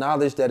is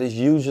knowledge that is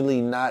usually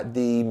not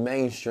the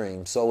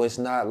mainstream. So it's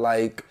not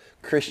like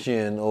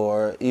Christian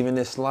or even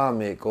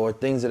Islamic or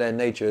things of that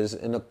nature. It's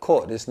in a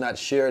court. It's not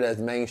shared as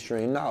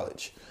mainstream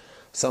knowledge.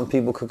 Some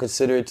people could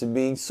consider it to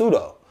be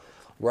pseudo,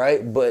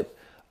 right? But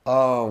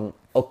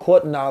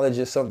occult knowledge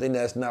is something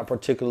that's not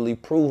particularly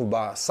proved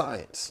by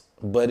science,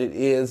 but it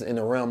is in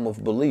the realm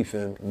of belief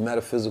and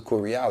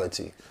metaphysical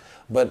reality.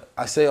 But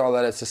I say all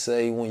that to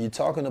say, when you're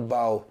talking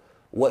about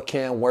what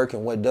can work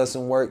and what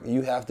doesn't work,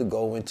 you have to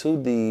go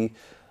into the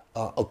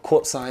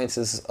occult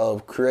sciences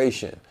of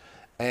creation.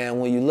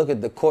 And when you look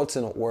at the courts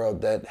in the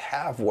world that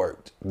have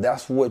worked,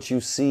 that's what you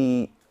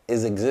see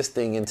is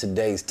existing in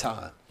today's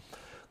time.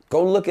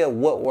 Go look at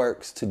what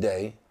works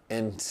today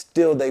and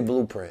steal their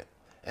blueprint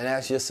and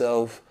ask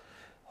yourself,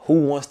 who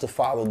wants to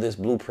follow this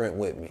blueprint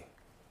with me,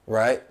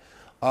 right?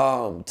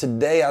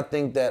 Today, I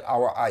think that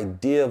our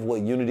idea of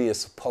what unity is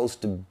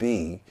supposed to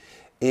be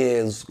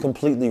is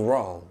completely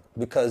wrong,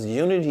 because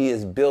unity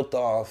is built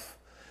off,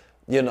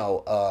 you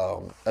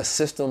know, a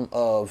system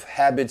of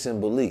habits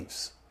and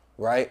beliefs,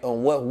 right?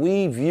 And what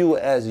we view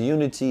as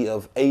unity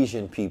of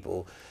Asian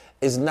people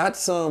is not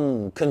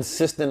some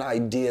consistent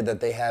idea that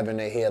they have in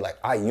their head, like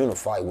I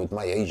unify with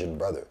my Asian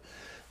brother.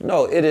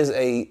 No, it is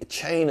a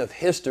chain of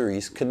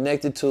histories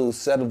connected to a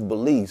set of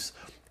beliefs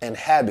and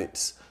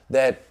habits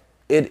that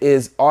it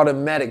is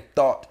automatic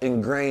thought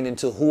ingrained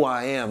into who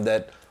I am,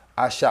 that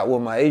I shot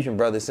with my Asian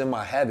brother. It's in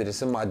my habit.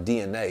 It's in my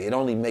DNA. It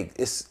only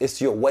makes,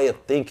 it's your way of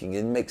thinking.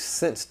 It makes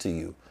sense to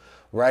you,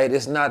 right?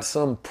 It's not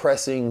some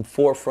pressing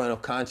forefront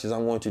of conscience.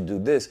 I'm going to do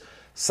this.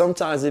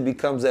 Sometimes it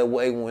becomes that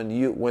way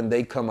when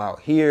they come out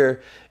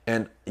here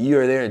and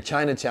you're there in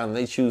Chinatown and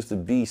they choose to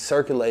be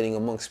circulating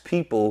amongst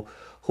people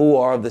who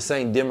are of the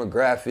same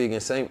demographic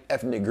and same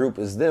ethnic group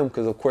as them,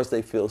 because of course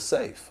they feel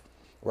safe,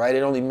 right?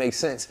 It only makes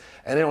sense.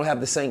 And they don't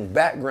have the same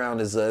background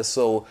as us,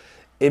 so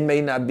it may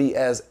not be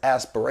as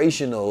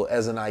aspirational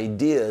as an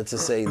idea to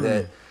say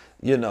that,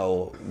 you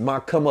know,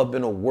 my come up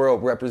in a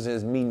world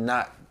represents me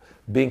not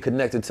being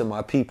connected to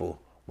my people,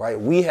 right?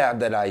 We have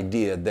that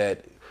idea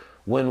that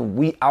when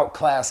we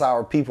outclass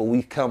our people,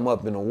 we come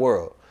up in the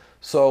world.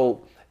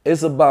 So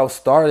it's about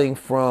starting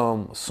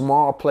from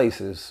small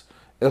places.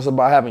 It's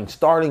about having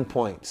starting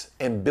points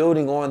and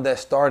building on that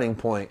starting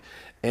point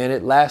and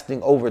it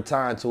lasting over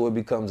time till it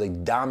becomes a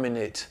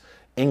dominant,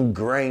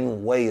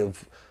 ingrained way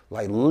of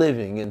like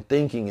living and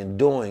thinking and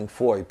doing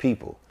for a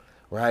people,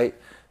 right?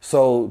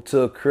 So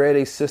to create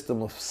a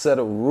system of set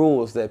of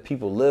rules that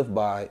people live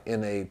by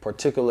in a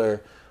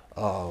particular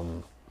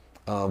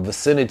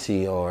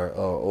vicinity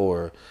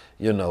or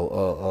you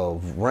know,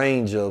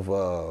 range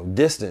of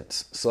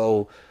distance.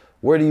 So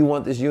Where do you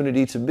want this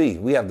unity to be?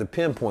 We have to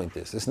pinpoint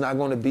this. It's not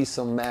going to be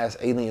some mass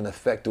alien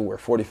effect where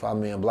 45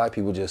 million black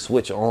people just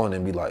switch on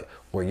and be like,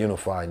 we're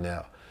unified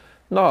now.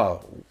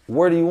 No,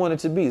 where do you want it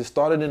to be? It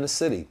started in the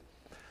city,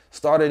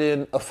 started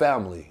in a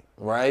family,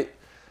 right?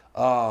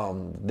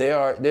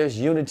 There's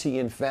unity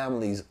in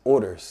families,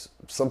 orders.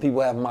 Some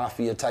people have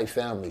mafia type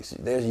families.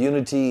 There's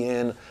unity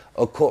in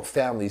occult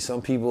families.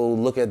 Some people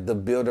look at the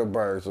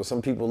Bilderbergs, or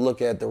some people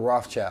look at the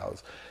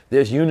Rothschilds.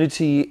 There's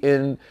unity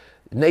in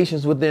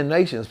nations within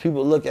nations.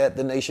 People look at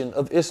the Nation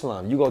of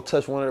Islam. You go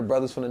touch one of the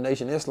brothers from the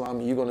Nation of Islam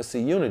and you're going to see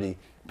unity.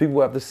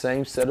 People have the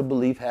same set of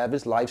belief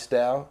habits,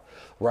 lifestyle,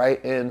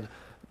 right? And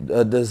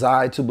a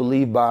desire to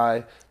believe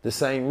by the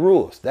same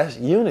rules. That's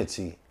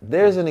unity.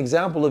 There's an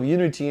example of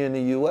unity in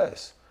the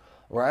U.S.,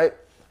 right?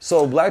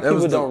 So black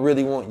people don't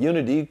really want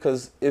unity,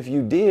 because if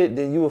you did,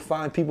 then you would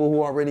find people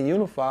who are already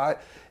unified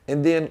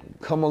and then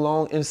come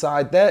along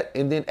inside that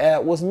and then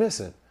add what's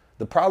missing.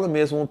 The problem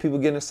is when people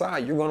get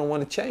inside, you're going to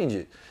want to change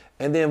it.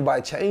 And then by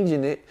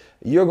changing it,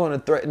 you're going to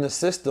threaten a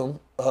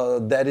system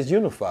that is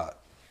unified,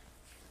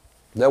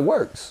 that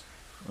works.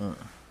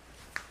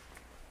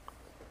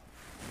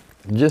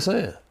 Just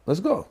saying. Let's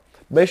go.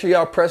 Make sure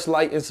y'all press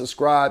like and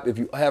subscribe if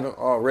you haven't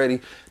already.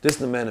 This is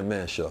the Man to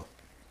Man Show.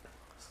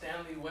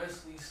 Stanley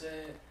Wesley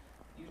said,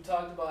 you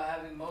talked about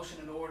having motion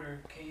and order.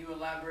 Can you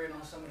elaborate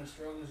on some of the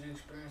struggles you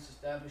experienced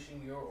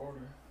establishing your order?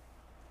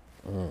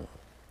 Man,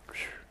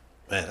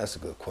 that's a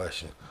good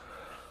question.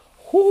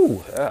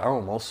 Whew, I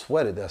almost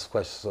sweated. That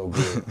question so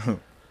good.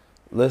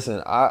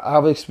 Listen,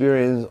 I've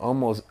experienced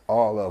almost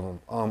all of them.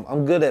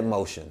 I'm good at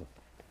motion.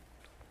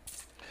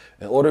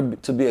 In order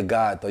to be a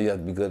guide, though, you have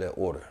to be good at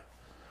order.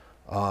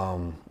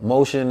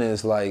 Motion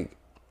is like,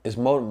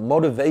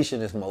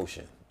 motivation is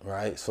motion,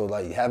 right? So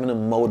like having a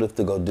motive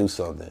to go do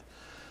something,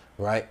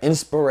 right?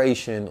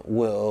 Inspiration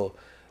will,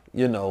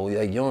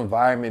 like your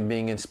environment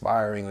being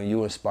inspiring or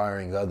you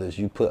inspiring others,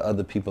 you put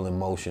other people in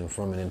motion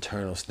from an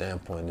internal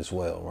standpoint as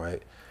well,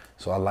 right?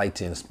 So I like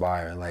to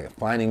inspire, and like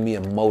finding me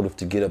a motive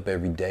to get up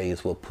every day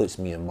is what puts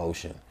me in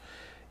motion.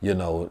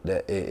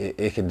 That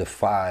it can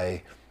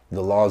defy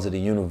the laws of the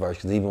universe,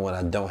 because even when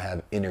I don't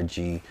have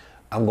energy,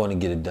 I'm going to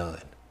get it done.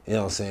 You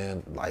know what I'm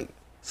saying? Like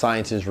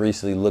scientists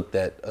recently looked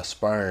at a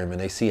sperm and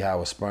they see how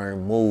a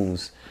sperm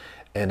moves,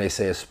 and they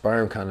say a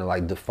sperm kind of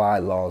like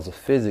defied laws of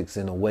physics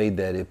in a way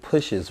that it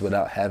pushes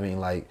without having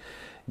like,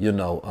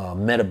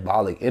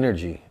 metabolic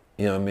energy.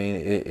 You know what I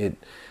mean?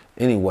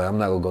 Anyway, I'm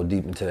not gonna go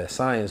deep into that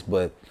science,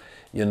 but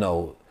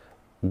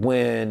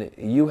when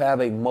you have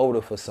a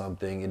motive for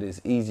something, it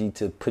is easy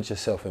to put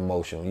yourself in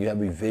motion. When you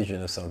have a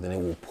vision of something, it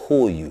will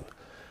pull you.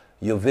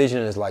 Your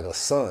vision is like a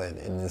sun,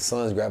 and the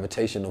sun's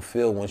gravitational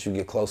field, once you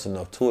get close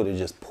enough to it, it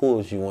just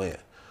pulls you in,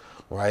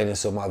 right? And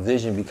so my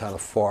vision be kind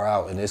of far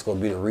out, and it's going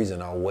to be the reason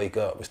I wake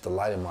up. It's the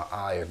light in my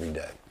eye every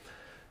day.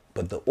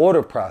 But the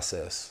order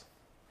process,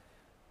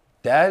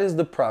 that is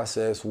the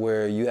process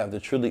where you have to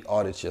truly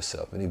audit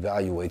yourself and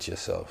evaluate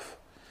yourself.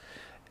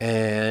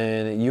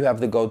 And you have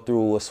to go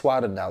through a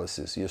SWOT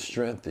analysis, your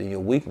strengths and your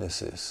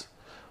weaknesses,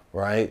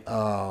 right?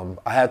 I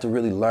had to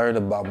really learn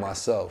about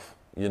myself.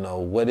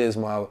 What is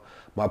my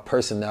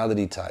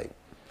personality type?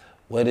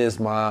 What is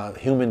my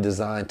human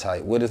design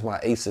type? What is my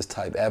ACEs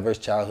type, adverse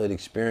childhood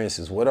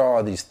experiences? What are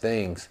all these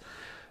things,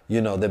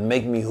 that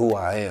make me who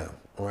I am,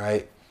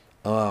 right?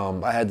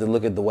 I had to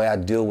look at the way I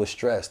deal with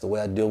stress, the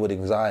way I deal with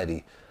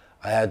anxiety.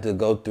 I had to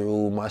go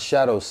through my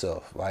shadow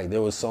self. Like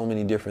there was so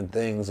many different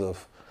things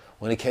of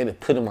when it came to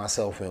putting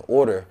myself in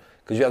order,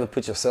 because you have to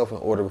put yourself in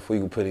order before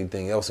you can put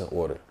anything else in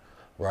order,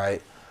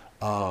 right?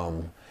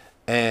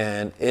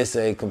 And it's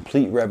a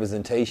complete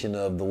representation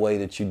of the way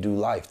that you do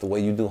life. The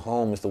way you do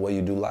home is the way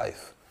you do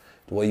life.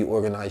 The way you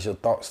organize your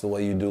thoughts, the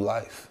way you do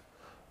life,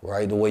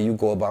 right? The way you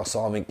go about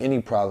solving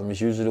any problem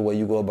is usually the way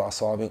you go about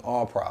solving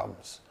all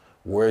problems.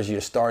 Where's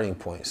your starting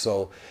point?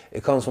 So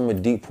it comes from a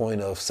deep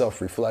point of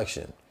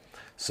self-reflection.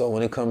 So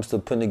when it comes to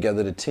putting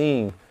together the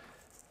team,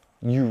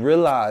 you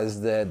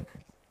realize that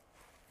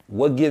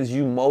what gives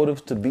you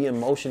motive to be in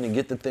motion and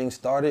get the thing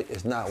started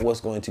is not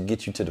what's going to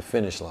get you to the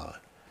finish line.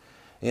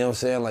 You know what I'm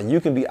saying? Like you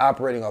can be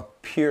operating off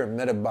pure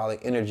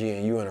metabolic energy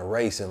and you're in a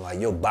race and like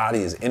your body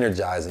is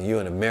energized and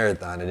you're in a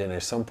marathon, and then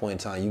at some point in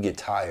time you get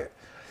tired.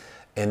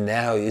 And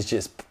now it's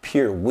just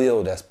pure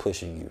will that's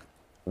pushing you,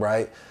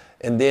 right?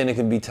 And then it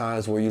can be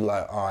times where you're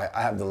like, all right,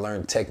 I have to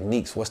learn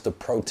techniques. What's the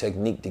pro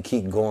technique to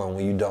keep going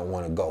when you don't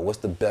want to go? What's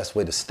the best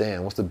way to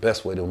stand? What's the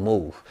best way to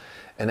move?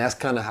 And that's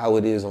kind of how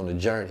it is on the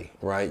journey,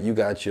 right? You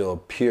got your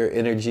pure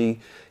energy,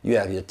 you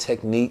have your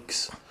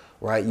techniques,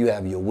 right? You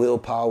have your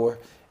willpower,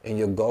 and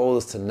your goal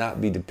is to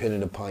not be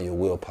dependent upon your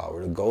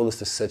willpower. The goal is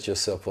to set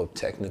yourself up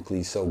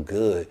technically so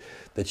good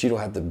that you don't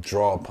have to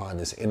draw upon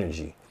this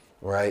energy,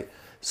 right?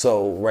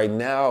 So right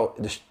now,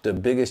 the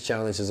biggest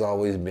challenge has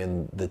always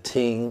been the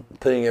team,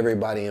 putting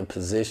everybody in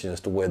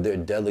positions to where they're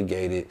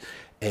delegated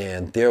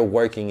and they're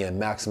working at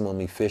maximum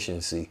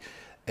efficiency,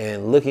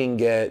 and looking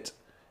at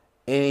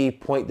any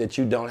point that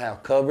you don't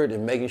have covered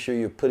and making sure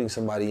you're putting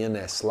somebody in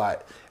that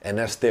slot, and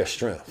that's their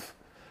strength.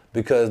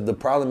 Because the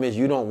problem is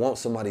you don't want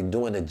somebody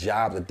doing a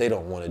job that they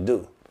don't want to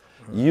do.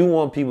 You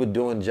want people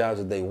doing jobs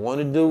that they want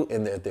to do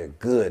and that they're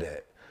good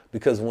at.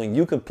 Because when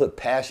you can put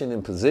passion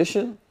in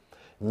position,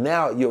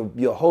 now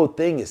your whole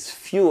thing is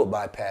fueled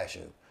by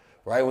passion,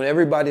 right? When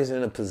everybody's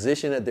in a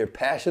position that they're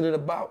passionate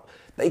about,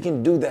 they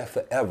can do that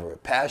forever.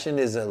 Passion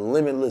is a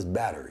limitless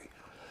battery.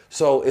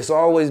 So it's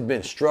always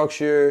been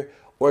structure,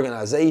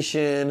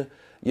 organization,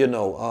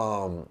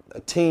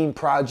 team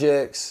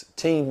projects,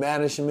 team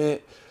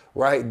management,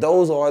 right?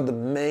 Those are the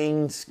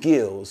main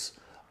skills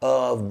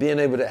of being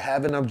able to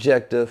have an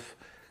objective,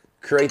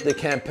 create the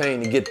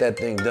campaign to get that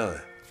thing done.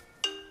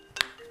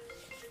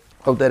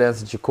 Hope that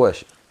answered your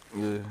question.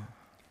 Yeah.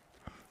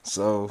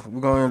 So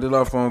we're gonna end it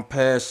off on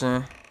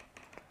passion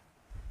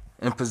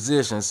and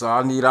position. So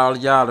I need all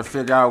of y'all to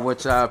figure out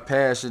what y'all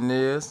passion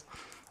is.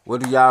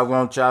 What do y'all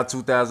want y'all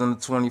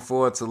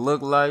 2024 to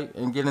look like,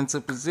 and get into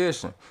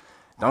position.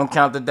 Don't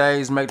count the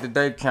days, make the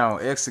day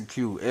count.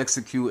 Execute,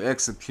 execute,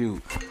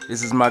 execute.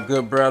 This is my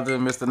good brother,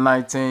 Mr.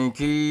 19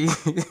 Key.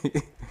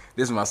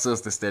 This is my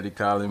sister steady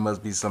calling.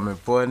 Must be something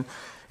important.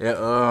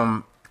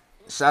 Yeah,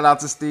 shout out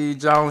to Steve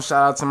Jones.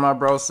 Shout out to my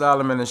bro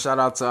Solomon, and shout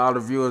out to all the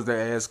viewers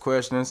that ask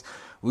questions.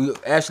 We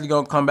actually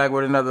gonna come back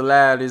with another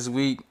live this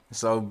week.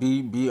 So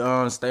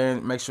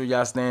make sure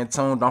y'all staying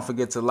tuned. Don't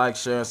forget to like,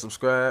 share, and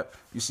subscribe.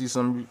 You see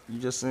something you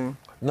just seen?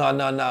 No.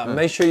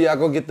 Make sure y'all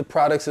go get the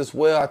products as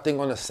well. I think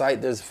on the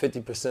site there's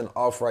 50%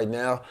 off right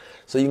now.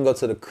 So you can go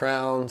to the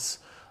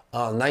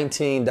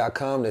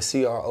crowns19.com, the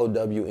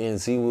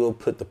CROWNZ. We'll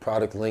put the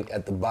product link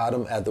at the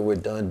bottom after we're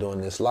done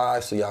doing this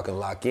live so y'all can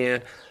lock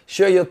in.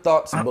 Share your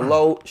thoughts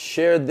below.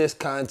 Share this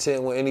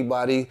content with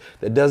anybody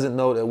that doesn't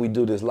know that we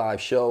do this live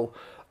show.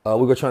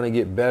 We're trying to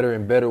get better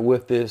and better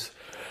with this.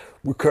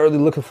 We're currently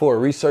looking for a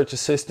research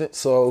assistant,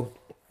 so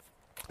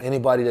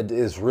anybody that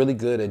is really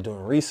good at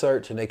doing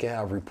research and they can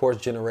have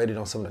reports generated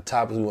on some of the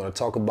topics we want to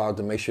talk about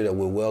to make sure that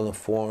we're well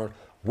informed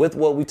with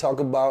what we talk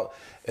about.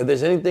 If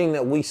there's anything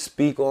that we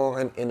speak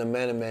on in the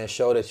Man to Man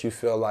show that you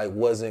feel like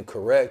wasn't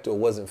correct or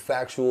wasn't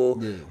factual,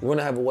 we're going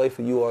to have a way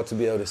for you all to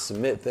be able to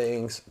submit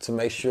things to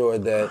make sure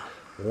that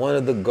one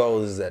of the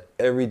goals is that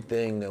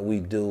everything that we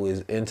do is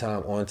in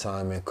time, on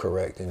time, and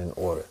correct and in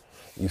order.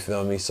 You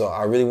feel me? So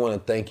I really want to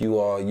thank you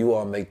all. You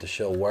all make the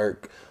show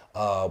work.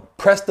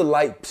 Press the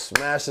like,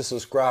 smash the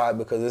subscribe,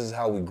 because this is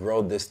how we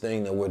grow this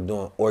thing that we're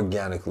doing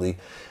organically.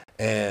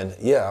 And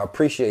yeah, I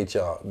appreciate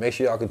y'all. Make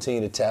sure y'all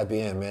continue to tap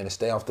in, man, and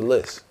stay off the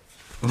list.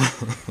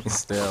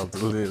 Stay off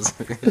the list.